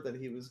heard that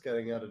he was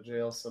getting out of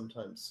jail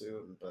sometime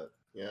soon, but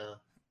yeah.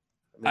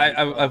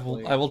 I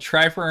will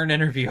try for an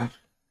interview.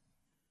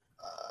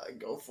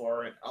 Go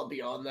for it. I'll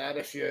be on that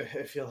if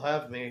you'll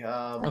have me.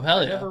 Oh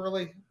hell yeah! Never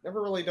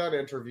really done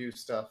interview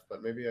stuff,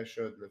 but maybe I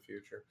should in the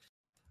future.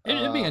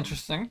 It'd be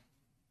interesting.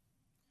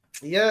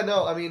 Yeah,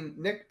 no, I mean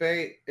Nick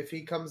Bate, if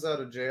he comes out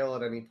of jail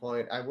at any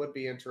point, I would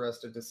be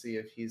interested to see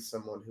if he's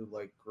someone who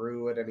like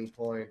grew at any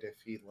point,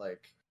 if he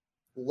like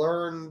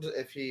learned,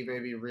 if he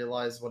maybe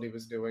realized what he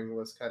was doing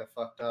was kind of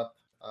fucked up.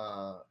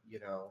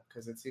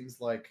 Because it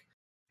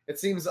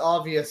seems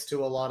obvious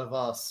to a lot of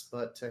us,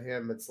 but to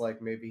him it's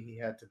like maybe he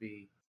had to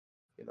be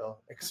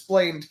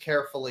explained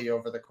carefully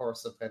over the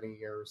course of many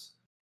years.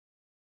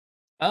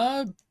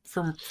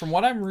 From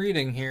what I'm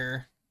reading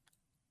here,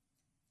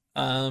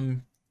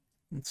 let's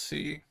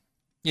see.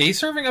 Yeah, he's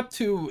serving up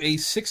to a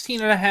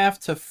 16.5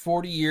 to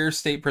 40-year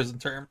state prison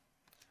term.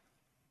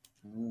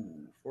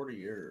 Ooh, 40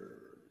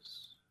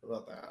 years. How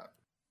about that?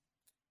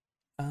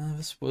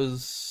 This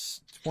was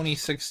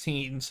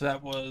 2016, so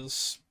that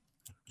was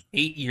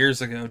 8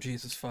 years ago.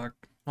 Jesus fuck.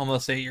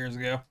 Almost 8 years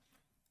ago.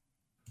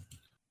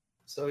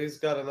 So he's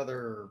got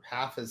another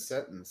half his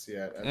sentence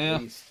yet, at Yeah.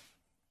 least.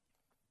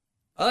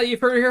 You've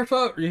heard it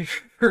here,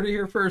 You've heard it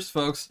here first,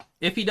 folks.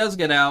 If he does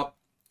get out,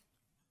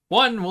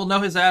 one, we'll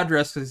know his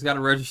address because he's got to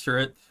register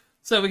it.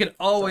 So we can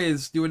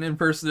always do an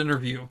in-person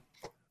interview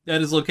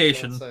at his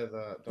location. Don't say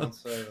that. Don't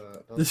say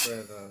that. Don't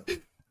say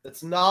that.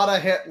 It's not a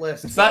hit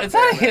list. It's not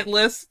a hit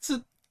list.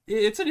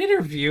 It's an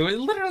interview. It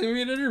literally would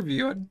be an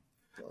interview.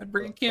 I'd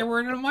bring a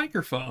camera and a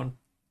microphone.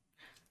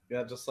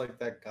 Yeah, just like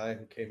that guy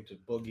who came to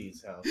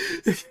Boogie's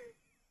house.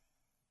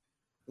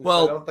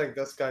 Well, I don't think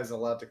this guy's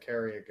allowed to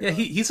carry a gun. Yeah,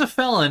 he's a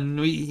felon.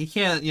 He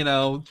can't,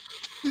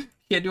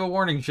 can't do a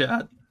warning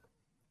shot.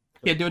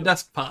 Can't do a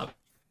desk pop.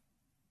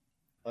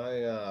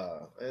 I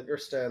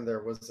understand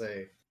there was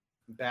a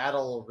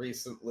battle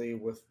recently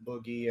with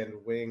Boogie and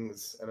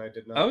Wings, and I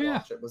did not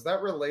watch it. Was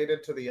that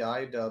related to the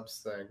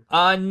iDubbbz thing?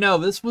 No.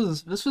 This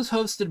was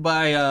hosted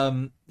by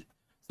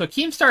So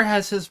Keemstar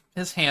has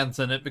his hands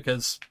in it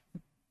because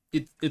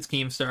it's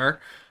Keemstar.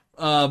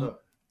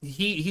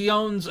 He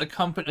owns a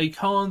company. He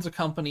co-owns a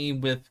company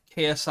with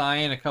KSI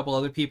and a couple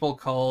other people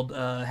called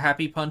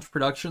Happy Punch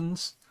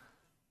Productions.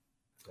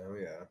 Oh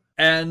yeah.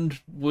 And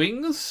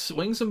Wings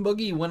and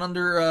Boogie went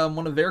under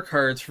one of their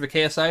cards for the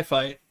KSI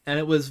fight, and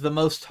it was the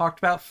most talked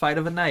about fight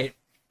of the night.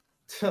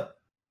 I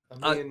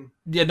mean,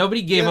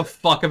 nobody gave a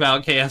fuck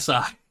about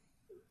KSI.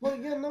 Well,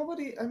 yeah,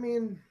 nobody. I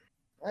mean,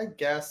 I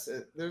guess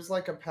there's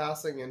like a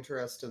passing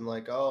interest in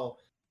like, oh,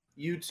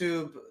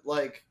 YouTube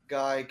like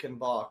guy can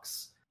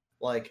box,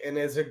 like, and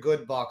is a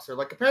good boxer.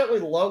 Like apparently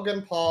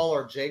Logan Paul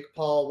or Jake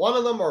Paul, one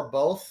of them or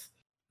both,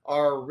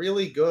 are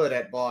really good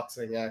at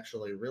boxing.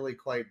 Actually, really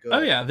quite good. Oh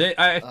yeah,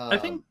 I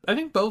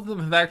think both of them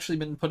have actually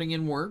been putting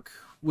in work.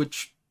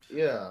 Which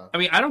I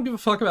mean, I don't give a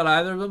fuck about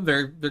either of them.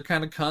 They're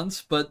kind of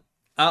cunts, but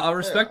I'll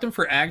respect them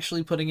for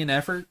actually putting in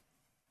effort.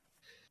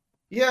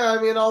 Yeah,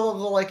 I mean, all of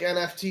the like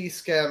NFT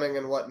scamming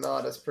and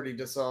whatnot is pretty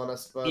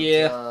dishonest, but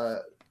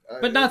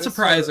but not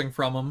surprising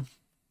from them.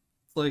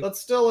 Like, but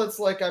still, it's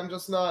like I'm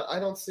just not. I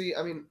don't see.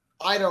 I mean,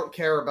 I don't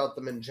care about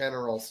them in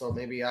general, so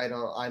maybe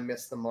I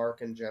miss the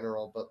mark in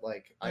general, but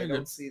like I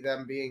don't see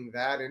them being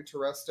that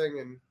interesting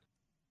and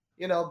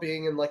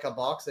being in like a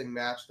boxing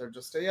match. They're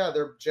just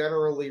they're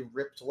generally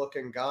ripped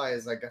looking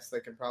guys. I guess they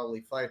can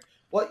probably fight.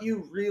 What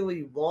you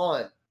really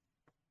want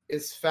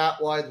is fat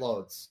wide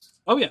loads.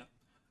 Oh yeah.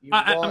 You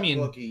want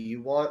Boogie,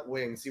 you want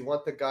Wings, you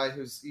want the guy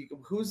who's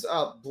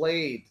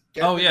Blade.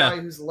 Get the guy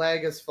whose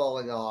leg is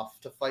falling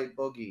off to fight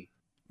Boogie.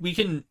 We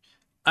can.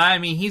 I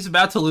mean, he's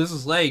about to lose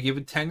his leg. You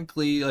would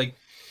technically like,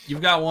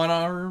 you've got one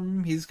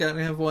arm. He's got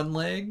to have one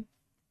leg.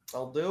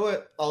 I'll do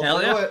it. I'll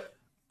do it.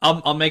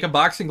 I'll make a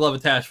boxing glove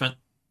attachment.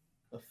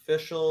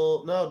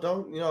 Official. No,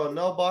 don't.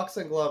 No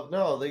boxing glove.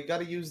 No, they got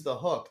to use the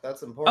hook.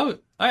 That's important.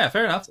 Oh yeah,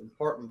 fair enough. That's an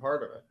important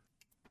part of it.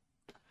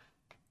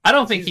 I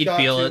don't think he'd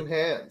feel it.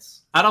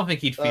 Hands. I don't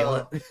think he'd feel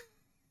it.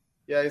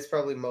 Yeah, he's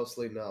probably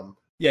mostly numb.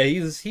 Yeah,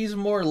 he's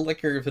more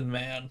liquor than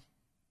man.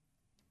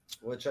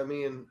 Which I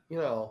mean,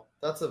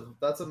 that's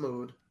a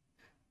mood.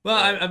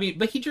 Well, I mean,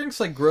 but he drinks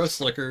like gross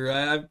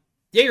liquor.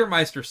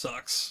 Jägermeister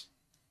sucks.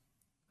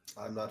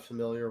 I'm not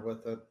familiar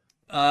with it.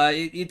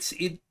 It's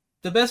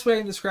the best way I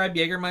can describe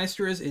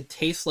Jägermeister is it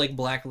tastes like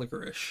black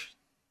licorice.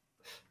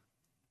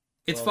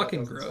 It's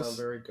fucking gross. Sound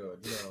very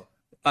good. No.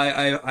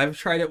 I've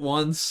tried it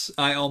once.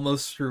 I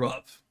almost threw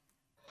up,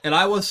 and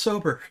I was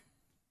sober.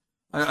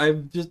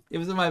 It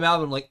was in my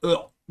mouth. I'm like,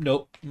 ugh,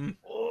 nope.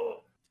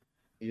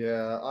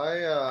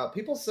 Yeah,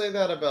 people say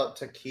that about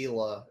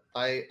tequila.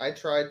 I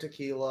tried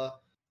tequila,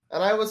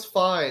 and I was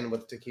fine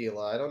with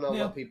tequila. I don't know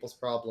what people's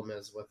problem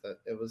is with it.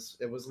 It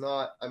was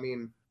not. I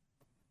mean,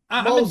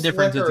 I'm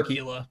indifferent to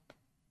tequila.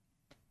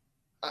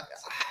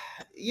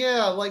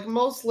 Like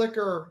most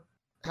liquor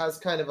has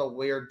kind of a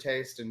weird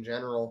taste in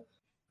general.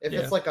 If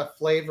it's like a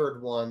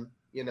flavored one,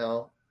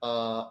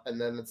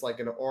 and then it's like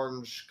an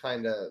orange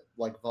kind of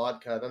like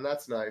vodka, then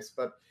that's nice.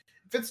 But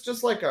if it's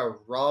just like a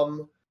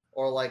rum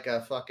or like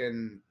a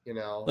fucking,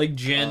 like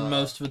gin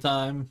most of the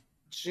time,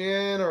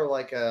 gin or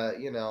like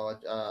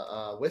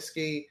a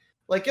whiskey,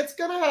 like it's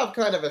gonna have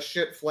kind of a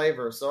shit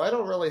flavor. So I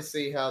don't really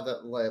see how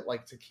that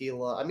like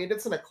tequila. I mean,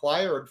 it's an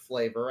acquired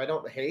flavor. I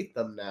don't hate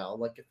them now.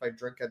 Like if I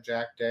drink a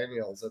Jack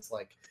Daniel's, it's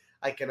like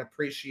I can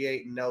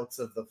appreciate notes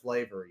of the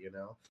flavor,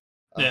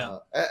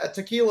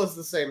 Tequila's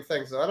the same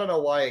thing, so I don't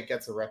know why it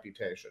gets a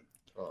reputation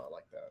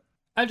like that.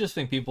 I just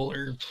think people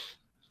are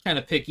kind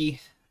of picky,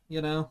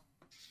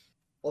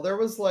 Well, there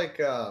was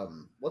like,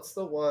 what's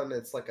the one?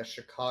 It's like a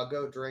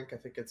Chicago drink. I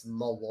think it's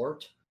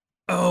Malort.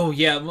 Oh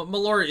yeah,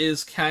 Malort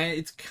is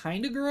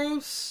kind of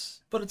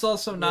gross, but it's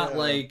also not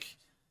like,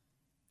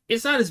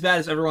 it's not as bad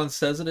as everyone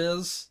says it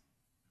is.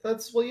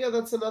 That's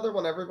another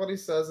one. Everybody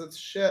says it's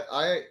shit.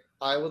 I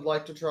would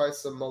like to try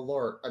some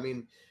Malort. I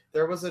mean,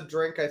 there was a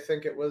drink, I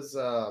think it was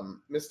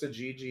Mr.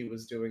 Gigi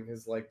was doing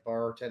his like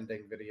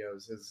bartending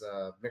videos, his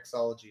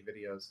mixology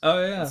videos.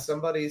 Oh yeah. And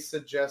somebody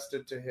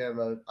suggested to him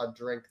a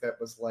drink that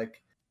was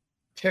like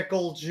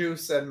pickle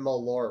juice and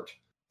Malort.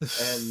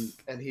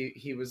 and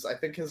he was, I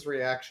think his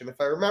reaction,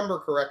 if I remember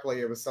correctly,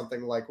 it was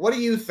something like, "What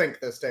do you think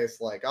this tastes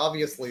like?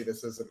 Obviously,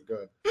 this isn't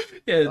good."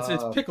 Yeah,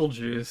 it's pickle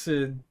juice.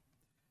 I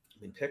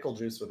mean, pickle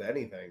juice with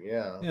anything,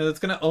 yeah. That's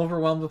gonna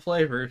overwhelm the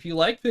flavor. If you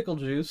like pickle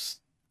juice,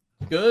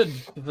 good.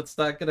 If it's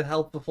not gonna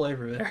help the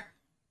flavor there.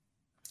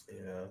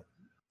 Yeah.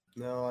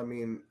 No, I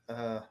mean,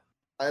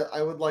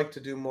 I would like to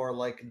do more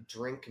like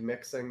drink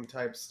mixing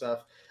type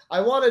stuff. I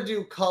want to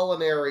do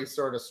culinary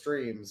sort of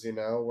streams,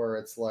 where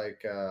it's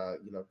like,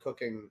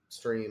 cooking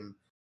stream,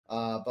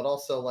 but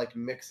also like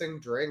mixing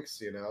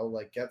drinks,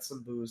 like get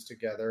some booze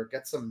together,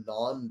 get some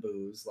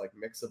non-booze, like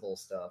mixable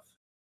stuff,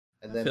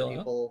 and I then feel that.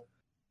 people.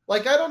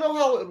 Like, I don't know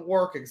how it would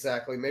work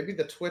exactly. Maybe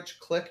the Twitch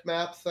click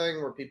map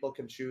thing where people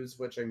can choose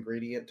which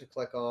ingredient to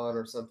click on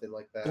or something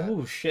like that.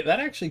 Oh shit, that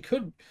actually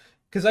could,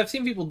 because I've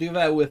seen people do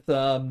that with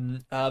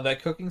that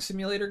cooking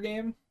simulator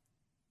game.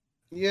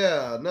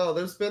 Yeah, no,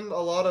 there's been a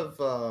lot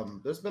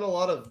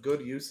of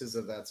good uses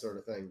of that sort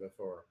of thing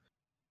before.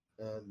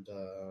 And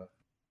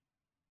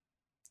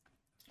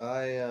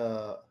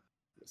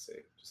let's see,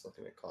 just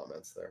looking at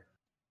comments there.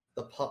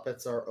 The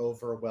puppets are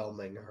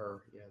overwhelming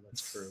her. Yeah,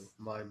 that's true.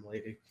 Mime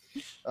lady.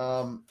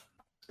 What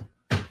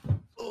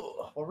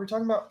were we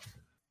talking about?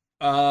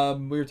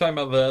 We were talking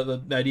about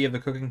the idea of the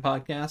cooking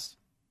podcast.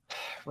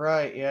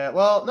 Right, yeah.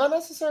 Well, not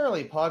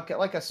necessarily podcast,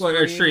 like a stream,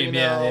 Or stream,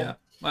 yeah.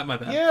 My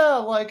bad. Yeah,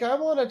 like I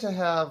wanted to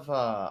have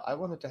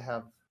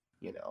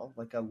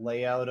like a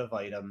layout of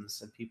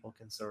items, and people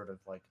can sort of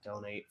like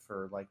donate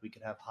for, like, we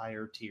could have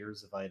higher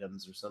tiers of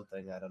items or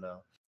something, I don't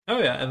know. Oh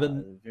yeah, and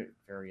then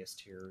Various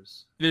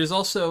tiers. there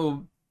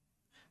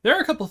are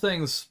a couple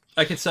things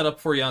I could set up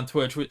for you on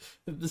Twitch.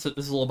 This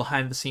is a little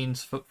behind the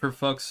scenes for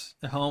folks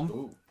at home.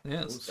 Ooh,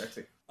 Yes. ooh,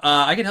 sexy.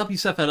 I can help you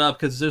set that up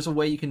because there's a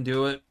way you can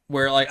do it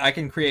where like I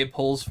can create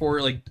polls for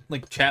it,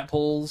 like chat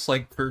polls,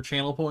 like for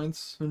channel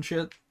points and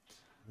shit.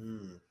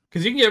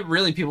 Because you can get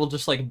really people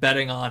just like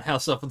betting on how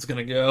something's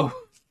gonna go.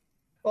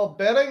 Well,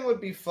 betting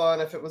would be fun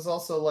if it was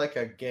also like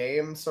a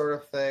game sort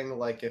of thing.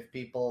 Like if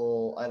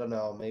people, I don't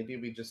know, maybe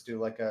we just do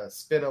like a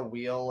spin a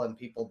wheel and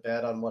people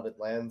bet on what it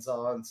lands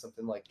on,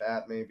 something like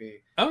that,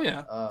 maybe. Oh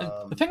yeah.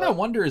 The thing I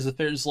wonder is if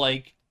there's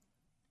like,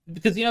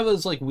 because you know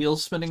those like wheel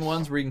spinning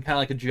ones where you can kind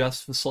of like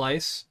adjust the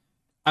slice.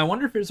 I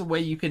wonder if there's a way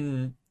you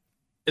can,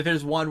 if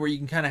there's one where you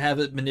can kind of have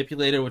it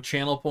manipulated with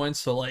channel points.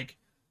 So like,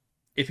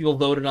 if people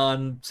voted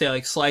on say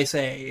like slice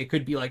A, it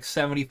could be like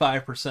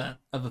 75%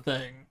 of the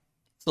thing.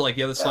 So like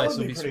the other slice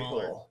would be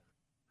smaller. Cool.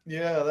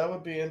 Yeah, that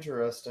would be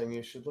interesting.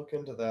 You should look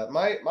into that.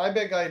 My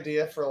big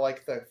idea for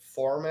like the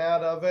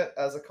format of it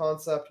as a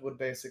concept would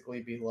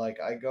basically be like,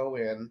 I go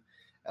in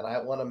and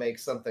I want to make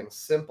something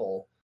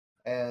simple,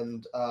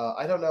 and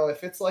I don't know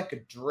if it's like a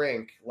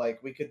drink.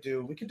 Like we could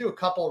do a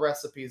couple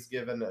recipes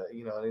given at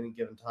any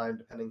given time,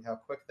 depending how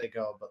quick they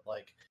go. But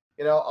like,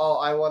 oh,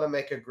 I want to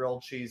make a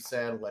grilled cheese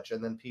sandwich,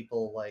 and then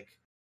people like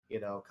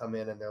come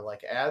in and they're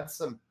like, add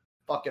some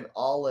fucking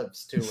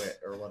olives to it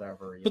or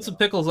whatever. Put some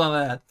pickles on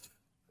that.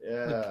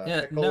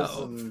 Yeah, pickles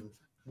and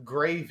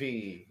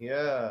gravy.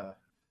 Yeah.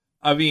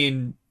 I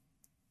mean,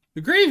 the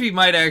gravy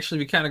might actually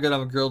be kind of good on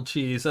the grilled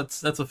cheese.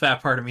 That's a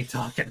fat part of me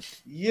talking.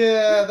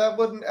 Yeah, that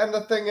wouldn't. And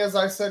the thing is,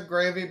 I said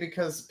gravy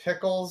because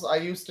pickles. I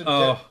used to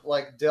dip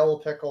like dill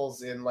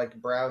pickles in like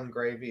brown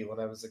gravy when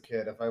I was a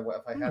kid. If I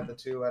had the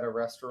two at a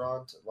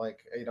restaurant,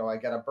 like I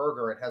get a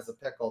burger, it has a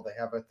pickle. They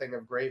have a thing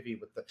of gravy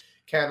with the.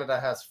 Canada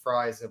has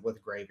fries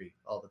with gravy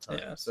all the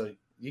time, so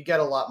you get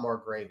a lot more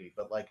gravy.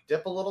 But like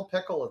dip a little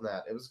pickle in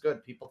that. It was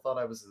good. People thought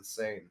I was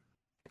insane.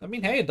 I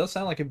mean, hey, it does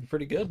sound like it'd be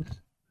pretty good.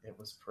 It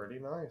was pretty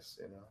nice,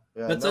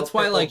 Yeah, that's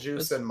why like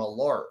juice and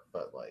malort,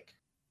 but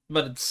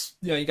it's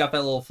you got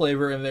that little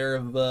flavor in there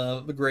of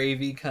the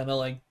gravy kind of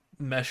like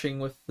meshing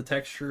with the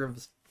texture of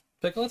the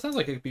pickle. It sounds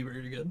like it could be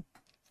very good.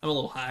 I'm a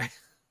little high.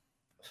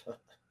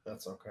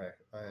 That's okay.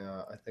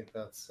 I think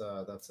that's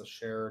a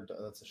shared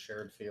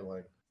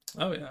feeling.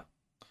 Oh yeah,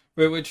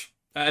 which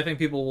I think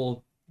people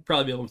will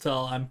probably be able to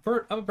tell. I'm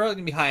probably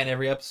gonna be high in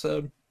every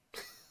episode.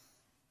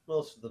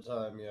 Most of the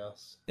time,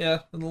 yes. Yeah,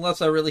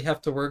 unless I really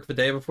have to work the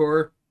day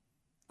before,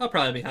 I'll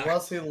probably be high.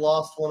 Unless he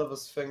lost one of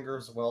his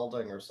fingers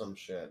welding or some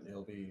shit,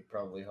 he'll be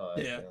probably high.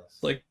 Yeah, yes.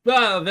 like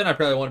then I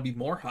probably want to be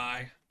more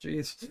high.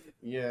 Jeez.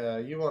 Yeah,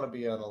 you want to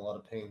be on a lot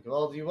of pain.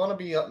 Well, you want to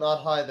be not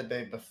high the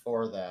day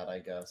before that, I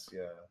guess.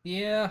 Yeah.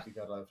 Yeah. You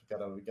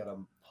gotta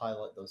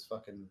pilot those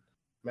fucking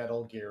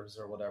Metal Gears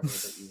or whatever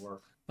that you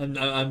work.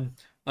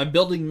 I'm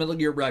building Metal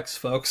Gear Rex,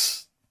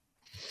 folks.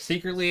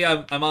 Secretly,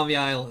 I'm on the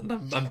island.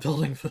 I'm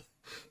building the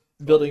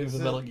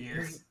Metal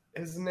Gear.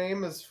 His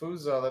name is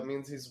Fuzo. That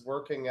means he's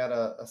working at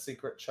a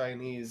secret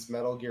Chinese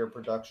Metal Gear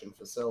production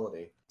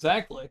facility.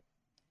 Exactly.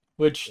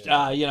 Which,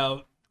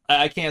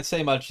 I can't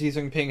say much. He's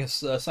going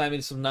to sign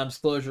me some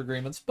non-disclosure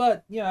agreements,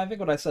 but, I think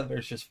what I said there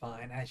is just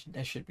fine.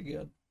 I should be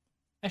good.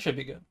 I should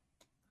be good.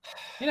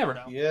 You never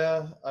know.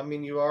 Yeah, I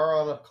mean, you are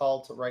on a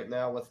call right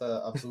now with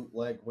a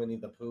bootleg Winnie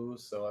the Pooh,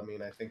 so, I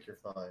mean, I think you're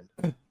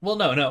fine. Well,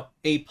 no.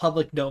 A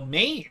public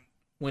domain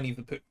Winnie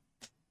the Pooh.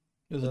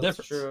 There's a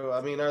difference. True. I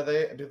mean,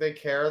 do they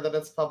care that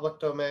it's public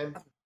domain?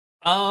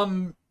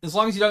 As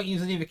long as you don't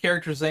use any of the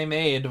characters they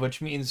made,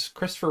 which means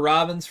Christopher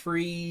Robin's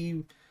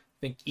free. I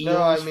think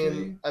No, Eo's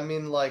free. I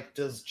mean, like,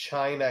 does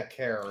China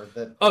care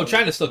that Oh, Winnie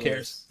China the still Pooh cares.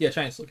 is? Yeah,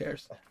 China still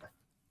cares.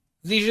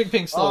 Xi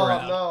Jinping's still Oh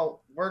around.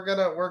 no, we're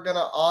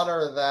gonna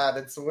honor that.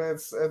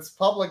 It's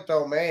public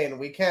domain.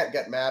 We can't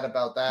get mad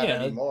about that Yeah,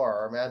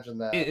 anymore. Imagine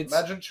that. it's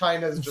Imagine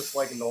China's just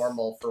like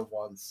normal for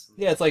once.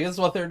 yeah, it's like this is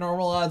what their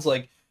normal odds.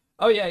 Like,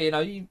 oh yeah,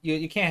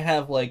 you can't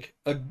have like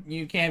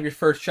you can't have your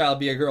first child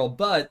be a girl,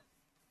 but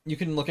you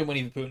can look at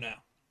Winnie the Pooh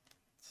now.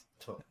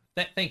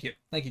 Thank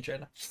you,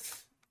 China.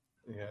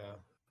 Yeah.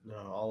 No,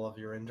 all of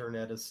your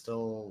internet is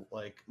still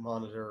like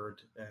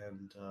monitored,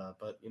 and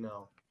but you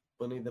know,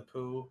 Winnie the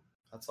Pooh,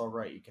 that's all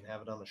right. You can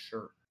have it on a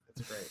shirt.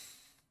 It's great.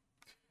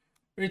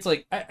 It's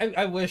like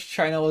I wish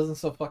China wasn't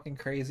so fucking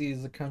crazy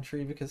as a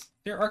country because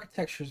their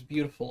architecture is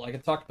beautiful. I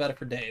could talk about it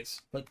for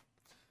days, but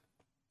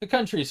the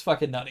country is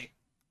fucking nutty.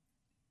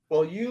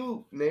 Well,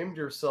 you named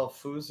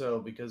yourself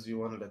Fuzo because you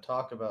wanted to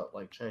talk about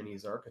like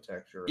Chinese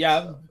architecture and Yeah,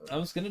 stuff. I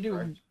was gonna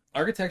do Correct?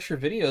 architecture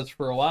videos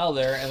for a while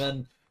there, and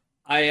then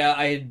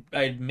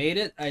I made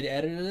it, I'd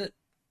edited it,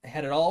 I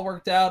had it all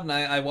worked out, and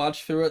I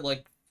watched through it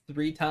like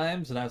 3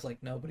 times, and I was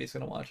like, nobody's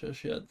gonna watch this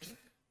shit.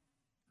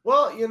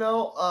 Well, you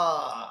know,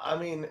 I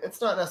mean,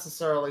 it's not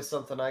necessarily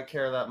something I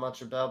care that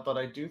much about, but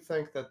I do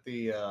think that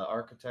the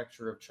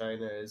architecture of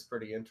China is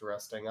pretty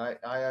interesting. I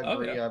Oh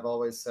agree. yeah, I've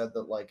always said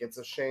that, like, it's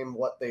a shame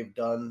what they've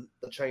done,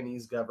 the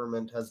Chinese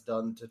government has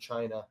done to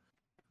China.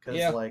 Because,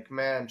 yeah. like,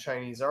 man,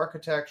 Chinese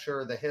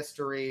architecture, the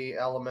history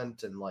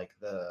element, and, like,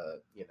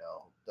 the, you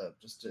know, the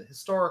just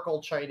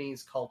historical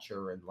Chinese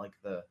culture and, like,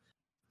 the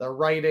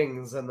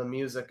writings and the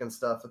music and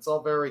stuff. It's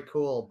all very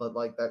cool, but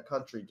like that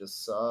country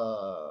just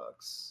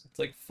sucks. It's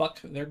like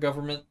fuck their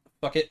government,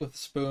 fuck it with a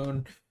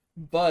spoon,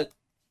 but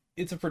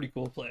it's a pretty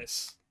cool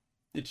place.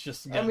 It's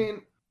just I again,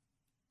 mean,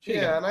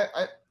 yeah, again.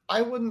 and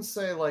I wouldn't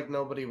say like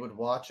nobody would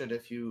watch it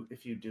if you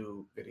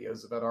do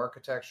videos about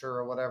architecture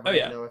or Oh whatever,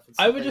 you yeah, know, if it's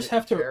I would something just that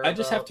you have to. care I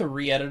just have about. to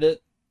re-edit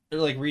it or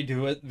like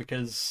redo it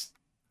because,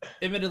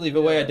 admittedly,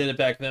 the way I Yeah. did it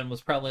back then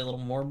was probably a little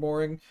more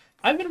boring.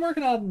 I've been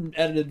working on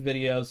edited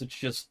videos. It's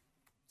just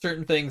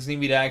certain things need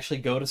me to actually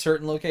go to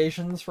certain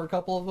locations for a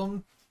couple of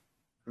them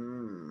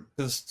Hmm.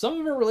 because some of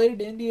them are related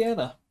to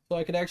Indiana, so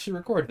I could actually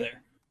record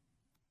there.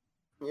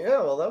 Yeah,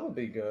 well, that would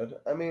be good.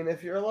 I mean,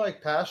 if you're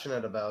like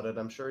passionate about it,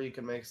 I'm sure you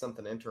can make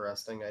something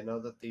interesting. I know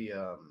that the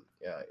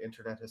yeah,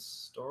 internet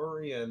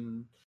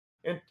historian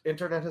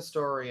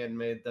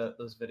made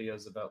those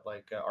videos about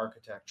like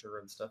architecture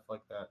and stuff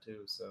like that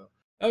too. So,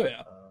 Oh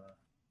yeah,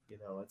 you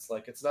know, it's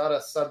like it's not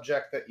a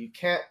subject that you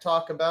can't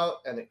talk about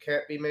and it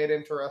can't be made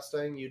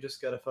interesting. You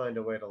just got to find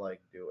a way to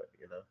like do it,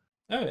 you know.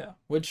 oh yeah.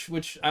 Which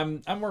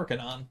I'm working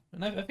on,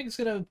 and I think it's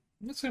gonna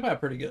be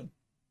pretty good.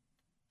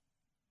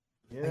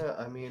 I Yeah,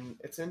 I mean,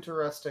 it's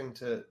interesting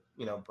to,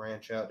 you know,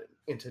 branch out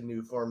into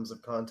new forms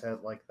of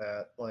content like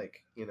that.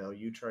 Like, you know,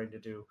 you trying to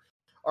do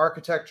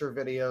architecture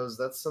videos,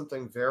 that's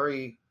something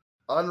very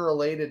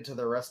unrelated to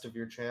the rest of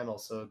your channel.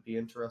 So it'd be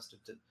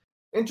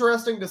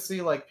interesting to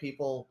see like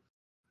people,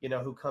 you know,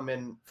 who come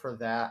in for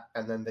that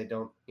and then they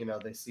don't, you know,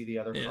 they see the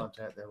other yeah.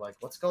 content, they're like,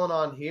 what's going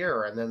on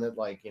here? And then it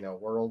like, you know,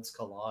 worlds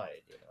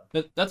collide, you know.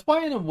 That's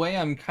why, in a way,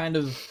 I'm kind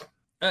of.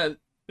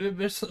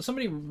 There's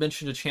somebody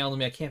mentioned a channel to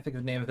me. I can't think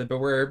of the name of it, but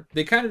where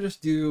they kind of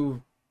just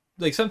do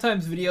like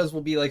sometimes videos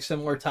will be like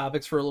similar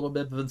topics for a little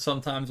bit, but then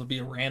sometimes will be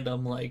a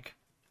random like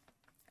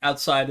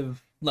outside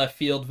of left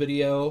field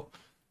video.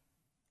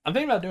 I'm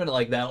thinking about doing it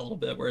like that a little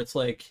bit, where it's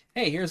like,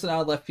 hey, here's an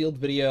out of left field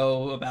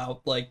video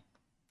about like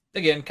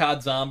again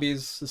COD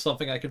zombies is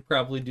something I could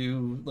probably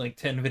do like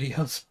 10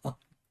 videos on.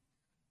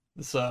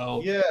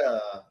 So Yeah.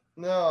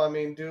 No, I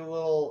mean, do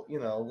little, you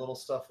know, little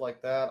stuff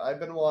like that. I've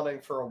been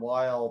wanting for a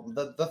while.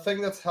 The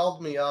thing that's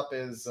held me up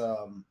is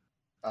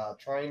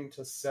trying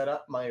to set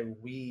up my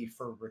Wii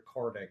for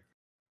recording.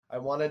 I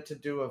wanted to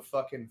do a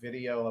fucking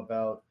video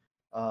about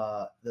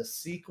the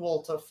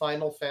sequel to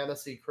Final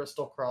Fantasy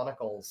Crystal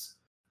Chronicles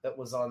that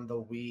was on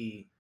the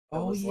Wii.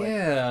 That oh was like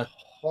yeah,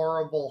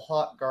 horrible,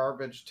 hot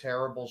garbage,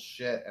 terrible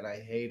shit, and I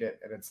hate it.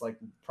 And it's like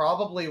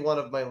probably one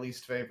of my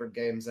least favorite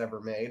games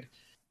ever made.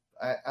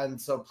 And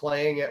so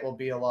playing it will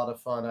be a lot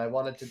of fun. I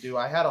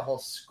had a whole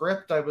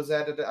script I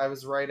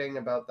was writing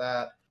about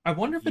that I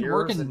wonder if it'd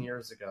work years and in.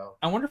 years ago.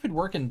 I wonder if it'd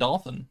work in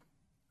Dolphin.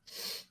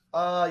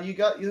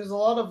 There's a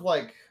lot of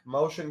like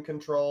motion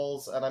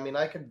controls, and I mean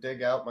I could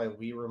dig out my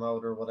Wii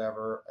remote or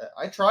whatever.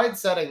 I tried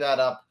setting that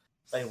up,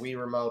 my Wii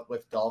remote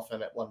with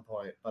Dolphin at one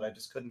point, but I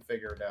just couldn't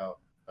figure it out.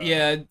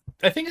 Yeah,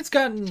 I think it's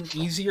gotten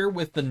easier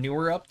with the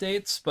newer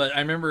updates, but I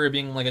remember it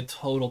being like a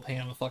total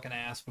pain in the fucking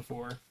ass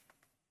before.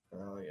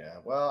 Oh yeah.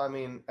 Well, I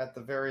mean, at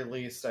the very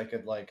least, I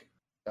could like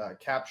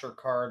capture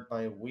card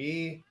my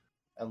Wii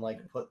and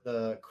like put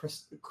the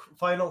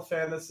Final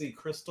Fantasy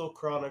Crystal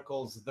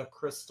Chronicles: The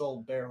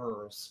Crystal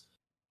Bearers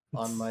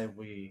on my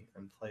Wii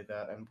and play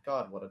that. And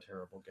God, what a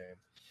terrible game!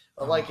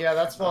 But like, Oh yeah,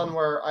 that's one god.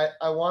 where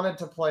I wanted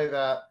to play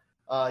that.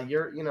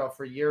 You know,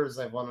 for years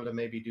I've wanted to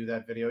maybe do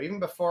that video. Even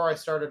before I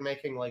started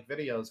making like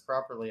videos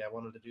properly, I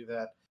wanted to do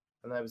that.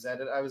 and I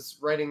was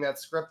writing that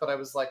script, but I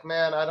was like,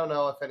 man, I don't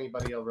know if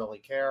anybody will really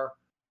care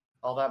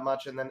all that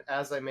much. And then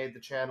as I made the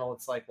channel,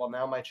 it's like, well,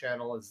 now my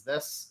channel is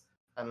this.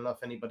 I don't know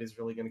if anybody's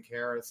really going to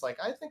care. It's like,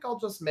 I think I'll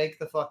just make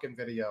the fucking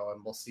video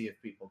and we'll see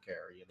if people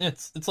care. You know?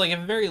 It's like,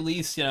 at the very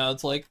least,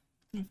 it's like,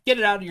 get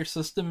it out of your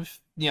system.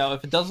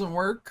 If it doesn't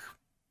work,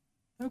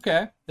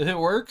 okay. If it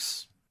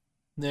works,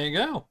 there you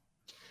go.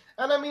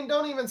 And I mean,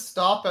 don't even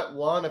stop at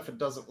one if it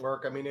doesn't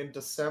work. I mean, in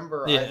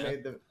December, Yeah.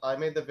 I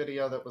made the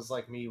video that was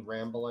like me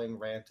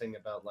ranting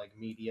about like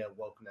media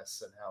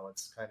wokeness and how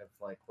it's kind of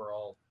like we're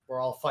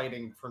all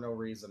fighting for no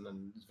reason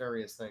and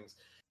various things.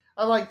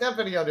 I'm like, that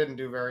video didn't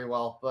do very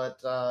well, but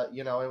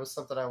it was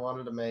something I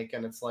wanted to make,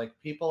 and it's like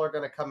people are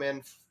going to come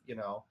in,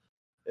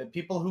 the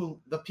people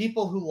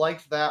who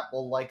liked that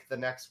will like the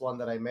next one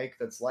that I make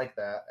that's like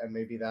that, and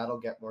maybe that'll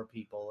get more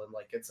people, and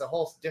like it's a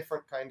whole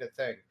different kind of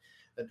thing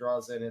that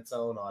draws in its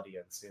own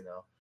audience.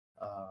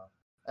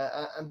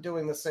 I'm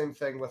doing the same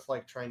thing with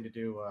like trying to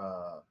do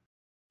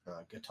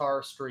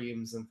guitar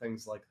streams and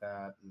things like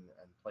that, and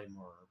play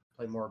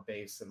more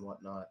bass and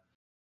whatnot.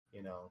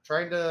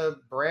 Trying to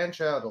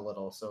branch out a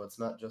little so it's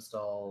not just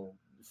all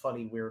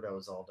funny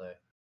weirdos all day.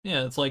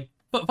 Yeah, it's like,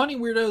 but funny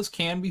weirdos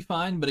can be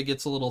fine, but it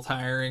gets a little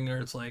tiring, or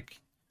it's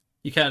like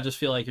you kind of just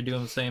feel like you're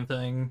doing the same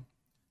thing.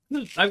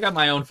 I've got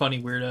my own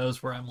funny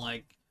weirdos where I'm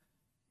like,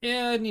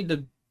 yeah, I need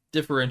to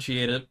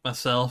differentiate it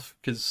myself,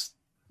 because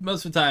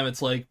most of the time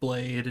it's like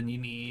Blade and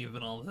Yaniv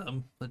and all of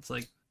them. It's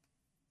like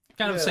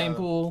kind of the same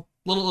pool.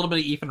 Little bit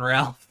of Ethan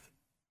Ralph.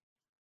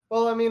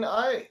 Well, I mean,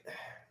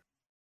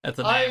 that's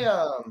a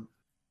name.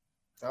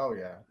 Oh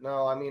yeah.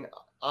 No, I mean,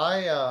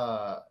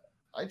 I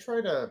try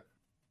to,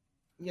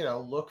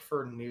 look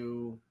for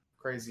new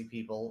crazy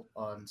people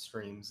on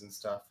streams and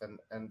stuff,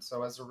 and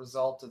so as a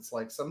result, it's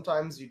like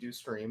sometimes you do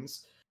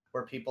streams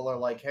where people are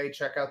like, "Hey,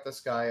 check out this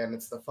guy," and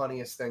it's the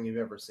funniest thing you've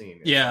ever seen.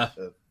 It's yeah.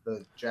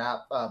 Like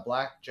the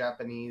black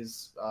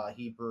Japanese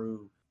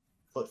Hebrew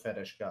foot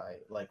fetish guy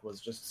was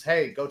just,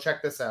 "Hey, go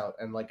check this out,"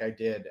 and like I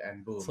did,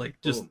 and boom. It's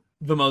like boom. just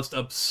the most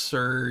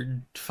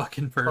absurd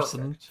fucking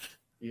person. Perfect.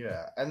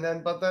 Yeah,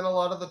 but then a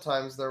lot of the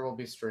times there will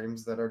be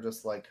streams that are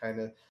just like kind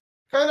of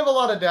a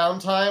lot of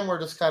downtime. We're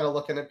just kind of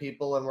looking at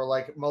people and we're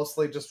like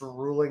mostly just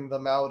ruling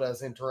them out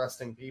as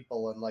interesting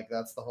people, and like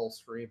that's the whole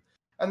stream.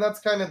 And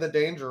that's kind of the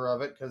danger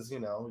of it, because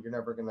you're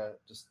never gonna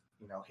just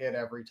hit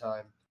every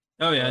time.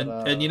 Oh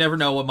yeah, and you never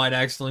know what might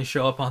accidentally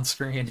show up on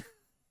screen.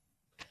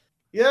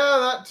 Yeah,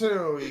 that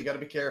too. You got to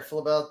be careful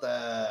about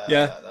that.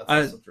 Yeah,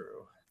 that's also true.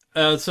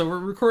 So we're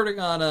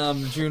recording on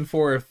June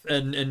 4th,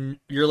 and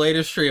your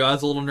latest stream, I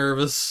was a little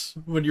nervous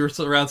when you were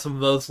around some of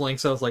those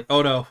links. I was like,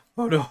 oh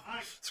no,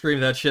 scream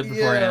that shit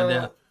beforehand.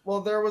 Yeah. Well,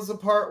 there was a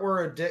part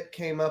where a dick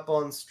came up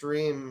on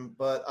stream,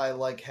 but I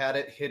had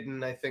it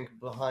hidden, I think,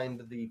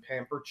 behind the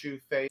Pamper Chew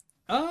face.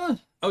 Oh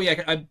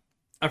yeah,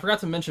 I forgot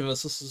to mention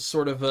this. This is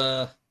sort of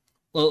a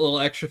little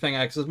extra thing,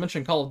 because I was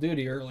mentioning Call of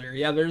Duty earlier.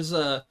 Yeah, there's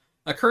a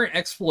current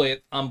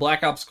exploit on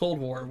Black Ops Cold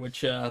War,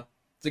 which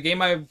it's a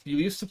game I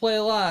used to play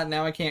a lot.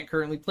 Now I can't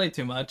currently play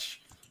too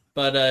much.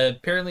 But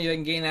apparently they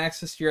can gain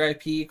access to your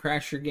IP,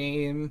 crash your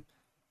game,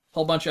 a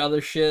whole bunch of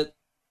other shit.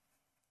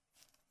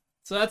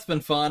 So that's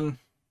been fun.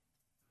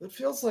 It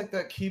feels like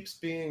that keeps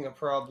being a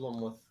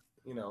problem with,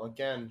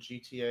 again,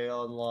 GTA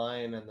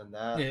Online, and then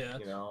that, yeah.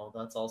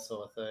 That's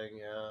also a thing,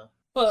 yeah.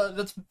 Well,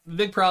 that's the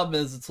big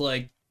problem is it's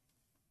like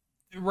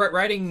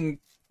writing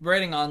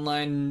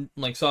online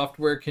like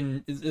software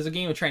is a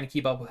game of trying to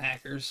keep up with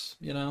hackers,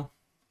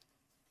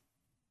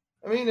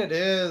 I mean, it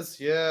is,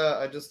 yeah.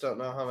 I just don't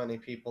know how many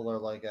people are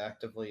like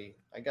actively.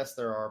 I guess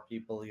there are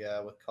people,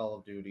 yeah, with Call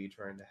of Duty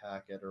trying to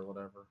hack it or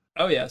whatever.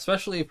 Oh yeah,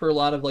 especially for a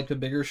lot of like the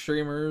bigger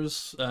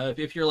streamers.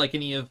 If you're like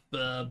any of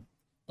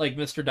like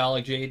Mr.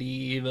 Dalek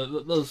JD,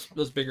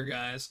 those bigger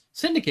guys.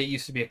 Syndicate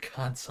used to be a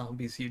COD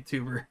Zombies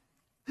YouTuber.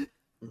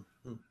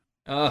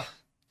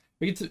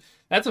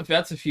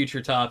 That's a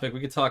future topic.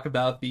 We could talk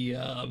about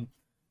the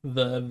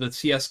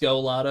CS:GO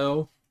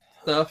Lotto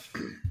stuff.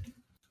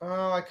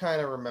 Oh, I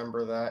kind of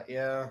remember that.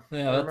 Yeah,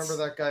 I remember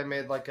that guy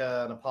made like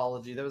an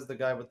apology. That was the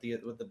guy with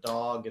the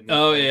dog.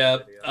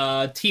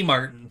 And T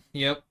Martin.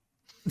 Yep.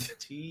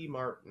 T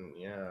Martin.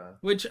 Yeah.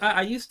 Which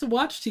I used to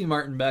watch T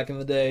Martin back in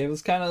the day. It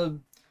was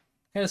kind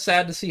of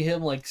sad to see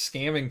him like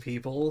scamming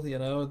people.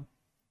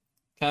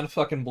 Kind of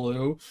fucking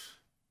blue.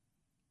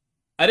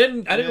 I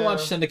didn't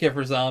watch Syndicate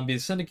for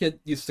Zombies.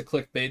 Syndicate used to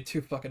clickbait too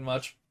fucking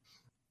much.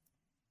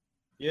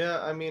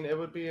 Yeah, I mean, it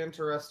would be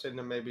interesting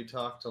to maybe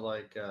talk to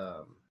like.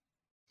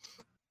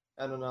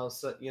 I don't know,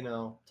 so,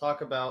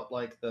 talk about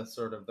like the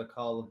sort of the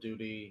Call of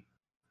Duty,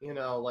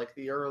 like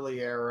the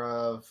early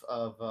era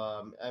of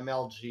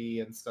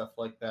MLG and stuff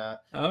like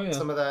that. Oh yeah.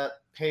 Some of that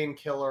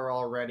Painkiller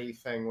Already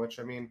thing, which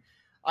I mean,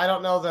 I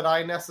don't know that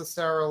I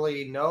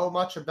necessarily know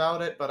much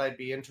about it, but I'd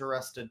be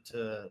interested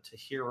to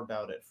hear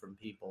about it from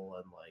people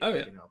and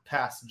like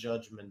pass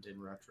judgment in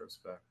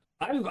retrospect.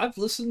 I've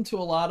listened to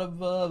a lot of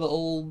the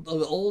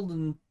old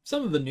and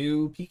some of the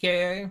new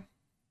PKA.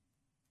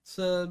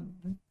 So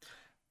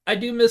I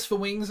do miss the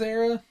Wings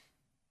era.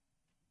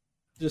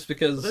 just What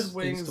because did I used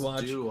Wings to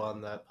watch. do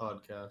on that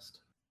podcast?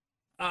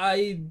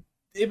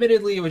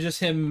 Admittedly, it was just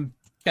him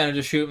kind of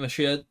just shooting the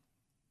shit.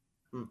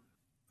 Hmm.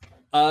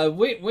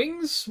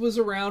 Wings was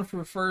around for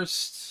the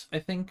first, I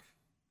think.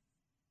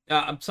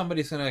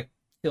 Somebody's gonna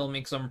kill me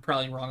because I'm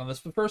probably wrong on this.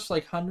 The first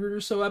like 100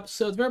 or so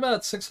episodes. We're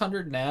about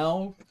 600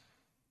 now.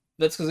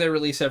 That's because they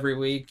release every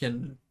week,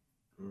 and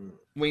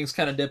Wings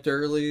kind of dipped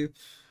early.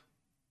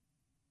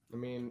 I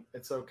mean,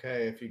 it's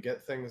okay if you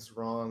get things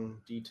wrong,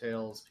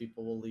 details.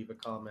 People will leave a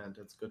comment.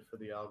 It's good for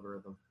the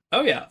algorithm.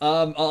 Oh yeah.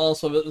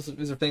 Also,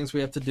 these are things we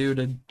have to do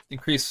to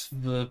increase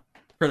the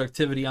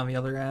productivity on the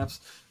other apps.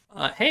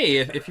 Hey,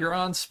 if you're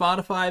on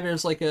Spotify,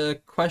 there's like a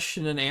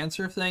question and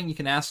answer thing. You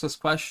can ask us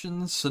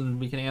questions, and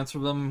we can answer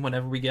them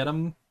whenever we get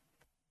them.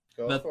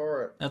 Go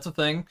for it. That's a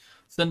thing.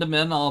 Send them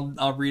in.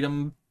 I'll read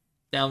them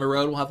down the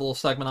road. We'll have a little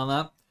segment on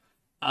that.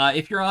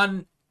 If you're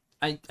on,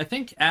 I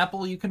think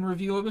Apple, you can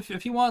review it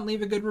if you want.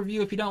 Leave a good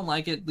review. If you don't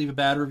like it, leave a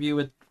bad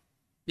review.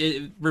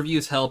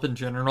 Reviews help in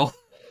general.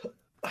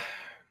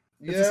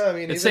 Yeah, I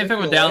mean, it's same thing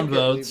with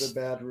downvotes. Leave a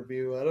bad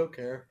review. I don't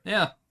care.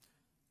 Yeah.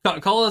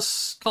 Call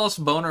us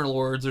boner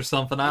lords or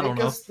something. I don't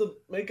know.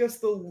 Make us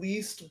the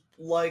least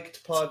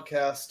liked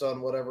podcast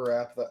on whatever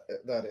app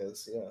that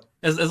is. Yeah.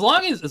 As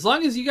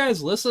long as you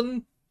guys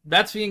listen,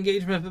 that's the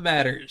engagement that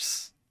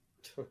matters.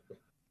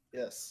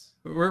 Yes.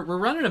 We're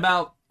running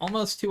about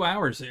almost 2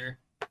 hours here.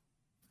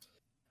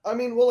 I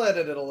mean, we'll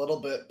edit it a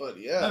little bit, but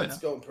yeah, it's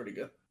going pretty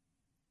good.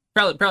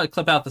 Probably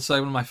clip out the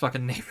segment of my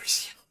fucking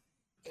neighbors.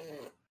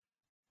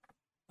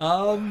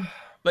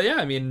 But yeah,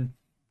 I mean,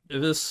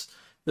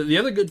 the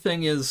other good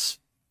thing is,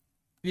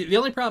 the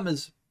only problem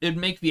is it'd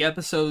make the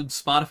episode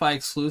Spotify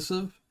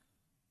exclusive.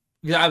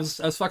 Yeah, I was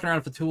fucking around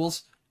with the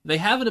tools. They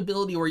have an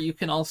ability where you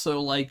can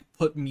also like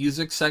put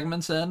music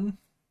segments in,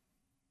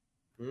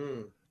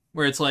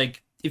 where it's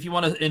like if you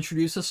want to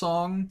introduce a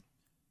song,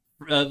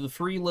 the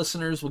free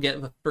listeners will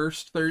get the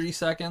first 30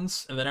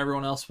 seconds, and then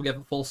everyone else will get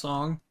the full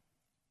song.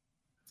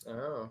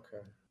 Oh,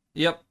 okay.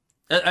 Yep.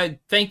 I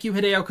thank you,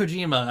 Hideo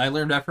Kojima. I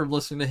learned that from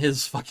listening to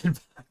his fucking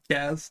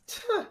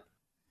podcast.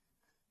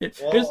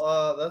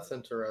 Well, that's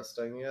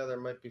interesting. Yeah, there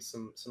might be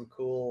some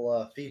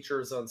cool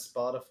features on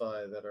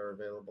Spotify that are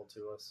available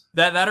to us.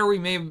 That or we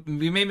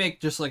may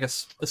make just like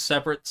a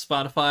separate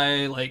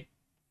Spotify like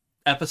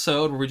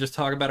episode where we just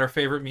talk about our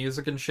favorite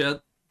music and shit.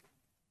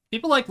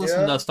 People like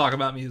listening to us talk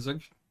about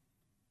music.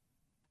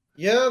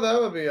 Yeah, that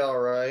would be all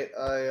right.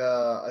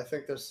 I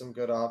think there's some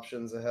good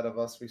options ahead of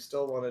us. We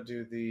still want to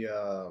do the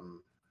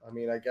I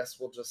mean, I guess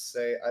we'll just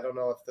say, I don't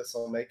know if this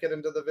will make it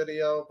into the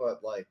video,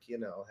 but like, hey,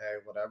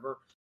 whatever.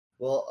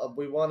 Well,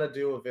 we want to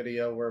do a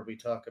video where we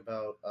talk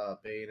about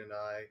Bane and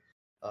I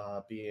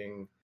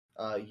being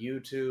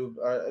YouTube,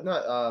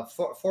 not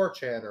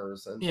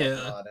 4chaners and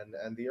whatnot,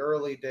 and the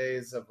early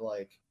days of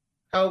like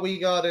how we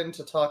got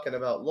into talking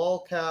about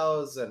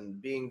lolcows and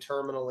being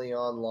terminally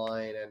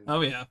online and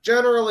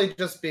generally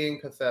just being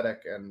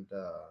pathetic and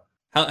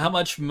how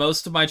much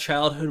most of my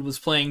childhood was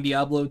playing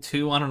Diablo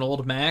 2 on an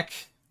old Mac.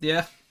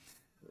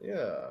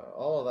 Yeah,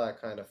 all of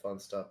that kind of fun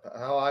stuff.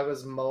 How I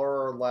was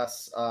more or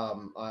less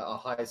a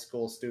high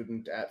school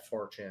student at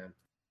 4chan.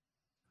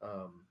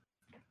 And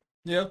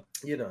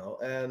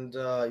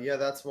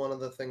that's one of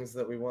the things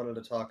that we wanted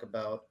to talk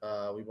about.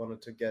 We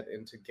wanted to get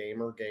into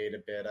Gamergate a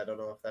bit. I don't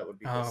know if that would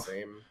be the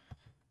same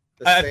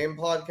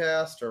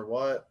podcast or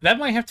what. That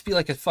might have to be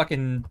like a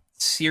fucking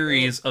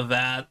series of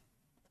that.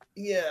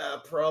 Yeah,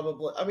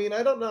 probably. I mean,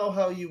 I don't know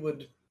how you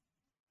would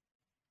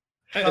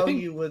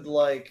you would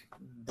like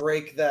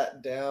break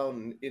that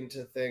down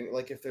into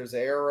like if there's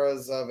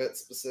eras of it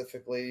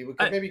specifically. We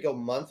could maybe go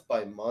month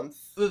by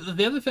month.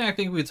 The other thing I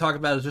think we could talk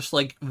about is just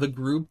like the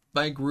group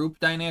by group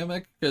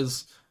dynamic,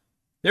 because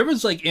there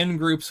was like in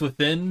groups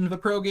within the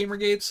pro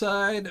Gamergate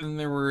side, and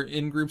there were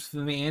in groups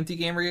within the anti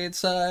Gamergate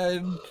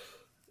side.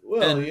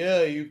 Well,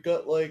 you've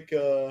got like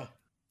the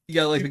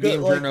Game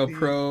Journo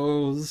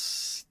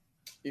pros.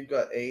 You've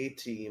got a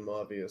team,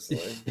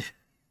 obviously.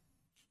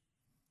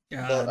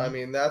 God. But I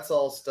mean, that's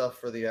all stuff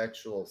for the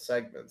actual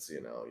segments,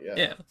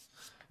 Yeah.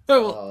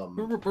 Well,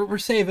 we're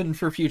saving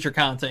for future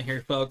content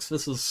here, folks.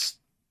 This is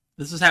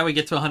how we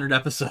get to 100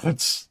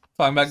 episodes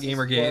talking about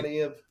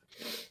Gamergate.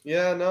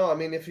 I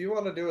mean, if you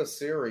want to do a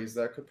series,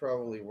 that could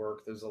probably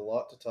work. There's a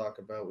lot to talk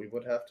about. We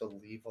would have to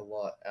leave a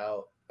lot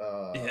out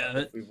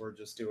if we were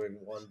just doing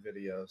one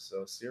video,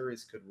 so a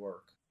series could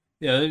work.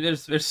 Yeah,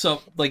 there's some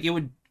like it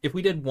would if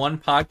we did one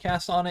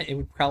podcast on it, it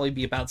would probably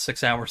be about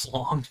 6 hours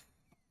long.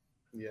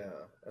 Yeah.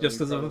 Just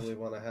because we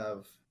want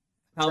to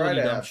try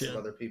to have some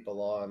other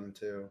people on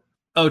too.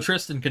 Oh,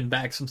 Tristan can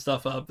back some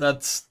stuff up.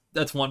 That's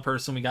one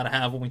person we got to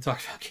have when we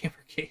talk about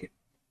Gamergate.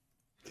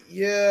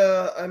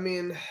 Yeah, I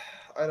mean,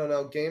 I don't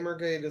know.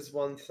 Gamergate is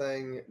one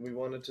thing we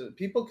wanted to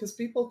because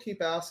people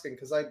keep asking,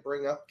 because I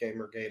bring up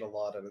Gamergate a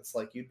lot, and it's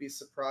like you'd be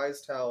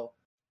surprised how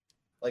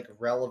like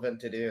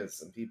relevant it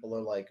is, and people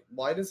are like,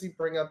 why does he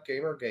bring up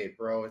Gamergate,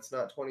 bro? It's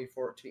not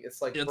 2014.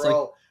 It's like, It's like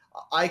bro,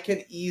 I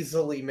can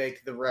easily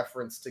make the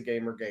reference to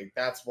Gamergate.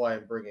 That's why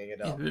I'm bringing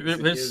it up, because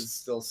it there's is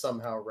still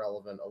somehow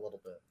relevant a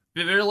little bit.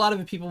 there are a lot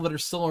of people that are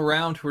still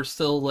around who are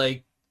still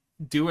like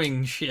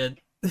doing shit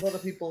A lot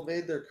of people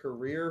made their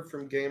career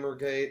from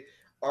Gamergate.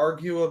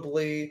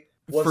 Arguably,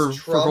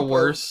 for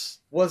worse.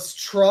 was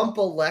Trump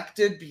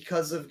elected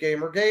because of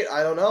Gamergate?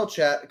 I don't know.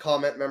 Chat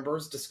comment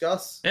members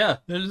discuss. Yeah,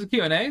 there's a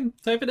Q&A.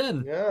 Type it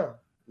in. Yeah.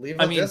 Leave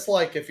I a mean,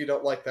 dislike if you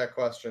don't like that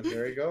question.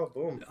 There you go.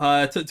 Boom.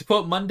 to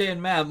quote Monday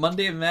and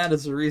Matt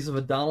is the reason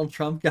that Donald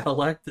Trump got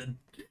elected.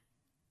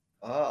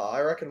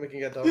 I reckon we can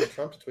get Donald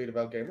Trump to tweet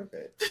about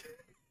Gamergate.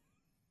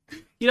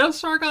 You know,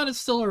 Sargon is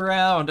still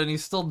around, and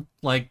he's still,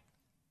 like,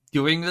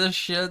 doing this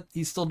shit.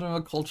 He's still doing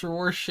a culture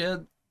war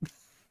shit.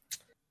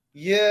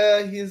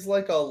 Yeah, he's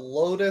like a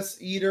lotus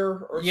eater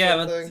or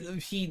something.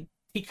 But he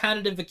kind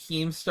of did the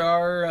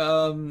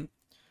Keemstar.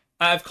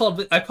 I've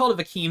called it the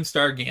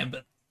Keemstar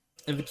Gambit.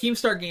 And the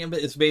Keemstar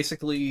Gambit is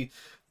basically,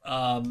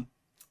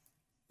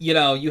 you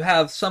know, you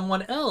have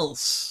someone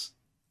else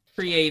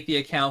create the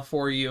account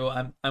for you.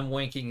 I'm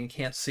winking and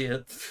can't see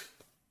it.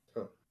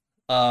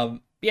 Huh.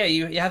 Yeah,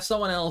 you have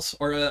someone else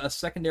or a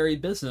secondary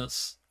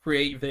business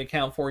create the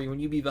account for you,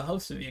 and you be the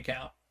host of the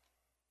account.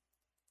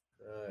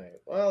 Right.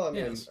 Well, I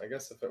mean, Yes. I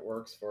guess if it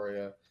works for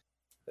you,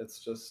 it's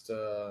just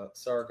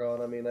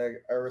Sargon. I mean,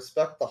 I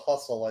respect the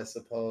hustle, I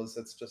suppose.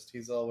 It's just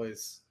he's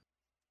always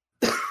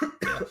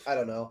I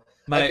don't know.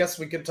 I guess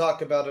we could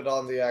talk about it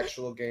on the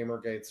actual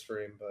Gamergate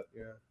stream, but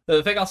yeah.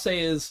 The thing I'll say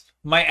is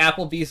my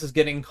Applebee's is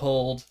getting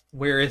cold.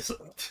 Where is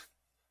it?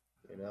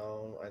 You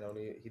know,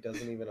 he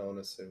doesn't even own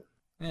a suit.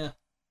 Yeah.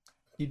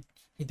 He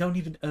don't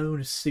even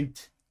own a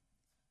suit.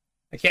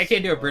 I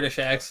can't do a British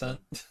accent.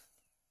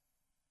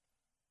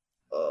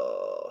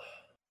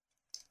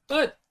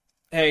 But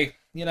hey,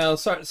 you know,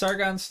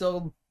 Sargon's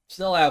still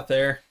out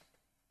there.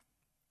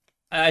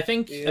 I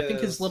think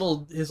his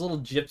little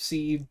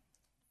gypsy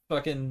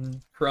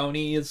fucking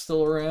crony is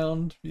still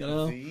around, you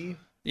know? V?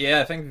 Yeah,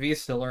 I think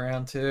V's still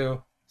around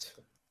too.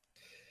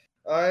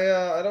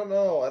 I don't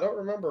know. I don't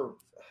remember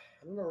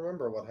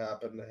what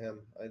happened to him.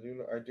 I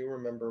do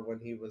remember when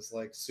he was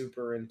like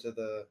super into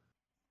the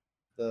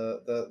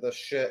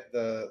shit,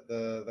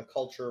 the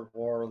culture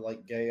war,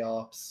 like gay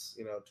ops,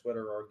 you know,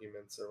 Twitter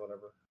arguments or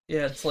whatever.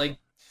 Yeah, it's like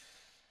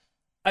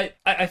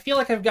I feel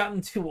like I've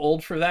gotten too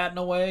old for that in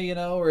a way, you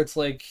know, where it's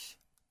like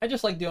I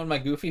just like doing my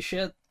goofy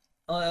shit.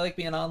 I like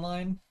being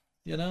online,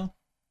 you know?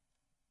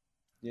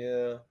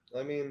 Yeah,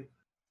 I mean,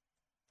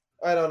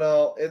 I don't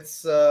know.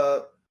 It's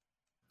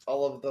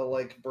all of the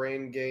like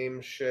brain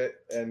game shit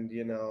and,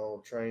 you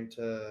know, trying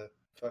to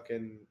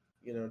fucking,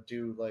 you know,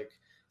 do like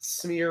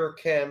smear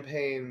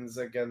campaigns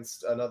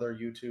against another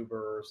YouTuber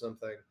or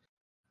something.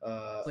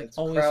 It's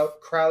always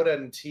Crowd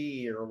and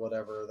Tea or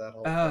whatever, that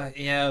whole thing.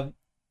 Yeah.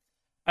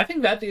 I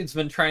think that dude's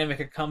been trying to make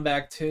a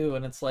comeback too,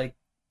 and it's like,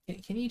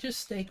 can you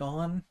just stay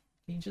gone?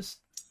 Can you just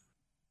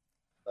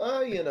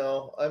You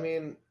know, I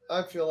mean,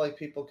 I feel like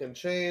people can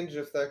change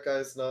if that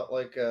guy's not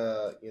like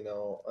you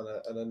know,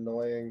 an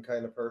annoying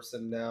kind of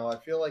person now. I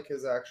feel like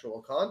his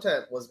actual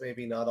content was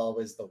maybe not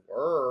always the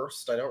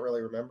worst. I don't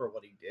really remember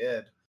what he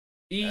did,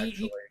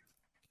 actually.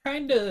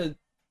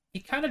 he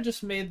kind of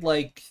just made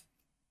like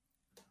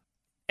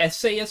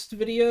essayist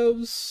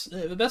videos.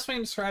 The best way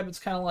to describe it's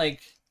kind of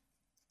like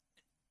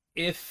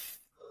if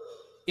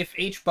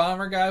H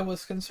Bomber Guy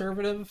was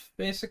conservative,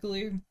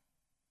 basically.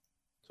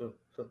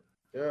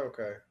 Yeah,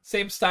 okay.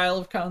 Same style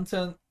of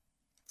content,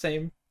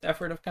 same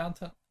effort of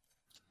content.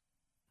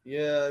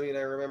 Yeah, I mean,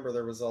 I remember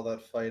there was all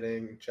that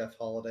fighting. Jeff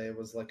Holiday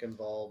was like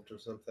involved or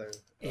something.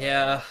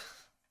 Yeah.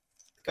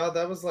 God,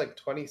 that was like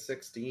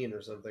 2016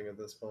 or something at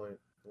this point.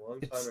 A long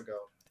time ago.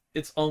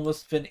 It's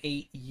almost been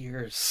 8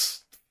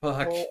 years.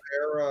 Fuck.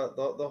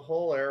 The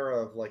whole era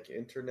of like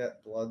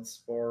internet blood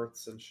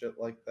sports and shit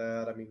like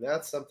that. I mean,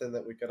 that's something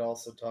that we could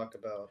also talk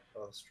about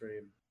on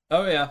stream.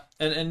 Oh yeah,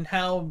 and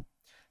how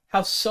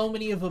so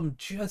many of them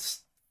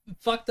just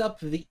fucked up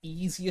the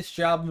easiest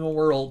job in the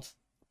world.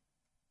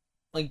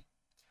 Like,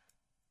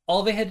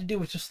 all they had to do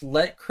was just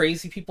let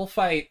crazy people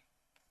fight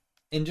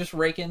and just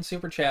rake in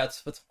super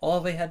chats. That's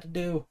all they had to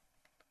do.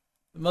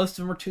 Most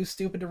of them were too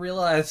stupid to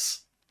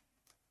realize.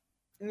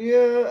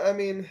 Yeah, I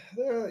mean,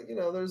 you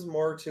know, there's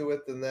more to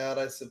it than that,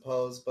 I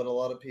suppose. But a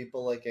lot of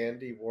people like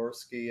Andy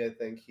Worski, I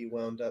think he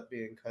wound up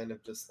being kind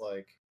of just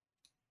like,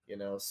 you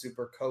know,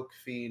 super coke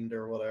fiend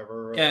or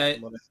whatever. Yeah,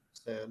 from what I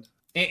understand.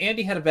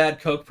 Andy had a bad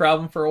coke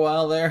problem for a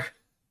while there.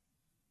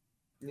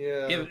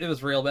 Yeah, it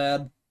was real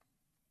bad.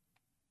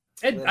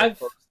 And of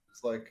course,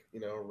 it's like,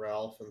 you know,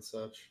 Ralph and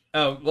such.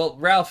 Oh well,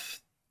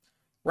 Ralph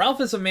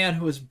is a man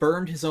who has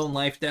burned his own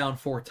life down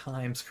 4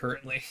 times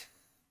currently.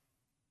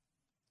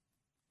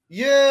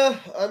 Yeah,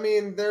 I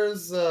mean,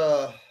 there's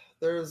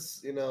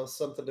you know,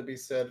 something to be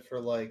said for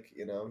like,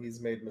 you know,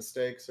 he's made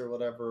mistakes or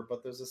whatever,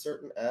 but there's a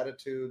certain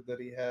attitude that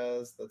he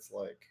has that's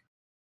like,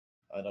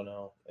 I don't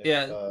know.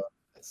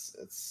 It's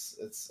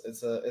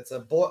a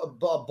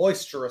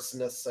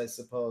boisterousness, I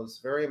suppose.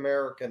 Very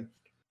American.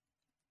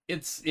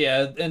 it's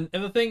yeah, and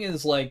the thing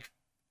is like,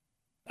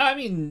 I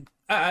mean,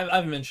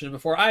 I've mentioned it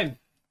before. I've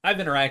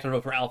interacted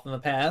with Ralph in the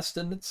past,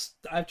 and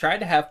I've tried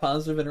to have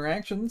positive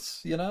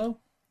interactions. You know,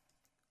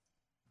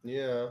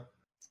 Yeah.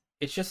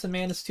 it's just the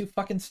man is too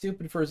fucking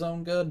stupid for his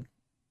own good.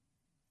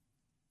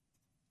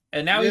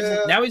 And now Yeah. he's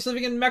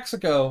living in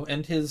Mexico,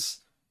 and his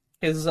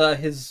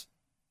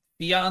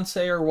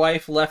fiance or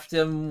wife left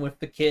him with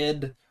the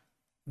kid,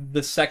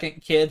 the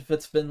second kid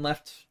that's been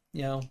left,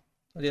 that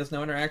he has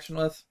no interaction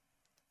with.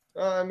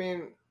 I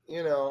mean,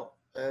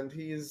 and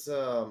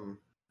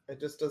it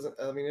just doesn't.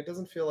 I mean, it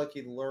doesn't feel like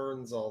he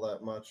learns all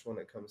that much when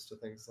it comes to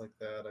things like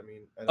that. I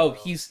mean, I don't Oh, know.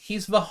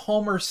 he's the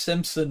Homer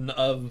Simpson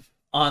of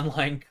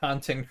online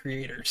content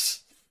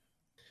creators.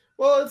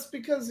 Well, it's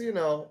because,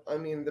 I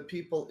mean, the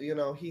people,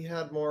 he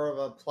had more of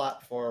a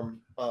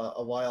platform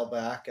a while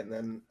back, and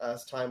then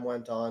as time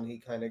went on, he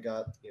kind of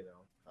got,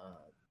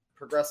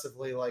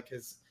 progressively like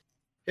his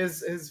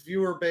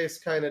viewer base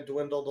kind of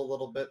dwindled a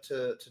little bit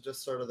to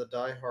just sort of the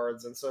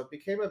diehards, and so it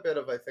became a bit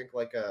of, I think,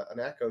 like an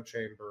echo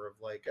chamber of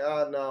like,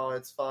 no,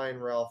 it's fine,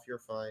 Ralph, you're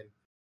fine.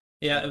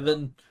 I Yeah, don't and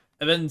know.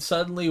 then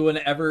suddenly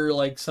whenever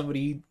like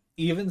somebody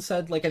even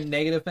said like a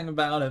negative thing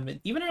about him, and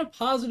even in a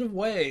positive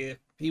way,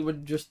 he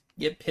would just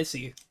get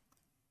pissy.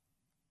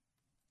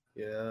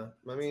 Yeah,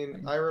 I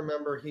mean, I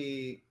remember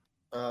we,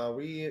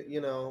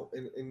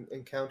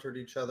 encountered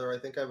each other. I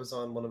think I was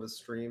on one of his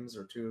streams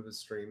or two of his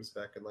streams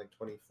back in like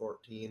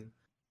 2014. And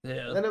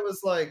Yeah. then it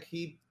was like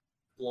he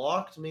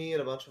blocked me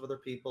and a bunch of other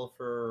people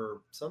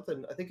for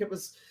something. I think it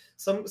was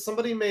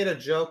somebody made a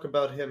joke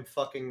about him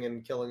fucking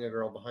and killing a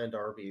girl behind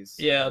Arby's,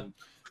 Yeah, and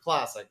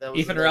classic. That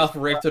was Ethan that was Ralph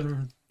raped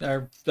him,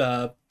 or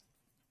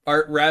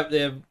art rap.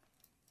 We're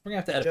gonna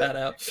have to edit yeah, that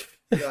out.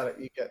 you got it.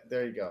 You get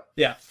there. You go.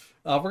 Yeah,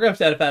 we're gonna have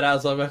to edit that out.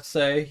 As I was about to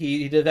say,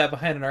 he did that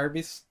behind an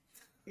Arby's.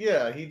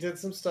 Yeah, he did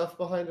some stuff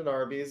behind an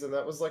Arby's, and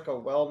that was like a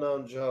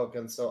well-known joke.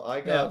 And so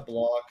I Yeah, got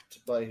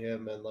blocked by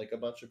him, and like a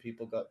bunch of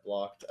people got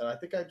blocked. And I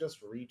think I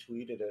just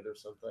retweeted it or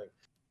something.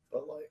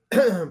 But like,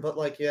 but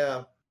like,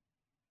 yeah,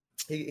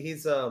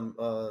 he's a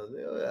little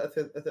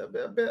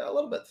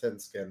bit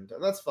thin-skinned,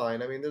 and that's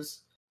fine. I mean,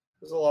 there's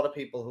a lot of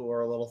people who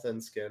are a little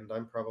thin-skinned.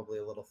 I'm probably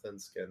a little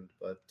thin-skinned,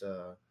 but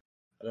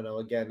I don't know.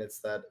 Again, it's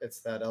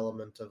that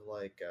element of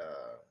like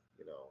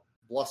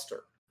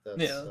bluster that's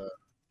yeah.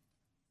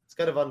 it's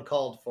kind of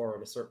uncalled for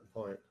at a certain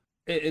point.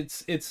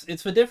 It's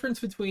the difference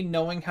between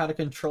knowing how to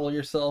control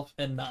yourself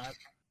and not.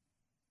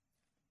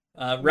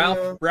 Ralph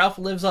Yeah, Ralph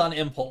lives on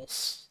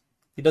impulse.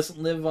 He doesn't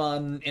live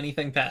on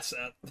anything past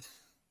that.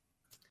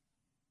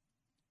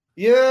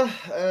 yeah,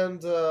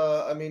 and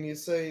I mean, you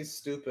say he's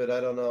stupid. I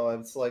don't know.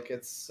 It's like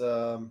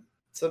some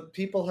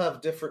people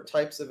have different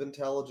types of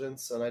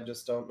intelligence, and I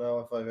just don't know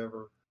if I've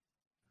ever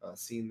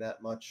seen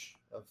that much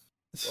of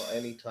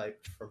any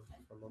type from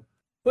them.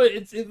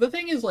 But the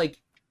thing is like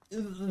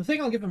the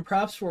thing I'll give him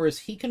props for is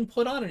he can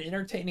put on an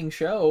entertaining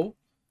show.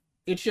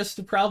 It's just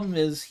the problem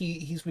is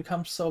he's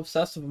become so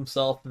obsessed with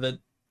himself that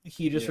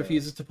he just Yeah.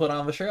 refuses to put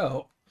on the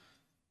show.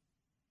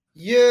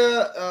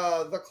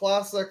 Yeah, the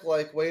classic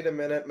like, wait a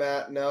minute,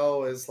 Matt,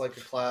 no, is like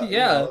a class, Yeah,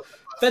 it's a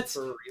classic that's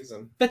for a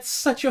reason. that's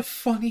such a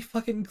funny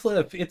fucking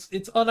clip. It's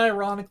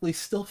unironically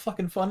still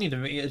fucking funny to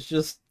me. It's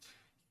just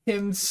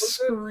him Was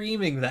it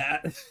screaming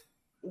that.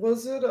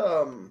 was it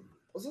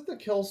was it the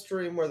kill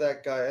stream where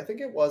that guy? I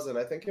think it wasn't.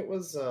 I think it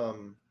was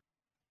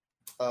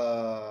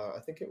I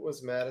think it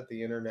was Mad at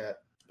the Internet,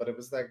 but it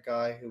was that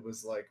guy who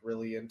was like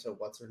really into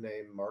what's her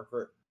name,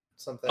 Margaret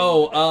something, the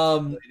Oh,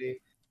 dancing lady.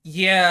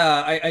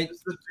 yeah, I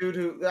It's the dude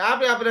who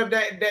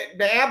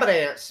the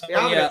evidence,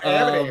 oh yeah,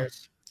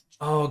 evidence.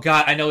 oh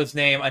god, I know his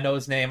name. I know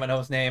his name. I know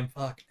his name.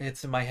 Fuck,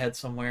 it's in my head I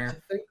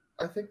somewhere. think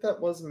I think that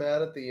was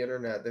Mad at the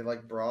Internet. They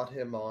like brought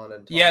him on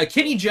and Yeah, talked to him.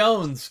 Kenny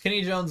Jones.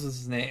 Kenny Jones is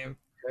his name.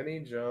 Kenny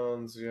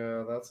Jones,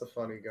 yeah, that's a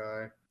funny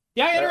guy.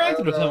 Yeah, I I interacted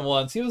don't with him know.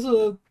 once. He was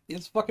a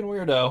fucking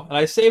weirdo, and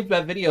I saved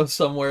that video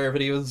somewhere.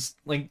 But he was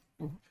like,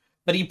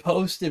 that he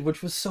posted,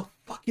 which was so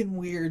fucking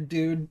weird,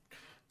 dude.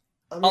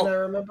 I mean, I Oh,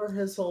 remember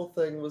his whole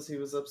thing was he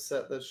was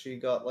upset that she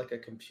got like a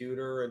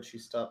computer and she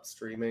stopped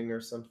streaming or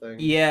something.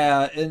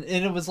 yeah, and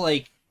it was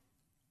like,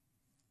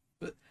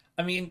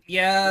 I mean, He's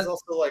yeah,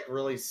 also like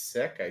really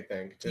sick, I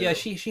think, yeah. too.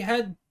 She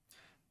had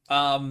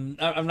I'm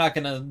not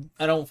gonna.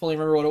 I don't fully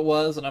remember what it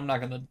was, and I'm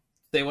not gonna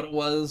say what it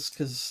was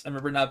because I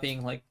remember not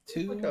being like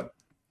It's like too. a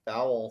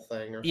bowel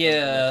thing or something.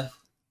 Yeah,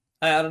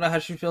 I don't know how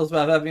she feels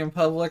about that being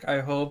public.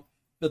 I hope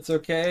it's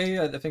okay.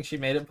 I think she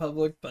made it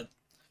public, but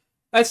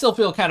I still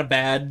feel kind of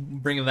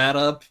bad bringing that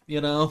up.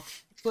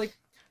 It's like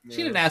she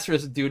Yeah. didn't ask for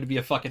this dude to be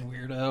a fucking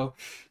weirdo.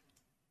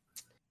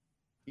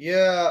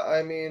 Yeah,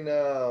 I mean,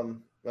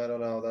 I don't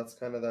know. That's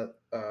kind of that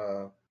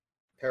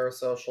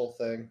parasocial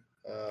thing.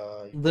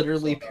 You put Literally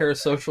yourself out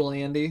there. parasocial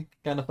Andy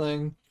kind of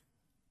thing.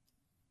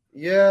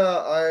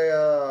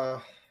 Yeah,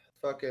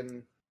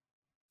 fucking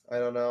I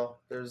don't know.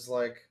 There's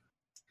like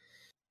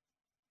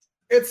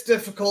it's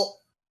difficult.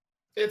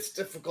 It's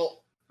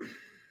difficult.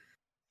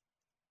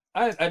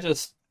 I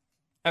just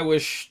I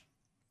wish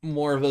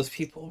more of those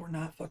people were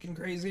not fucking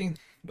crazy,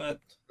 but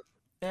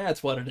yeah,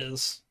 it's what it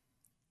is.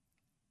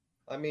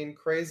 I mean,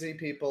 crazy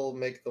people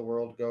make the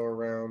world go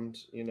around,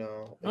 you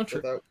know. Not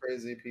true. Without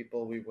crazy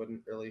people, we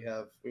wouldn't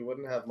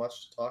have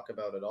much to talk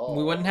about at We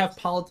all, wouldn't have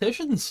honestly.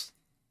 politicians.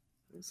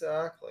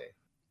 Exactly.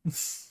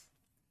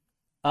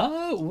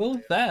 Well,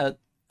 with that,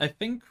 I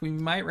think we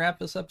might wrap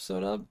this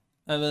episode up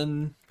and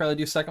then probably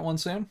do a second one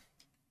soon.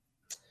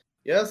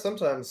 Yeah,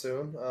 sometime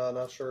soon.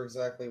 Not sure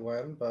exactly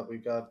when, but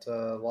we've got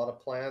a lot of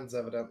plans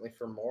evidently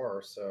for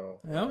more. So,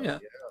 Oh yeah.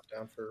 yeah,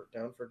 down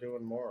for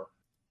doing more.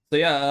 So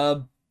yeah,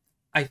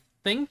 I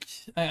think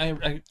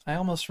I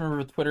almost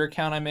remember the Twitter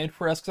account I made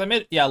for us because I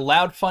made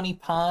Loud Funny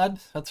Pod.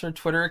 That's our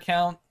Twitter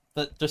account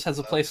that just has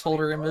a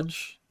placeholder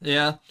image.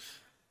 Yeah.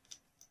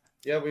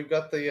 Yeah, we've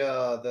got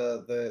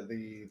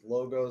the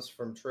logos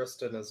from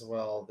Tristan as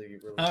well. The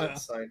really good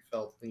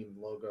Seinfeld themed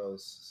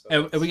logos.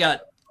 So and we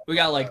got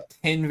like that.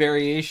 10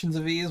 variations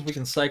of these. We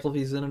can cycle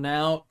these in and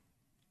out.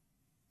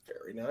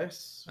 Very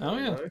nice.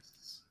 Very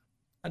nice.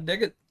 I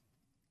dig it.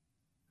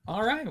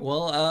 All right.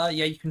 Well,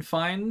 yeah, you can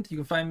find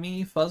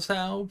me,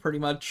 Fuzzhow, pretty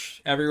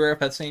much everywhere with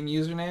that same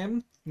username.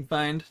 You can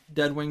find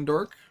Deadwing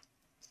Dork.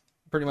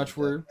 Pretty much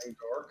where.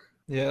 Dork.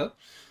 Yeah.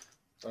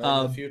 In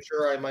the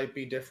future, I might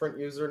be different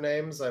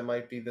usernames. I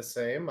might be the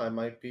same. I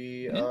might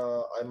be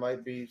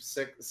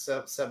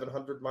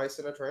 700 mice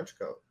in a trench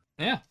coat.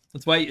 Yeah,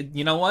 that's why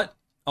you know what?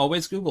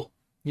 Always Google.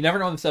 You never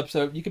know in this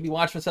episode. You could be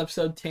watching this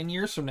episode 10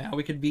 years from now.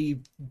 We could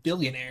be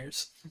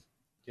billionaires.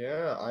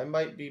 Yeah, I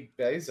might be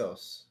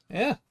Bezos.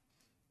 Yeah.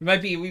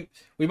 We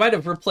might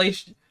have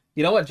replaced.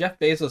 You know what? Jeff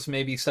Bezos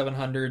may be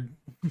 700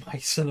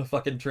 mice in a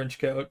fucking trench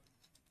coat.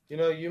 You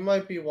know, you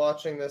might be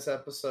watching this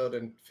episode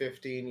in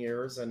 15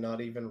 years and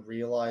not even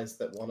realize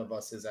that one of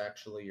us is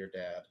actually your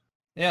dad.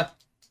 Yeah.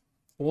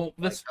 Well,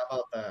 how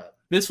about that?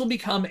 This will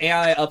become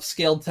AI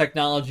upscaled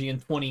technology in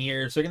 20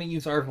 years. They're going to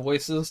use our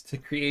voices to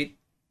create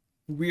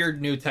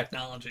weird new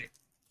technology.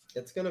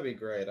 It's going to be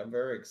great. I'm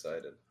very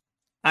excited.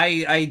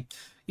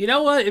 You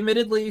know what?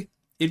 Admittedly,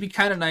 it'd be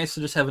kind of nice to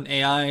just have an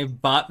AI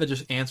bot that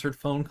just answered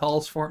phone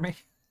calls for me.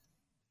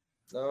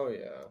 Oh,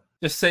 yeah.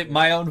 Just say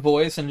my own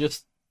voice and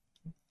just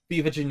be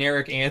the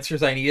generic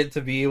answers I need it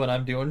to be when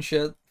I'm doing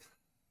shit.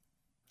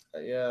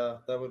 Yeah,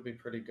 that would be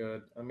pretty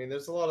good. I mean,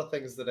 there's a lot of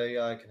things that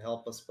AI can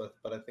help us with,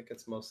 but I think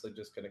it's mostly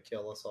just going to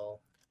kill us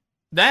all.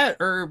 That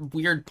or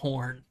weird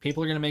porn.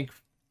 People are going to make...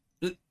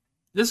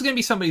 This is going to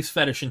be somebody's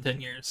fetish in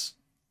 10 years.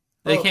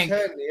 They can't...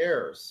 10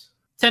 years.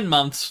 10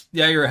 months.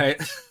 Yeah, you're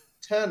right.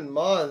 10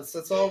 months?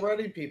 It's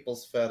already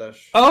people's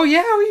fetish. Oh,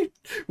 yeah,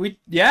 we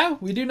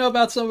do know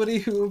about somebody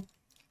who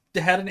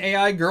had an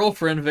AI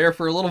girlfriend there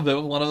for a little bit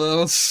with one of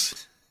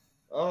those.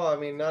 Oh, I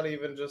mean, not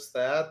even just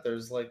that.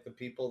 There's, like, the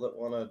people that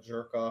want to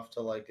jerk off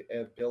to, like,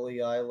 Billie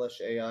Eilish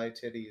AI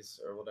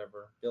titties or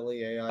whatever.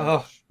 Billie AI.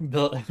 Oh,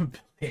 Billie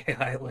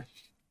Eilish.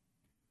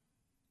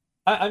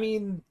 I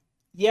mean,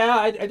 yeah,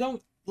 I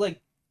don't,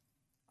 like,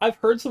 I've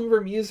heard some of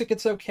her music.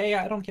 It's okay.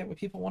 I don't get why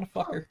people want to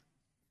fuck her.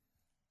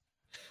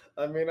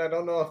 I mean, I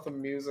don't know if the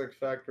music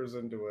factors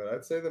into it.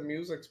 I'd say the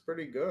music's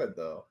pretty good,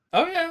 though.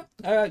 Oh, yeah.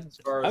 As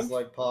far as,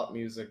 like, pop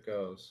music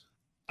goes.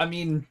 I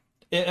mean...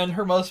 In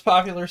her most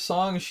popular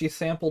song, she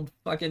sampled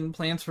fucking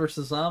Plants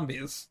vs.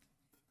 Zombies.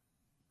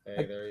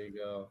 Hey, there you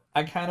go.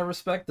 I kind of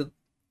respect it.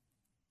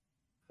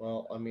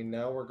 Well, I mean,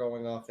 now we're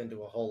going off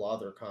into a whole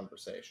other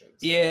conversation.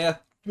 So. Yeah,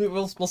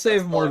 we'll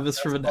save more of this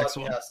for the next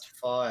one. Podcast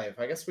 5.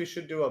 I guess we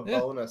should do a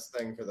bonus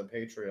thing for the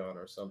Patreon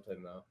or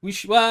something, though. We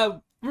should.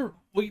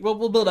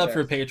 We'll build up for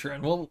a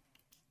Patreon.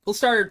 We'll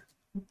start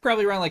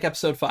probably around like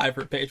episode 5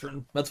 for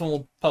Patreon. That's when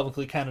we'll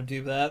publicly kind of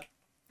do that.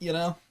 You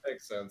know,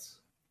 makes sense.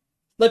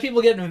 Let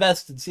people get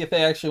invested, see if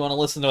they actually want to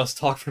listen to us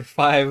talk for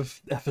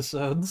 5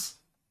 episodes.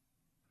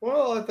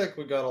 Well, I think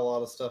we got a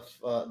lot of stuff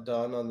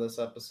done on this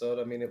episode.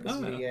 I mean, it was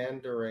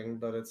meandering,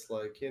 but it's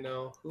like, you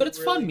know... But it's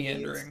really fun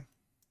meandering.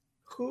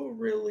 Who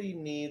really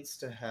needs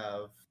to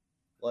have,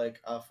 like,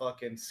 a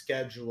fucking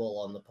schedule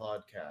on the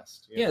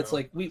podcast? You know? It's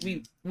like,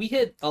 we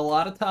hit a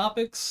lot of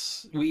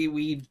topics.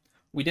 We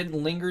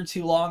didn't linger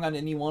too long on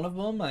any one of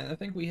them. I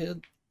think we hit a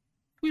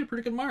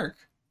pretty good mark.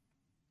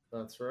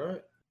 That's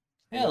right.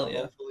 Hell yeah.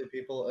 Hopefully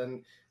people,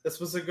 and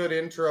this was a good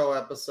intro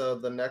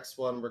episode. The next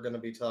one we're going to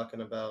be talking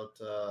about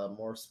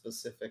more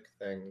specific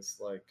things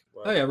like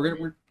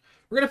we're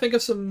gonna think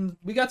of some.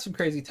 We got some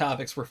crazy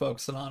topics we're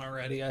focusing on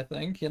already, I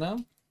think, you know.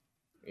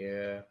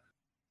 Yeah,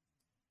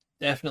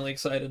 definitely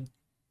excited.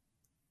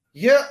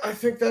 Yeah, I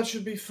think that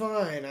should be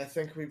fine. I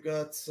think we've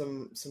got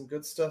some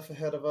good stuff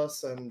ahead of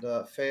us, and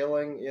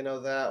failing, you know,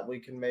 that we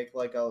can make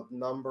like a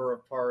number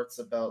of parts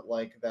about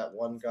like that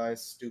one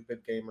guy's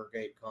stupid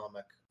Gamergate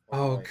comic.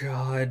 Oh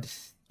God,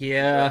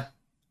 yeah.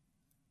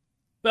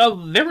 Well,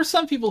 there were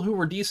some people who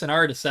were decent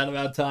artists at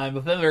about time,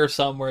 but then there were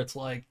some where it's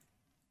like,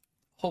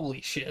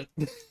 holy shit.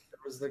 There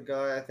was the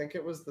guy, I think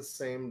it was the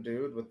same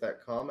dude with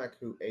that comic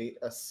who ate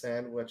a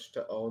sandwich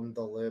to own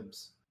the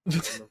libs.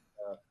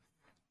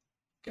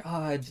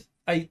 God,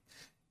 I've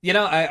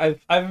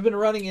been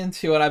running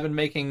into it. I've been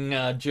making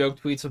joke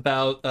tweets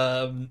about.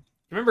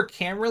 Remember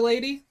Camera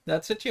Lady?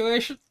 That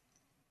situation.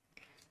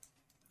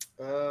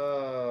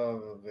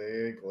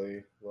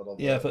 Vaguely, little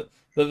little Yeah, bit.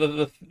 but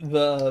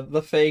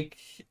the fake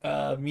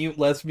mute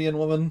lesbian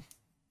woman.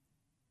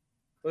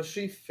 Was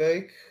she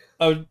fake?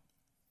 Oh,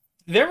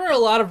 there were a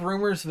lot of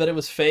rumors that it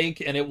was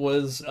fake, and it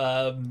was.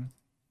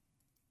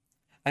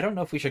 I don't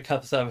know if we should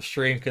cut this out of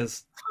stream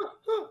because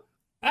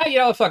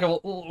fuck it,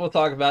 we'll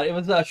talk about it. It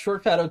was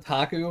Short Fat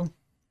Otaku.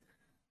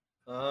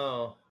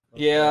 Oh,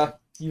 Yeah, okay.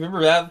 you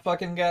remember that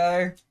fucking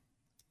guy?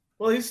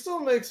 Well, he still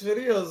makes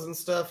videos and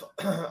stuff.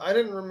 I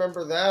didn't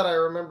remember that. I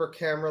remember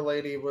Camera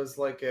Lady was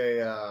like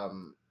a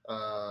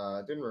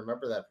I didn't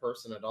remember that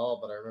person at all,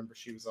 but I remember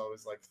she was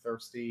always like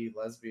thirsty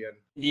lesbian.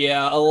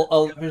 Yeah,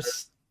 There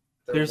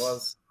there's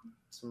was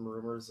some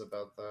rumors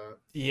about that.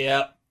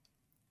 yeah.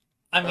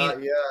 I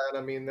mean, Yeah, and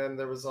I mean, then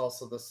there was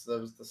also this. There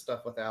was the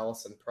stuff with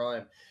Allison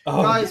Prime.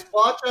 oh Guys, yeah.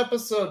 watch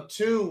episode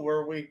 2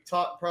 where we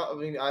talk. I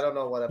mean, I don't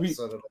know what We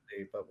episode it'll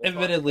be, but we'll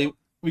talk admittedly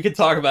we could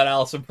talk about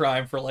Allison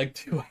Prime for like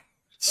 2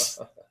 hours.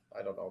 about.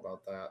 I don't know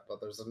about that,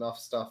 but there's enough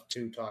stuff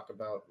to talk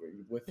about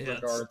with Yeah,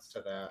 regards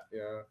to that.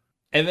 Yeah.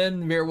 and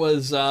then there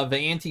was the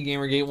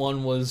anti-Gamergate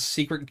one was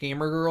Secret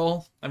Gamer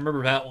Girl. I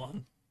remember that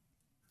one.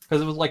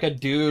 Because it was like a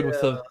dude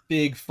with Yeah. a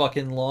big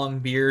fucking long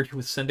beard who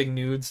was sending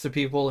nudes to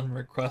people and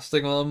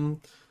requesting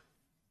them.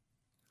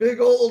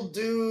 Big old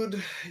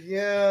dude.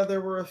 Yeah,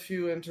 there were a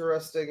few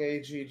interesting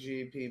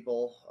AGG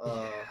people.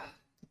 Uh,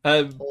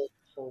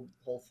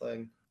 Whole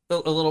thing. a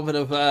little bit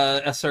of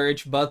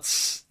SRH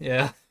butts.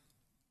 Yeah.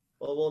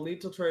 Well, we'll need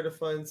to try to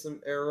find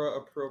some era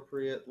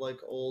appropriate, like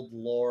old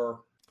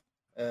lore,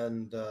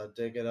 and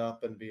dig it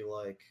up and be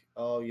like,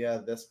 oh yeah,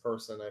 this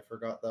person, I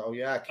forgot that. Oh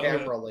yeah,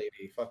 Camera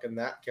Lady, fucking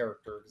that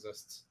character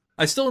exists.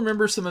 I still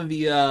remember some of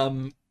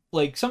the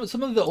like some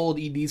of the old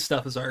ED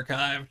stuff is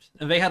archived,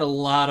 and they had a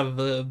lot of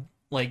the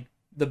like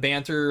the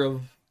banter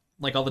of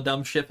like all the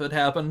dumb shit that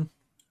happened.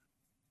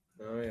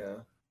 Oh yeah.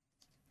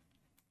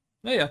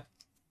 Oh yeah.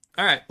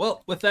 All right.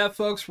 Well, with that,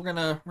 folks, we're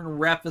gonna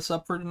wrap this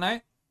up for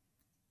tonight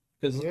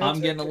because Yeah, I'm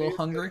take getting a it little easy,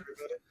 hungry.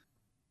 everybody.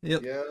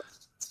 Yep. Yeah,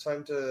 it's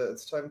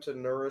time to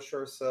nourish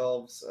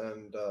ourselves,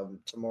 and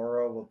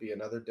tomorrow will be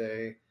another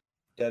day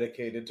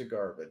dedicated to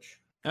garbage.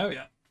 Oh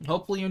yeah.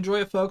 Hopefully you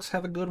enjoy it, folks.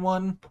 Have a good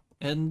one.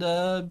 And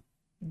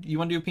you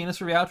want to do a penis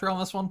for the outro on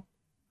this one?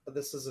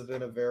 This has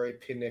been a very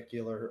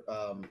pinicular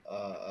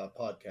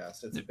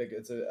podcast. It's a big.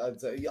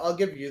 I'll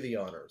give you the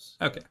honors.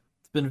 Okay.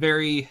 It's been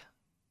very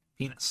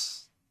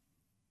penis.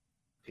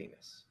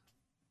 Penis.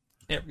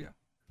 There we go.